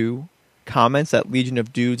comments to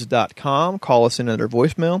comments@legionofdudes.com. Call us in at our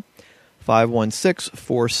voicemail,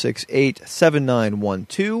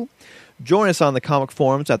 516-468-7912. Join us on the comic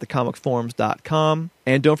forums at thecomicforums.com.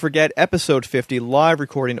 And don't forget, episode 50, live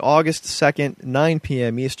recording August 2nd, 9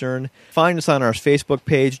 p.m. Eastern. Find us on our Facebook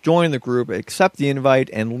page, join the group, accept the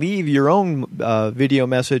invite, and leave your own video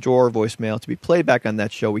message or voicemail to be played back on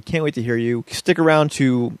that show. We can't wait to hear you. Stick around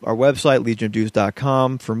to our website,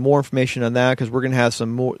 legionofdudes.com, for more information on that, because we're going to have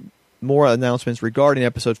some more announcements regarding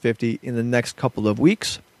episode 50 in the next couple of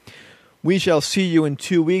weeks. We shall see you in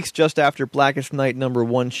 2 weeks, just after Blackest Night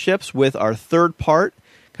 #1 ships, with our third part,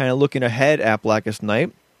 kind of looking ahead at Blackest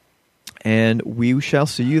Night. And we shall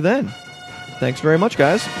see you then. Thanks very much,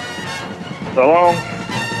 guys. So long.